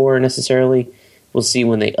paying for necessarily. We'll see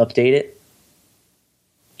when they update it.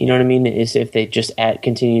 You know what I mean? Is if they just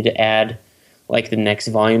continue to add like the next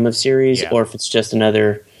volume of series, Yeah. or if it's just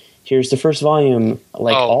another. Here's the first volume.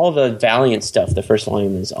 Like all the Valiant stuff, the first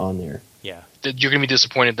volume is on there. Yeah. You're going to be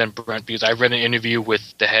disappointed then, Brent, because I read an interview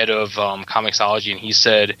with the head of Comixology, and he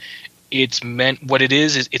said it's meant what it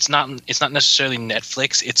is it's not necessarily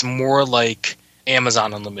Netflix. It's more like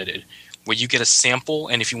Amazon Unlimited, where you get a sample,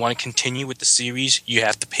 and if you want to continue with the series, you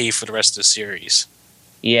have to pay for the rest of the series.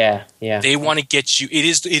 Yeah. They want to get you. It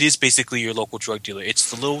is basically your local drug dealer. It's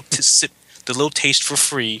the little the little taste for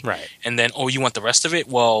free, Right. And then you want the rest of it?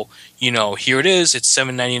 Well, here it is. It's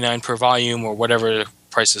 $7.99 per volume or whatever the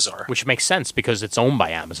prices are. Which makes sense because it's owned by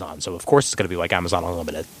Amazon, so of course it's going to be like Amazon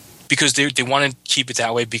Unlimited. Because they want to keep it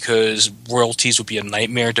that way because royalties would be a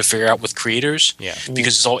nightmare to figure out with creators. Yeah.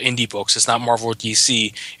 Because it's all indie books. It's not Marvel or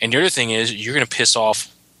DC. And the other thing is you're going to piss off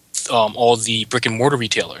all the brick and mortar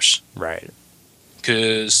retailers. Right.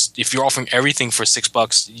 Because if you're offering everything for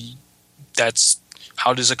 $6, that's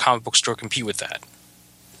how does a comic book store compete with that?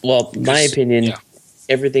 Well, my opinion,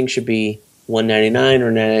 everything should be $1.99 or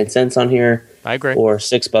 99 cents on here. I agree. Or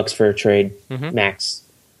 $6 for a trade max.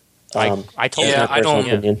 I told you. Yeah, I don't.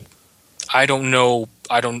 Opinion. I don't know.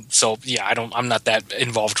 I'm not that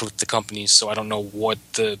involved with the companies, so I don't know what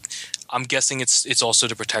the. I'm guessing it's also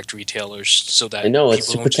to protect retailers, so that I know it's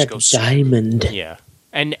to people don't just protect go Diamond. Yeah.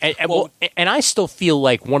 And I still feel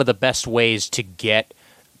like one of the best ways to get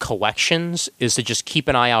collections is to just keep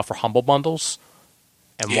an eye out for Humble Bundles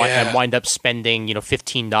and wind up spending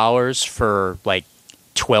 $15 for like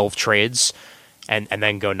 12 trades and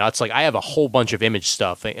then go nuts. Like I have a whole bunch of Image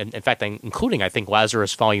stuff, and in fact, including I think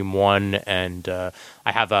Lazarus Volume 1, and I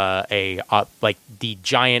have a like the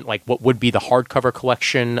giant like what would be the hardcover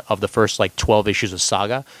collection of the first like 12 issues of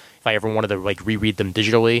Saga. If I ever wanted to like reread them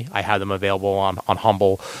digitally, I have them available on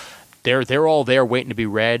Humble. They're all there waiting to be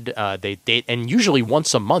read. They and usually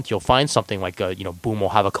once a month you'll find something like Boom will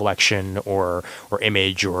have a collection or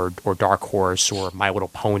Image or Dark Horse or My Little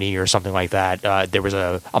Pony or something like that. There was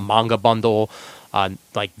a manga bundle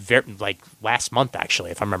like last month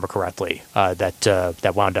actually, if I remember correctly,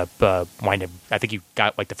 that wound up. I think you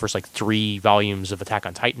got like the first like 3 volumes of Attack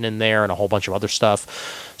on Titan in there and a whole bunch of other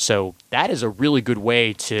stuff. So that is a really good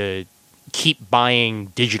way to keep buying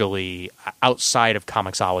digitally outside of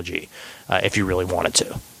Comixology if you really wanted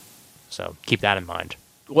to. So keep that in mind.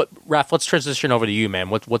 Raph, let's transition over to you, man.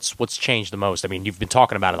 What's changed the most? I mean, you've been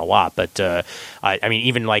talking about it a lot, but I mean,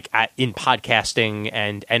 even like in podcasting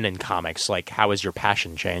and in comics, like how has your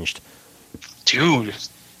passion changed? Dude,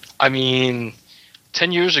 I mean,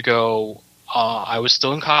 10 years ago, I was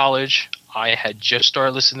still in college. I had just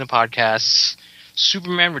started listening to podcasts.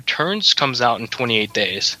 Superman Returns comes out in 28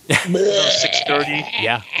 days. 6:30.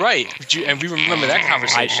 Yeah, right. And we remember that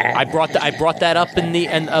conversation. I brought that up in the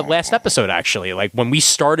last episode actually. Like when we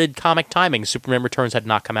started Comic Timing, Superman Returns had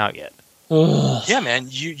not come out yet. Yeah, man.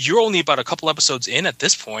 You're only about a couple episodes in at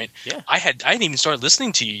this point. Yeah. I hadn't even started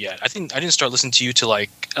listening to you yet. I didn't start listening to you till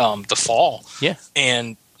like the fall. Yeah.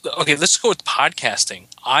 And okay, let's go with podcasting.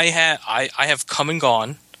 I have come and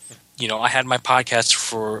gone. I had my podcast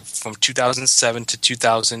from 2007 to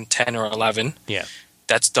 2010 or 11. Yeah.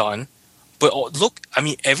 That's done. But look, I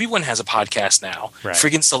mean, everyone has a podcast now. Right.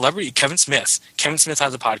 Friggin' celebrity, Kevin Smith. Kevin Smith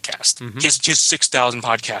has a podcast. Mm-hmm. He has 6,000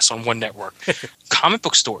 podcasts on one network. Comic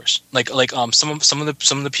book stores, like some of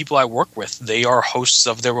the people I work with, they are hosts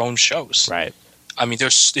of their own shows. Right. I mean,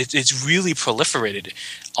 it's really proliferated,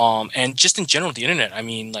 and just in general, the internet. I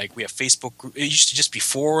mean, like we have Facebook. It used to just be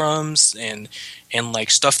forums and like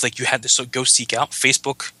stuff like you had to go seek out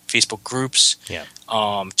Facebook groups. Yeah.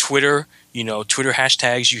 Twitter. Twitter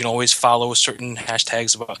hashtags. You can always follow certain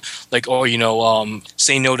hashtags about like,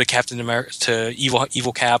 say no to Captain America, to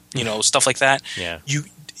evil Cap. Stuff like that. Yeah.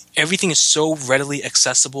 Everything is so readily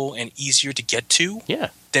accessible and easier to get to. Yeah.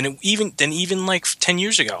 Than even like 10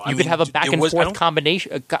 years ago. You could have a back and forth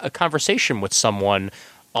a conversation with someone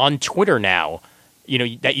on Twitter now,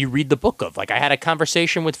 that you read the book of. Like I had a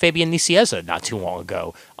conversation with Fabian Nicieza not too long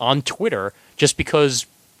ago on Twitter just because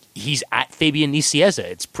he's at Fabian Nicieza.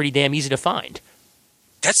 It's pretty damn easy to find.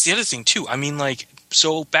 That's the other thing too. I mean, like,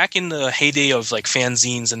 so back in the heyday of like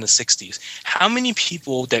fanzines in the 60s, how many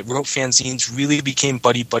people that wrote fanzines really became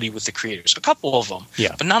buddy with the creators? A couple of them.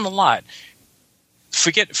 Yeah. But not a lot.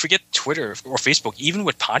 Forget Twitter or Facebook. Even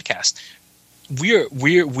with podcasts,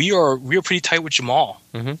 we are pretty tight with Jamal.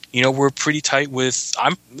 Mm-hmm. We're pretty tight with.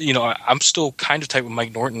 I'm still kind of tight with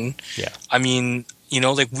Mike Norton. Yeah. I mean,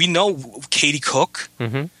 like we know Katie Cook,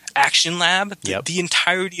 mm-hmm. Action Lab. Yep. The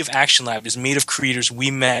entirety of Action Lab is made of creators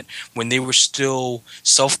we met when they were still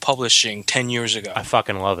self-publishing 10 years ago. I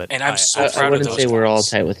fucking love it. And I'm so proud of those. I wouldn't say we're all guys.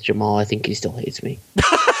 tight with Jamal. I think he still hates me.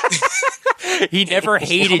 He never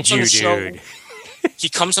hated you, dude. He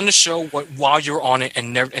comes on the show while you're on it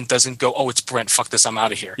and doesn't go, oh, it's Brent. Fuck this, I'm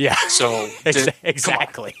out of here. Yeah. So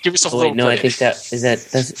exactly. Give yourself a Wait, little no, credit. I think is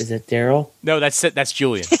that Daryl? No, that's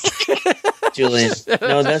Julian. Julian.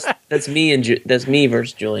 No, that's me that's me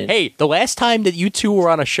versus Julian. Hey, the last time that you two were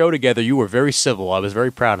on a show together, you were very civil. I was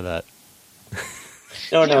very proud of that.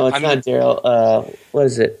 No, it's not Daryl. What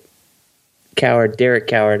is it? Derek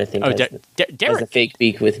Coward, I think. Oh, has Derek. a fake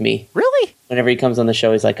beak with me. Really? Whenever he comes on the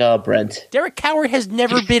show, he's like, "Oh, Brent." Derek Coward has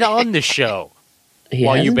never been on the show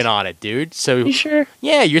while you've been on it, dude. So, You sure?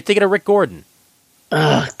 yeah, you're thinking of Rick Gordon.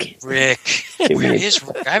 Oh, Rick. Too Where many- is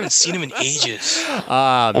Rick? I haven't seen him in ages.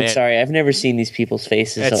 Ah, man. I'm sorry, I've never seen these people's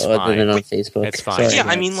faces That's other fine. than on Facebook. It's fine. Sorry, Yeah,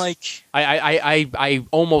 I guys. mean, like, I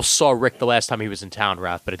almost saw Rick the last time he was in town,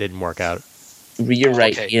 Ralph, but it didn't work out. You're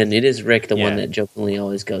right, okay. Ian. It is Rick, the one Yeah. that jokingly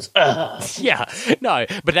always goes, "Ugh." Yeah, no,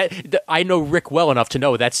 but I know Rick well enough to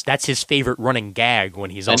know that's his favorite running gag when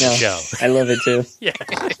he's I on the know. show. I love it too. Yeah,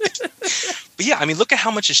 but yeah, I mean, look at how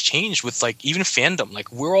much has changed with like even fandom.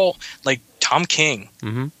 Like we're all like Tom King.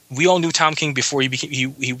 mm-hmm. We all knew Tom King before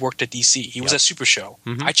he worked at DC. He was at Super Show.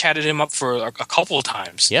 Mhm. I chatted him up for a couple of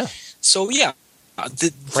times. Yeah, So yeah,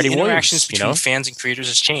 the Freddie interactions Williams, between fans and creators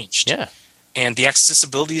has changed. yeah, And the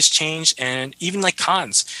accessibility has changed, and even like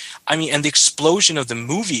cons. I mean, and the explosion of the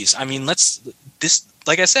movies. I mean,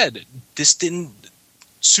 like I said, this didn't.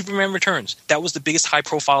 Superman Returns. That was the biggest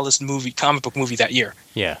high-profile-list comic book movie that year.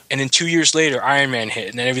 yeah, And then 2 years later, Iron Man hit,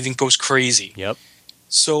 and then everything goes crazy. yep,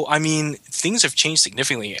 So, I mean, things have changed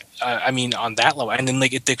significantly. I mean, on that level, and then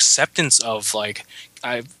like the acceptance of like,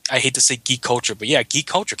 I hate to say geek culture, but yeah, geek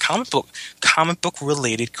culture, comic book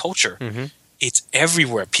related culture. mm-hmm. It's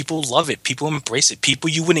everywhere. People love it. People embrace it.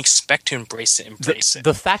 People you wouldn't expect to embrace it.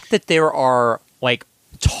 The fact that there are like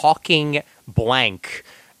talking blank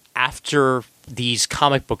after these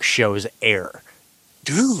comic book shows air,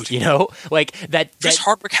 Dude, like that. Chris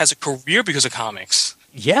Hardwick has a career because of comics.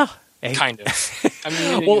 Yeah, Kind of. I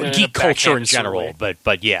mean, well, in a geek culture in backhanded sort of general, way.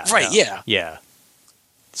 but yeah, Right, no, yeah. yeah.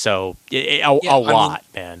 So a I mean- lot,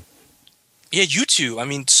 man. Yeah, YouTube. I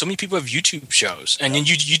mean, so many people have YouTube shows, and then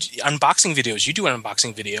you unboxing videos. You do an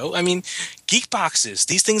unboxing video. I mean, geek boxes.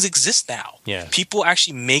 These things exist now. Yeah. People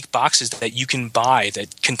actually make boxes that you can buy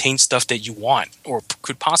that contain stuff that you want or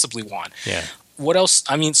could possibly want. Yeah. What else?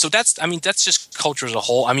 I mean, so that's just culture as a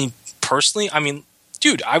whole. I mean, personally,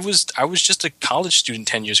 dude, I was just a college student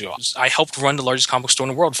 10 years ago. I helped run the largest comic book store in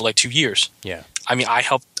the world for like 2 years. Yeah. I mean, I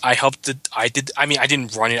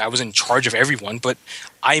didn't run it. I was in charge of everyone, but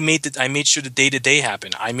I made sure the day-to-day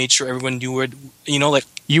happened. I made sure everyone knew where, like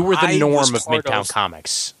You were the I norm was of part Midtown of-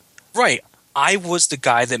 Comics. Right. I was the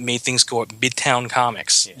guy that made things go at Midtown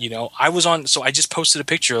Comics. Yeah. I was on. So I just posted a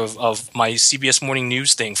picture of my CBS Morning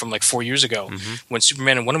News thing from like 4 years ago when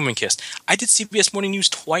Superman and Wonder Woman kissed. I did CBS Morning News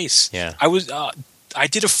twice. Yeah. I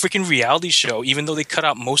did a freaking reality show, even though they cut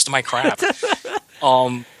out most of my crap.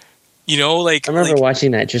 Like I remember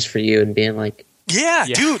watching that just for you and being like, yeah,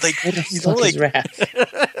 Yeah. dude, like "What the you know, fuck like is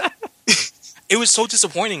Raph?" it was so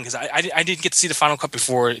disappointing because I didn't get to see the final cut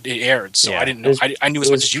before it aired, so I didn't know. I knew as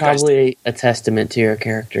much as you guys did. It was probably a testament to your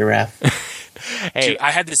character, Raph. Hey. Dude,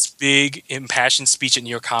 I had this big impassioned speech at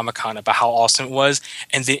New York Comic Con about how awesome it was,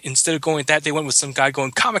 and instead of going with that, they went with some guy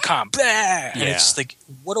going Comic Con, and it's just like,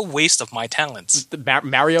 what a waste of my talents.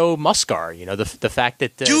 Mario Muscar, the fact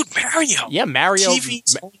that dude, Mario, Mario,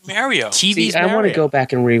 TV's Mario. TV's I want to go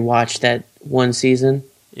back and rewatch that one season,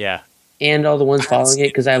 and all the ones following it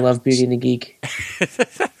because I love Beauty and the Geek.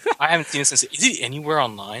 I haven't seen it since. Is it anywhere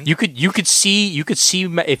online? You could see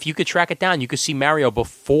if you could track it down. You could see Mario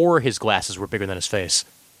before his glasses were bigger than his face.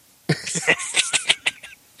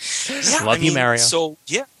 Love you, Mario. So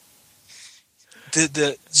yeah,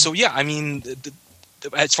 I mean,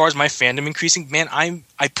 as far as my fandom increasing, man, I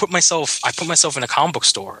put myself in a comic book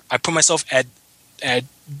store. I put myself at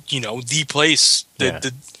the place, at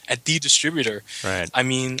the distributor. Right. I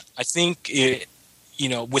mean, I think it.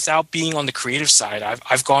 Without being on the creative side,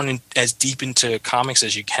 I've gone in as deep into comics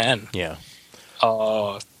as you can. Yeah.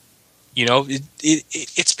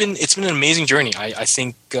 It's been an amazing journey. I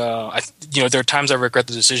think there are times I regret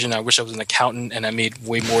the decision. I wish I was an accountant and I made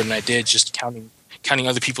way more than I did just counting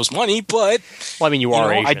other people's money. But you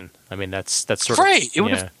are Asian. That's sort of right. It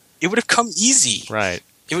would have come easy. Right.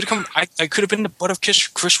 It would have come. I could have been the butt of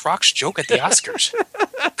Chris Rock's joke at the Oscars.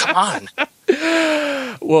 Come on.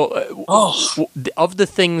 Well, of the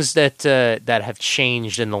things that have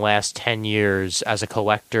changed in the last 10 years as a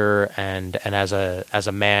collector and as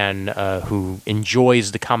a man who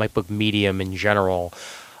enjoys the comic book medium in general,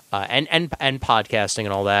 and podcasting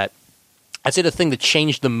and all that, I'd say the thing that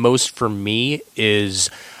changed the most for me is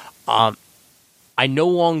I no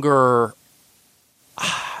longer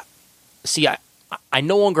I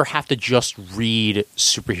no longer have to just read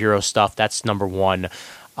superhero stuff. That's number one.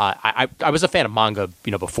 I was a fan of manga,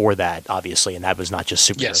 before that, obviously, and that was not just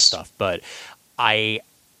superhero stuff. But I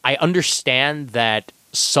understand that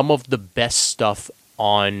some of the best stuff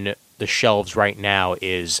on the shelves right now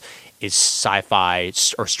is sci-fi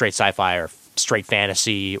or straight sci-fi or straight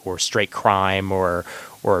fantasy or straight crime or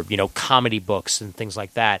comedy books and things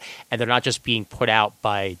like that, and they're not just being put out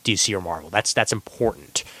by DC or Marvel. That's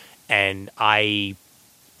important. And when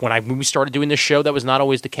we started doing this show, that was not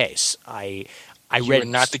always the case. You were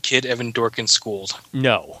not the kid Evan Dorkin schooled.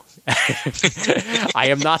 No. I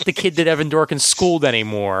am not the kid that Evan Dorkin schooled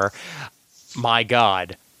anymore. My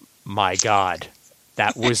God.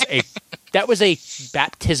 That was a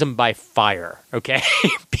baptism by fire, okay?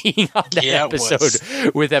 Being on that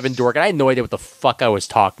episode with Evan Dorkin. I had no idea what the fuck I was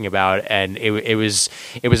talking about, and it was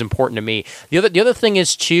important to me. The other thing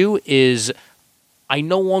is I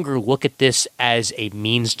no longer look at this as a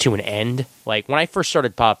means to an end. Like when I first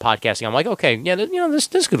started podcasting, I'm like, okay,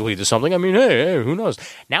 this could lead to something. I mean, hey, who knows?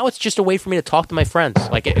 Now it's just a way for me to talk to my friends.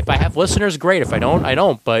 Like if I have listeners, great. If I don't, I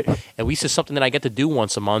don't. But at least it's something that I get to do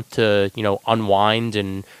once a month to, unwind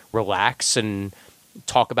and relax and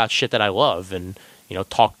talk about shit that I love and,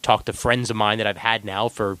 talk to friends of mine that I've had now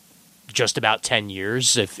for just about 10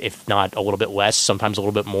 years, if not a little bit less, sometimes a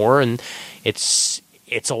little bit more. And it's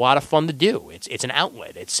a lot of fun to do. It's an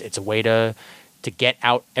outlet. It's a way to get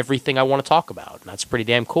out everything I want to talk about, and that's pretty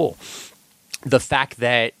damn cool. The fact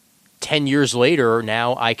that 10 years later,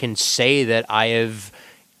 now I can say that I have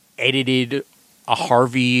edited a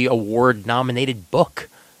Harvey Award nominated book.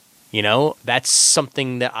 That's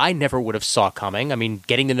something that I never would have saw coming. I mean,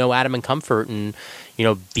 getting to know Adam and Comfort and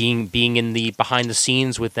being in the behind the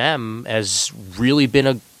scenes with them has really been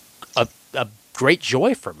a great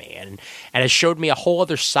joy for me, and has showed me a whole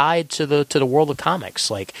other side to the world of comics,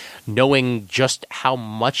 like knowing just how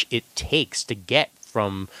much it takes to get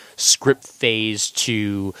from script phase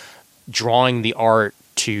to drawing the art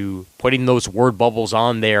to putting those word bubbles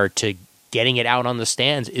on there to getting it out on the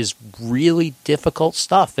stands is really difficult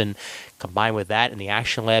stuff. And combined with that and the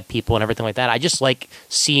Action Lab people and everything like that, I just like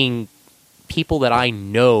seeing people that I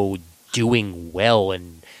know doing well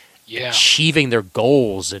and achieving their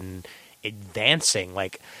goals and advancing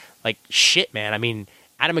like shit, man. I mean,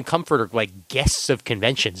 Adam and Comfort are like guests of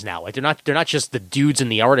conventions now. Like they're not just the dudes in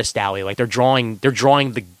the artist alley. Like they're drawing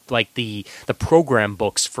the program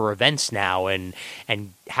books for events now and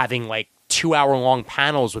having like 2-hour long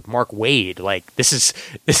panels with Mark Wade. Like this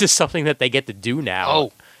is something that they get to do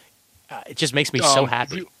now. It just makes me so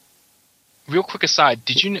happy. Real quick aside,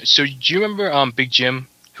 do you remember Big Jim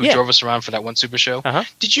who drove us around for that one Super Show? Uh-huh.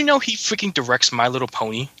 Did you know he freaking directs My Little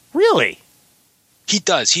Pony? Really? He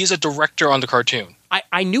does. He is a director on the cartoon.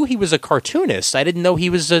 I knew he was a cartoonist. I didn't know he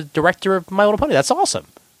was a director of My Little Pony. That's awesome.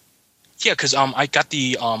 Yeah, because I got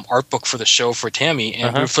the art book for the show for Tammy,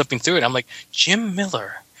 and we were flipping through it. I'm like, Jim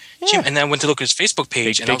Miller Jim. And then I went to look at his Facebook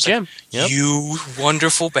page, and I was Jim. like, "You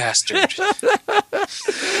wonderful bastard."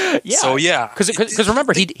 Yeah. So yeah, because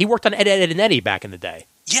remember he worked on Ed, Ed and Eddie back in the day.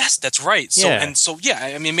 yes, that's right. So Yeah.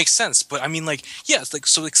 I mean, it makes sense. But I mean, like, yeah, it's like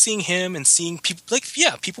so, like seeing him and seeing people, like,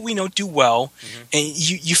 yeah, people we know do well, and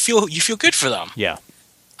you feel good for them. Yeah.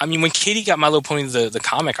 I mean, when Katie got My Little Pony the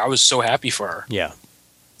comic, I was so happy for her. Yeah.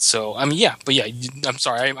 So I mean, yeah, but yeah, I'm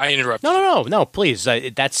sorry, I interrupted. No. Please,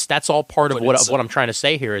 that's all part of But what I'm trying to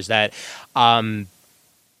say here is that,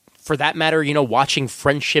 for that matter, watching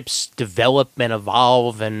friendships develop and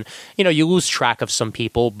evolve, and you lose track of some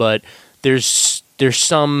people, but there's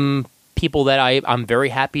some people that I'm very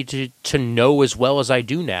happy to know as well as I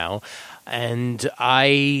do now, and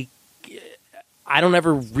I don't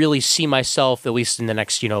ever really see myself, at least in the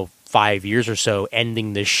next 5 years or so,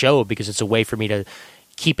 ending this show, because it's a way for me to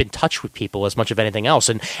keep in touch with people as much of anything else,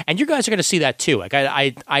 and you guys are going to see that too. Like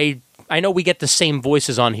I know we get the same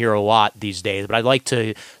voices on here a lot these days, but I'd like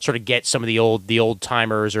to sort of get some of the old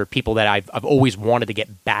timers or people that I've always wanted to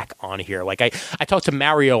get back on here. Like I talk to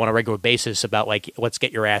Mario on a regular basis about, like, let's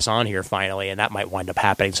get your ass on here finally, and that might wind up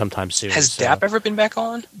happening sometime soon. Has Dap ever been back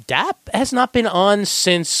on? Dap has not been on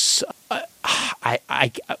since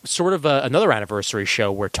I sort of another anniversary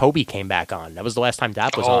show where Toby came back on. That was the last time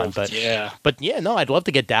Dap was on. But yeah, no, I'd love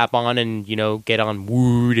to get Dap on and get on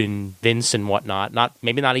Wood and Vince and whatnot.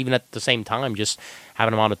 Maybe not even at the same time, just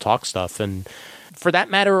having them on to talk stuff. And for that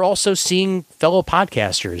matter, also seeing fellow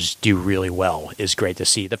podcasters do really well is great to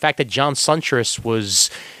see. The fact that John Suntress was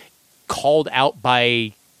called out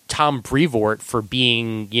by Tom Brevoort for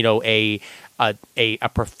being a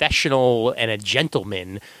professional and a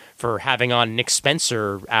gentleman for having on Nick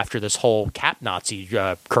Spencer after this whole Cap Nazi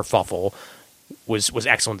kerfuffle was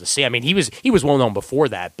excellent to see. I mean, he was well known before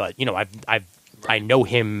that, but I know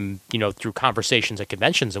him through conversations at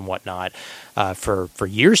conventions and whatnot for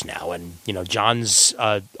years now, and John's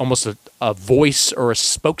almost a voice or a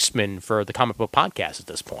spokesman for the Comic Book Podcast at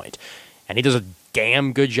this point, and he does a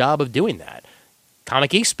damn good job of doing that.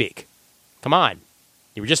 Comic Geek Speak, come on,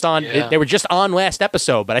 you were just on. Yeah. They were just on last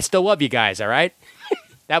episode, but I still love you guys. All right.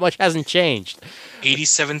 That much hasn't changed.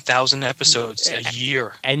 87,000 episodes a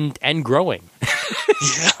year, and growing.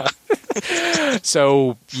 Yeah.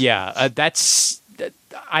 So yeah, that's.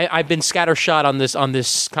 I've been scattershot on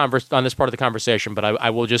this part of the conversation, but I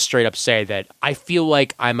will just straight up say that I feel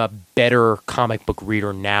like I'm a better comic book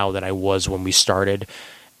reader now than I was when we started,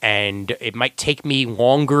 and it might take me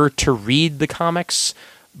longer to read the comics,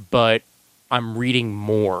 but I'm reading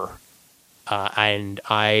more, and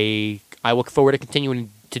I look forward to continuing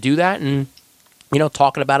to do that, and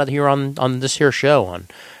talking about it here on this here show, on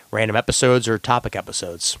random episodes or topic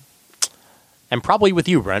episodes, and probably with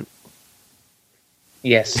you, Brent.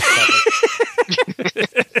 Yes.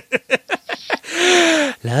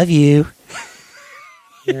 Love you.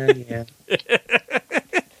 Yeah.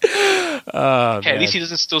 Hey, at least he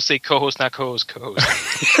doesn't still say co-host, not co-host, co-host.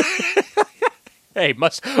 Hey,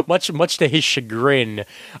 much to his chagrin,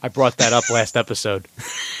 I brought that up last episode.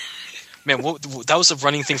 Man, that was a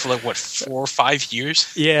running thing for 4 or 5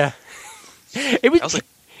 years. Yeah, it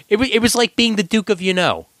was like being the Duke of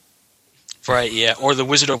Right? Yeah, or the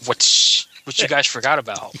Wizard of which you guys forgot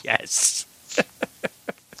about. Yes.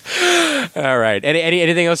 All right.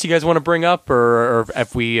 Anything else you guys want to bring up, or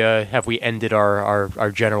have we ended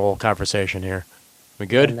our general conversation here? We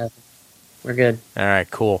good? We're good. All right.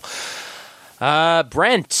 Cool.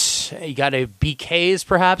 Brent, you got a BKs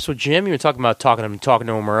perhaps with Jim? You were talking about talking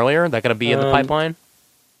to him earlier. That going to be in the pipeline?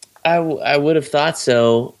 I would have thought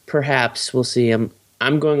so. Perhaps we'll see.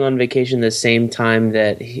 I'm going on vacation the same time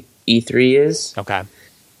that E3 is. Okay.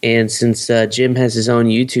 And since Jim has his own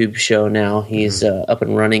YouTube show now, he's up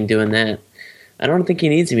and running doing that. I don't think he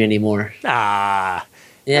needs me anymore. Yeah.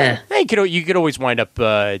 Hey, you could always wind up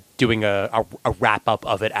doing a wrap up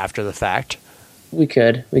of it after the fact. We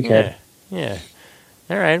could. Yeah.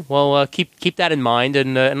 All right. Well, keep that in mind,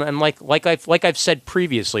 and like I've said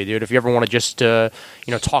previously, dude. If you ever want to just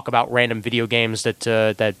talk about random video games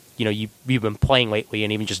that you've been playing lately,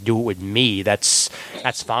 and even just do it with me, that's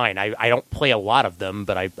fine. I don't play a lot of them,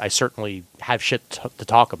 but I certainly have shit to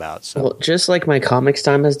talk about. So, well, just like my comics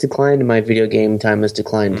time has declined, my video game time has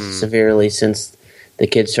declined severely since the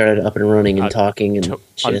kids started up and running and talking and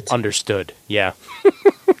shit. Understood. Yeah.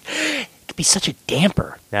 Be such a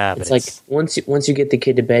damper. Nah, but it's like once you get the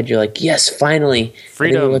kid to bed, you're like, yes, finally.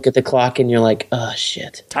 Freedom. And then you look at the clock and you're like, oh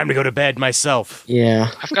shit, time to go to bed myself.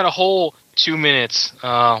 I've got a whole 2 minutes.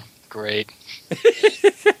 Oh, great.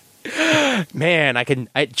 Man, I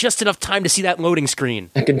just enough time to see that loading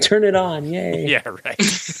screen. I can turn it on. Yay. Yeah, right.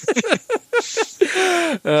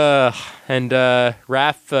 And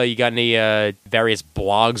Raph, you got any various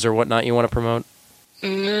blogs or whatnot you want to promote?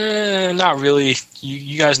 Not really.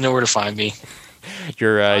 You guys know where to find me.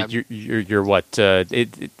 You're what?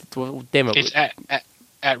 Well, damn it. It's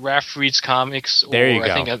at Raph Reads Comics. There you or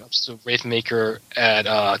go. I think I'm still Wraithmaker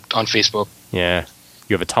on Facebook. Yeah.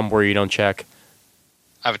 You have a Tumblr you don't check?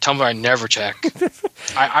 I have a Tumblr I never check.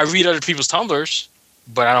 I read other people's Tumblrs,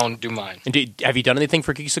 but I don't do mine. And have you done anything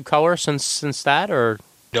for Geeks of Color since that, or?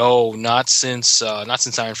 No, not since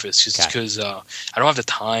Iron Fist, just because I don't have the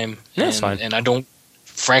time. Yeah, that's fine. And I don't.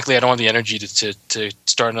 Frankly, I don't have the energy to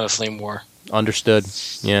start another Flame War. Understood.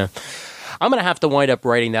 Yeah. I'm gonna have to wind up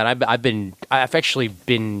writing that. I've actually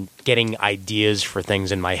been getting ideas for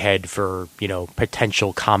things in my head for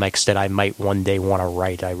potential comics that I might one day want to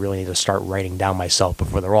write. I really need to start writing down myself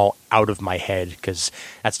before they're all out of my head, because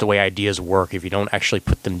that's the way ideas work. If you don't actually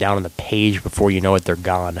put them down on the page before you know it, they're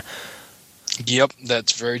gone. Yep,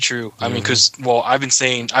 that's very true. I mean, because I've been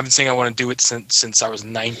saying I want to do it since I was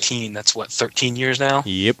 19. That's what, 13 years now.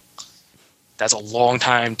 Yep. That's a long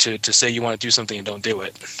time to say you want to do something and don't do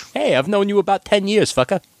it. Hey, I've known you about 10 years,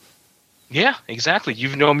 fucker. Yeah, exactly.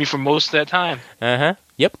 You've known me for most of that time.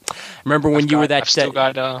 Yep. Remember when you were that? I've still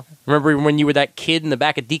got. Remember when you were that kid in the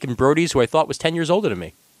back of Deacon Brody's who I thought was 10 years older than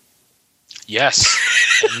me? Yes.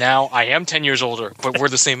 And now I am 10 years older, but we're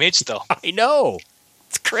the same age still. I know.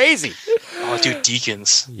 It's crazy. Oh, dude,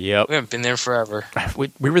 Deacons. Yep. We haven't been there forever.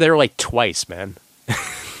 We were there like twice, man.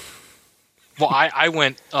 Well, I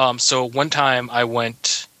went. So one time I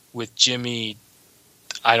went with Jimmy.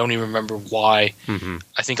 I don't even remember why. Mm-hmm.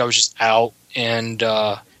 I think I was just out, and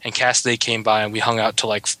Cassidy came by, and we hung out till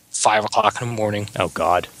like 5 o'clock in the morning. Oh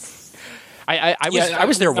God. I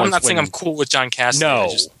was there once. I'm not saying I'm cool with John Cassidy. No, I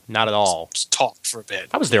just not at all. Just talked for a bit.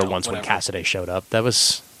 I was there once when Cassidy showed up. That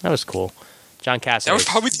was cool. John Cassidy. That was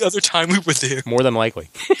probably the other time we were there. More than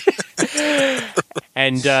likely.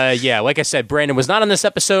 And like I said, Brandon was not on this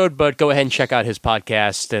episode, but go ahead and check out his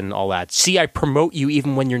podcast and all that. See, I promote you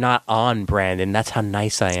even when you're not on, Brandon. That's how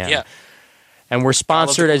nice I am. Yeah. And we're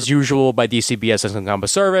sponsored, as usual, by DCBS and Combo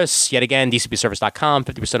Service. Yet again, DCBService.com,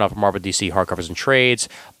 50% off of Marvel DC hardcovers and trades.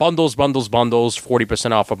 Bundles,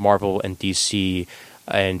 40% off of Marvel and DC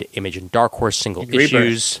and Image and Dark Horse single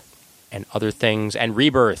issues and other things. And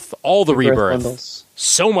Rebirth, all the Rebirth. Bundles.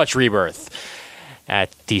 So much Rebirth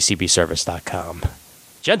at DCBService.com.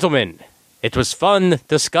 Gentlemen, it was fun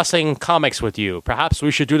discussing comics with you. Perhaps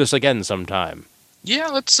we should do this again sometime. Yeah,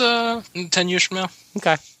 let's 10 years from now.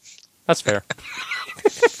 Okay. That's fair.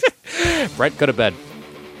 Brent, go to bed.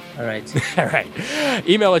 All right. All right.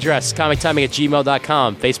 Email address,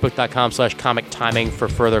 comictiming@gmail.com, facebook.com/comic timing for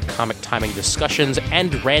further comic timing discussions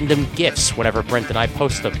and random gifts whenever Brent and I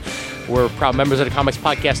post them. We're proud members of the Comics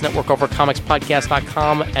Podcast Network over at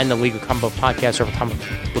comicspodcast.com and the League of Combo Podcast over at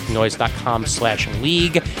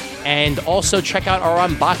comicbooknoise.com/league. And also check out our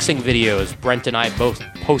unboxing videos. Brent and I both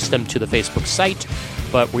post them to the Facebook site,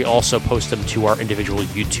 but we also post them to our individual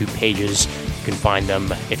YouTube pages. You can find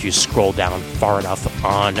them if you scroll down far enough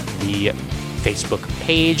on the Facebook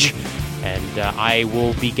page. And I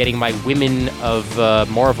will be getting my Women of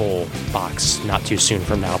Marvel box not too soon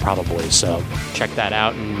from now, probably. So check that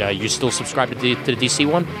out. And you still subscribe to the DC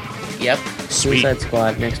one? Yep. Sweet. Suicide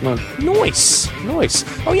Squad next month. Nice.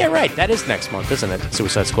 Oh, yeah, right. That is next month, isn't it?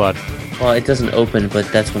 Suicide Squad. Well, it doesn't open,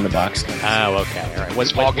 but that's when the box comes. Oh, okay. All right.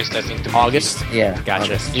 It's August, I think. August? Yeah. Gotcha.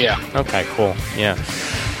 August. Yeah. Okay, cool. Yeah.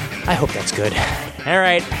 I hope that's good. All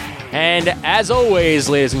right. And as always,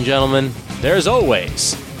 ladies and gentlemen, there's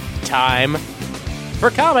always time for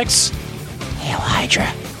comics. Hail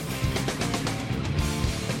Hydra.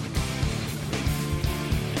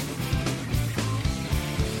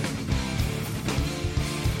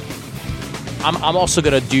 I'm also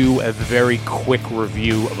going to do a very quick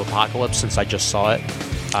review of Apocalypse since I just saw it.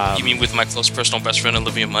 You mean with my close personal best friend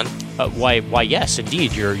Olivia Munn? Why? Yes,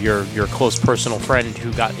 indeed. Your close personal friend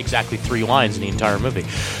who got exactly 3 lines in the entire movie.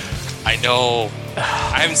 I know.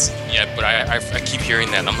 I haven't seen it yet, but I keep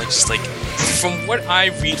hearing that. And I'm just like, from what I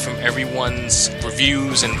read from everyone's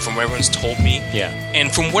reviews and from what everyone's told me,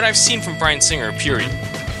 and from what I've seen from Bryan Singer, period,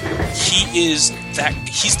 he's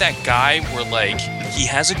that guy where like he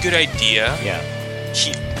has a good idea,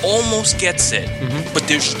 he almost gets it, but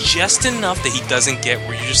there's just enough that he doesn't get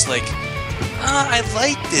where you're just like, I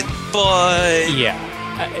liked it, but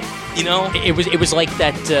It was like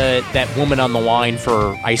that woman on the line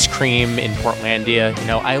for ice cream in Portlandia.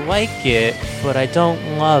 I like it, but I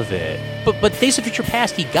don't love it. But Days of Future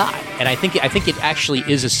Past he got, and I think it actually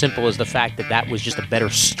is as simple as the fact that was just a better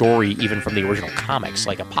story even from the original comics.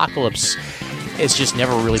 Like Apocalypse has just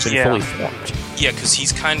never really been fully formed. Yeah, because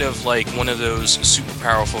he's kind of like one of those super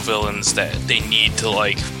powerful villains that they need to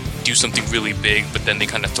like do something really big, but then they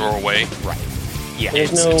kind of throw away. Right. Yeah.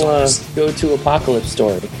 There's no go-to Apocalypse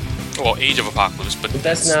story. Well, Age of Apocalypse, but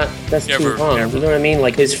that's too long. You know what I mean?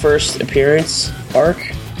 Like his first appearance arc.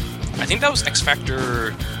 I think that was X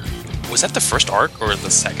Factor. Was that the first arc or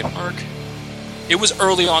the second arc? It was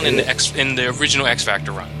early on in the original X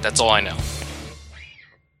Factor run. That's all I know.